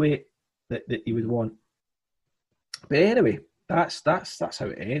sonic weight that you would want. But anyway, that's how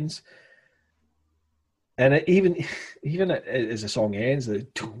it ends. And even as the song ends, the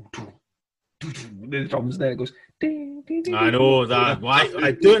drums, then it goes. Ding, ding, ding, I know that. Why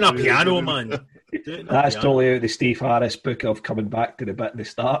I do it on a piano, man. That's totally out the Steve Harris book of coming back to the bit at the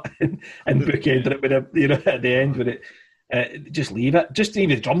start and bookending it with at the end with it. Just leave it. Just leave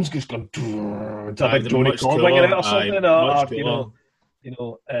the drums just going to like Johnny Cobb winging it or something,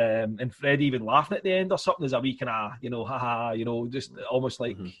 and Freddie even laughing at the end or something. There's a wee kind of haha, just almost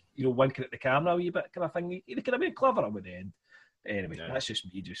like winking at the camera a wee bit kind of thing. He could have been cleverer with the end. But anyway, that's just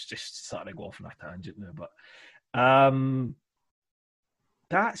me just starting to go off on a tangent now. But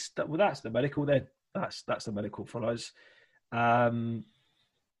that's the miracle then. That's the miracle for us.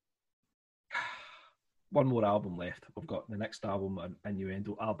 One more album left. We've got the next album,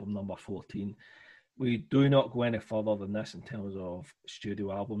 Innuendo, album number 14. We do not go any further than this in terms of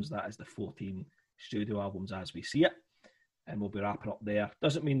studio albums. That is the 14 studio albums as we see it. And we'll be wrapping up there.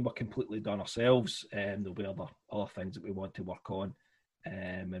 Doesn't mean we're completely done ourselves. There'll be other things that we want to work on.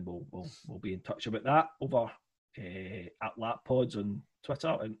 And we'll be in touch about that over at LapPods on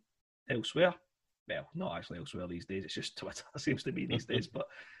Twitter and elsewhere. Well, not actually elsewhere these days. It's just Twitter seems to be these days. But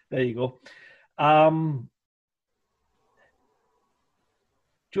there you go.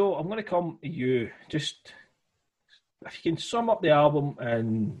 Joe, I'm going to come to you. Just if you can sum up the album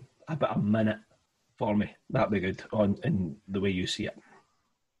in about a minute for me, that'd be good in the way you see it.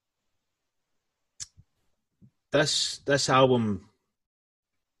 This album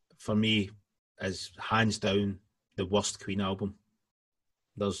for me is hands down the worst Queen album.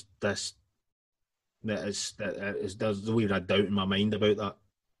 There's no even a doubt in my mind about that.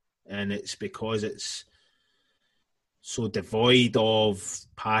 And it's because it's so devoid of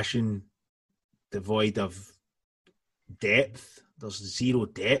passion, devoid of depth. There's zero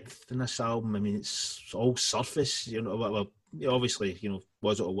depth in this album. I mean, it's all surface. Obviously,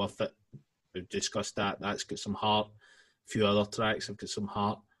 was it all worth it? We've discussed that. That's got some heart. A few other tracks have got some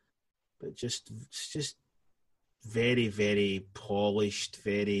heart. But it's just very, very polished,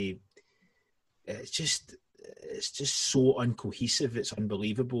 it's just so uncohesive. It's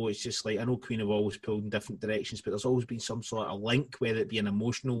unbelievable. It's just like, I know Queen have always pulled in different directions, but there's always been some sort of link, whether it be an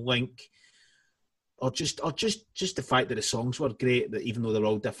emotional link or just the fact that the songs were great, that even though they're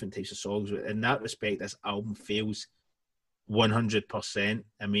all different types of songs, in that respect, this album fails 100%.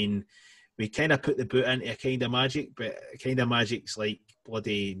 I mean, we kind of put the boot into a Kind of Magic, but Kind of Magic's like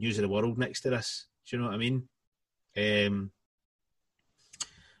bloody News of the World next to this. Do you know what I mean?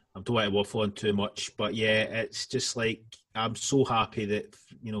 I don't want to waffle on too much, but yeah, it's just like, I'm so happy that,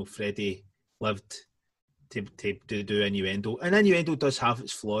 Freddie lived to do Innuendo. And Innuendo does have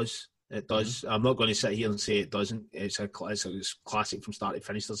its flaws. It does. Mm-hmm. I'm not going to sit here and say it doesn't. It's classic from start to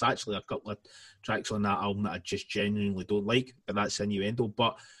finish. There's actually a couple of tracks on that album that I just genuinely don't like, but that's Innuendo.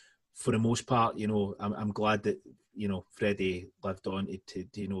 But for the most part, I'm glad that, Freddie lived on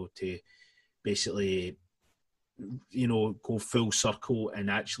to basically, go full circle and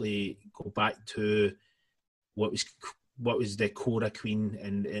actually go back to what was the core of Queen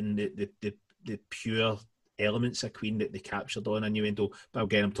and the pure elements of Queen that they captured on Innuendo. But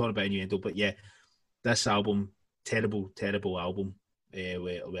again, I'm talking about Innuendo. But yeah, this album, terrible album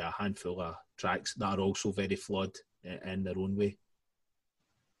with a handful of tracks that are also very flawed in their own way.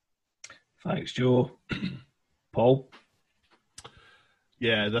 Thanks, Joe. Paul?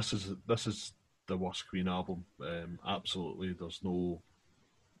 Yeah, this is the worst Queen album. Absolutely, there's no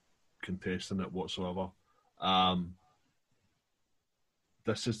contesting it whatsoever.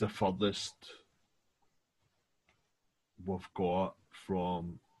 This is the furthest we've got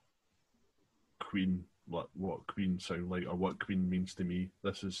from Queen, what Queen sound like, or what Queen means to me.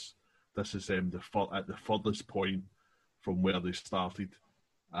 This is at the furthest point from where they started.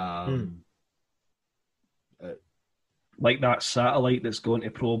 Like that satellite that's going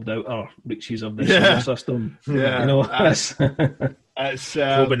to probe the outer reaches of the solar system. Yeah, you know, it's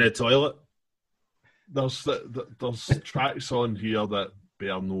Probing the toilet. There's tracks on here that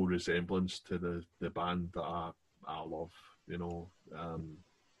bear no resemblance to the band that I love, you know.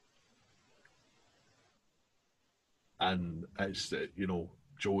 And it's, you know,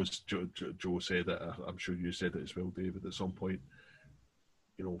 Joe said it, I'm sure you said it as well, David, at some point.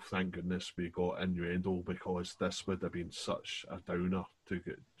 You know, thank goodness we got Innuendo, because this would have been such a downer to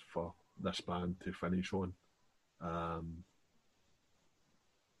get for this band to finish on.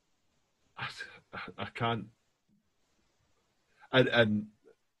 I can't, and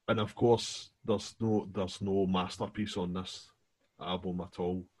of course there's no masterpiece on this album at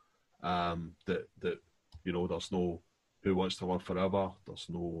all. That you know, there's no Who Wants to Live Forever, there's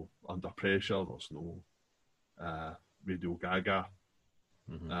no Under Pressure, there's no Radio Gaga.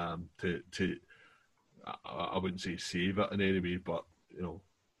 To I wouldn't say save it in any way, but you know,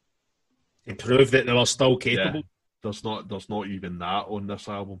 to prove that they were still capable. Yeah, there's not even that on this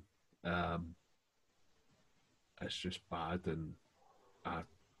album. It's just bad, and I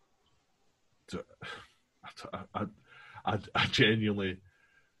genuinely.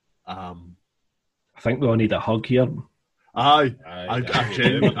 I think we all need a hug here. I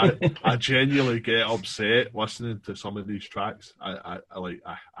genuinely get upset listening to some of these tracks. I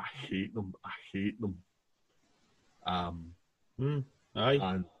hate them. I hate them. I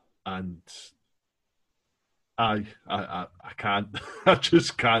can't. I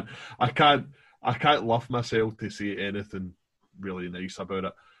just can't. I can't love myself to say anything really nice about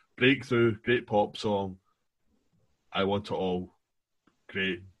it. Breakthrough, great pop song. I Want It All,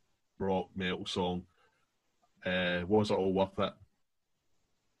 great rock metal song. Was It All Worth It?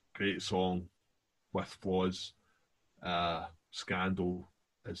 Great song with flaws. Scandal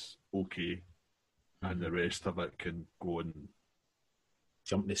is okay, and the rest of it can go and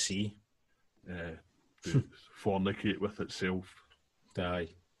jump the sea, fornicate with itself.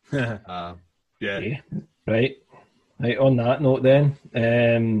 Aye. Yeah. Okay. Right. On that note, then.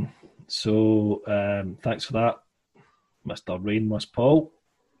 Thanks for that, Mr. Rainmus Paul.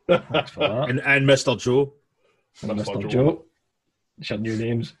 Thanks for that, and Mr. Joe. And Mr. Joe. It's your new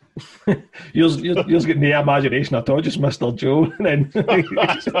names. yours got no imagination at all, just Mr. Joe, and then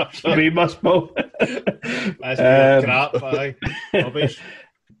Rainmus Paul. That's crap, aye. Rubbish.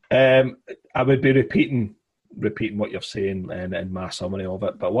 I would be repeating what you're saying in my summary of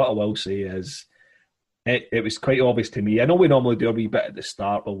it, but what I will say is it was quite obvious to me. I know we normally do a wee bit at the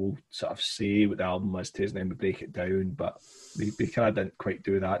start where we'll sort of say what the album is to us and then we break it down, but we kind of didn't quite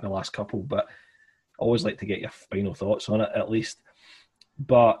do that in the last couple, but I always like to get your final thoughts on it at least.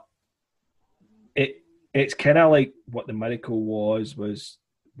 But it's kind of like what The Miracle was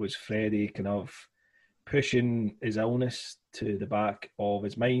Freddie kind of pushing his illness to the back of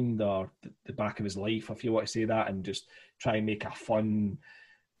his mind, or the back of his life, if you want to say that, and just try and make a fun,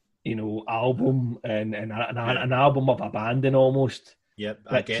 you know, album and an album of abandon almost. Yep,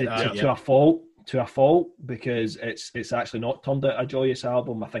 I get that. To a fault, because it's actually not turned out a joyous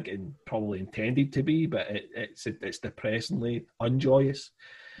album. I think it probably intended to be, but it's depressingly unjoyous.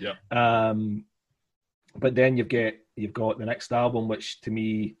 Yeah. But then you've got the next album, which to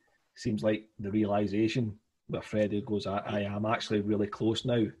me seems like the realization where Freddie goes, I am actually really close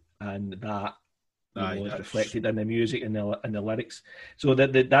now, and that is reflected in the music and the lyrics. So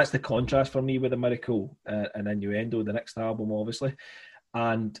that's the contrast for me with The Miracle and Innuendo, the next album, obviously.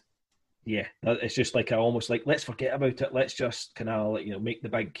 And yeah, it's just like almost like, let's forget about it. Let's just kind of, you know, make the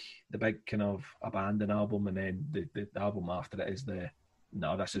big kind of abandon album, and then the album after it is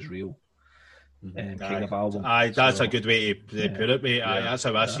this is real. Kind of album. That's a good way to put it, mate. That's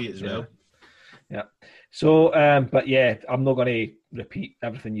how I see it as well. Yeah. So, but yeah, I'm not going to repeat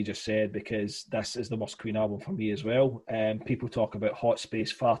everything you just said, because this is the worst Queen album for me as well. People talk about Hot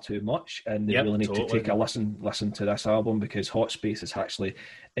Space far too much, and they really need to take a listen to this album, because Hot Space is actually,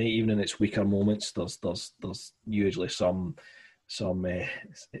 even in its weaker moments, there's usually some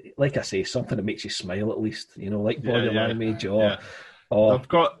like I say, something that makes you smile at least. You know, like Body Language or. I've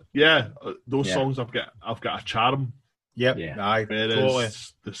got those songs. I've got a charm. Yep. Yeah. Aye.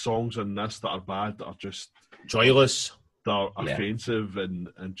 Whereas the songs in this that are bad, that are just joyless, they're offensive and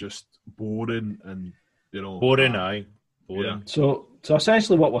just boring and Boring, aye. Boring. Yeah. So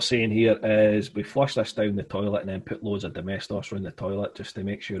essentially what we're saying here is we flush this down the toilet and then put loads of Domestos around the toilet just to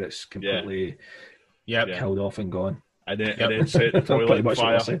make sure it's completely killed off and gone. And then set the toilet Pretty on much what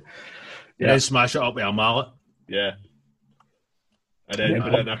we're fire. saying. And then smash it up with a mallet. Yeah. And then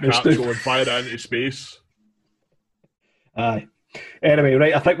put it in a Mr. capsule and fire it into space. Aye. Anyway,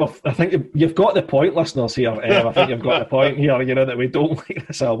 right. I think you've got the point, listeners. Here, I think you've got the point here. You know that we don't like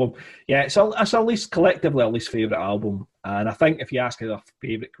this album. Yeah, it's at least collectively our least favourite album. And I think if you ask us our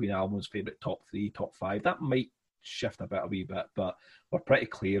favourite Queen albums, favourite top 3, top 5, that might shift a wee bit. But we're pretty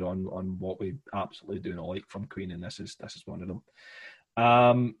clear on what we absolutely do not like from Queen, and this is one of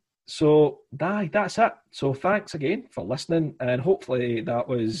them. So that's it. So thanks again for listening, and hopefully that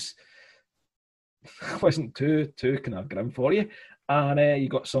wasn't too kind of grim for you, and you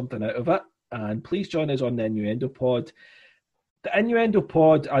got something out of it. And please join us on the Innuendo Pod. The Innuendo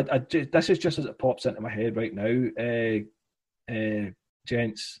Pod, this is just as it pops into my head right now,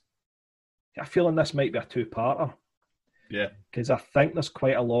 gents. I'm feeling this might be a two-parter. Yeah. Because I think there's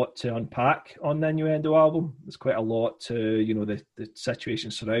quite a lot to unpack on the Innuendo album. There's quite a lot to, the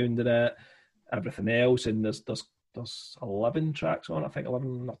situation surrounding it, everything else, and there's 11 tracks on it. I think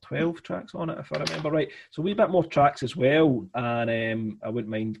 11 or 12 tracks on it, if I remember right. So a wee bit more tracks as well, and I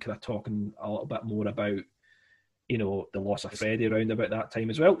wouldn't mind kind of talking a little bit more about, the loss of Freddie around about that time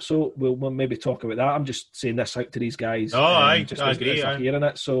as well. So we'll maybe talk about that. I'm just saying this out to these guys. I agree. I'm hearing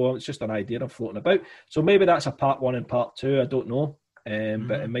it, so it's just an idea I'm floating about. So maybe that's a part 1 and part 2. I don't know,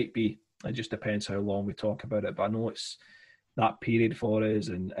 but it might be. It just depends how long we talk about it. But I know it's that period for us,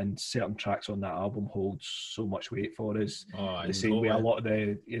 and certain tracks on that album hold so much weight for us. The same way a lot of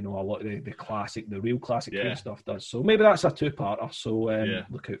the classic, the real classic Queen stuff does. So maybe that's a two-parter. So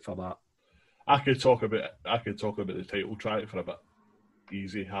look out for that. I could talk about the title track for a bit.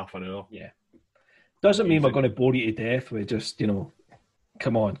 Easy, half an hour. Yeah. Doesn't mean we're going to bore you to death with just,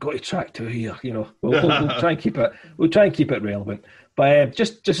 come on, go to track 2 here. We'll try and keep it. We'll try and keep it relevant. But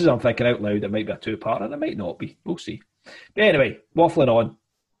just as I'm thinking out loud, it might be a two-parter, and it might not be. We'll see. But anyway, waffling on.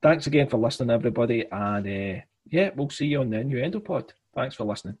 Thanks again for listening, everybody, and we'll see you on the Innuendo Pod. Thanks for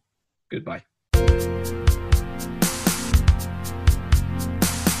listening. Goodbye.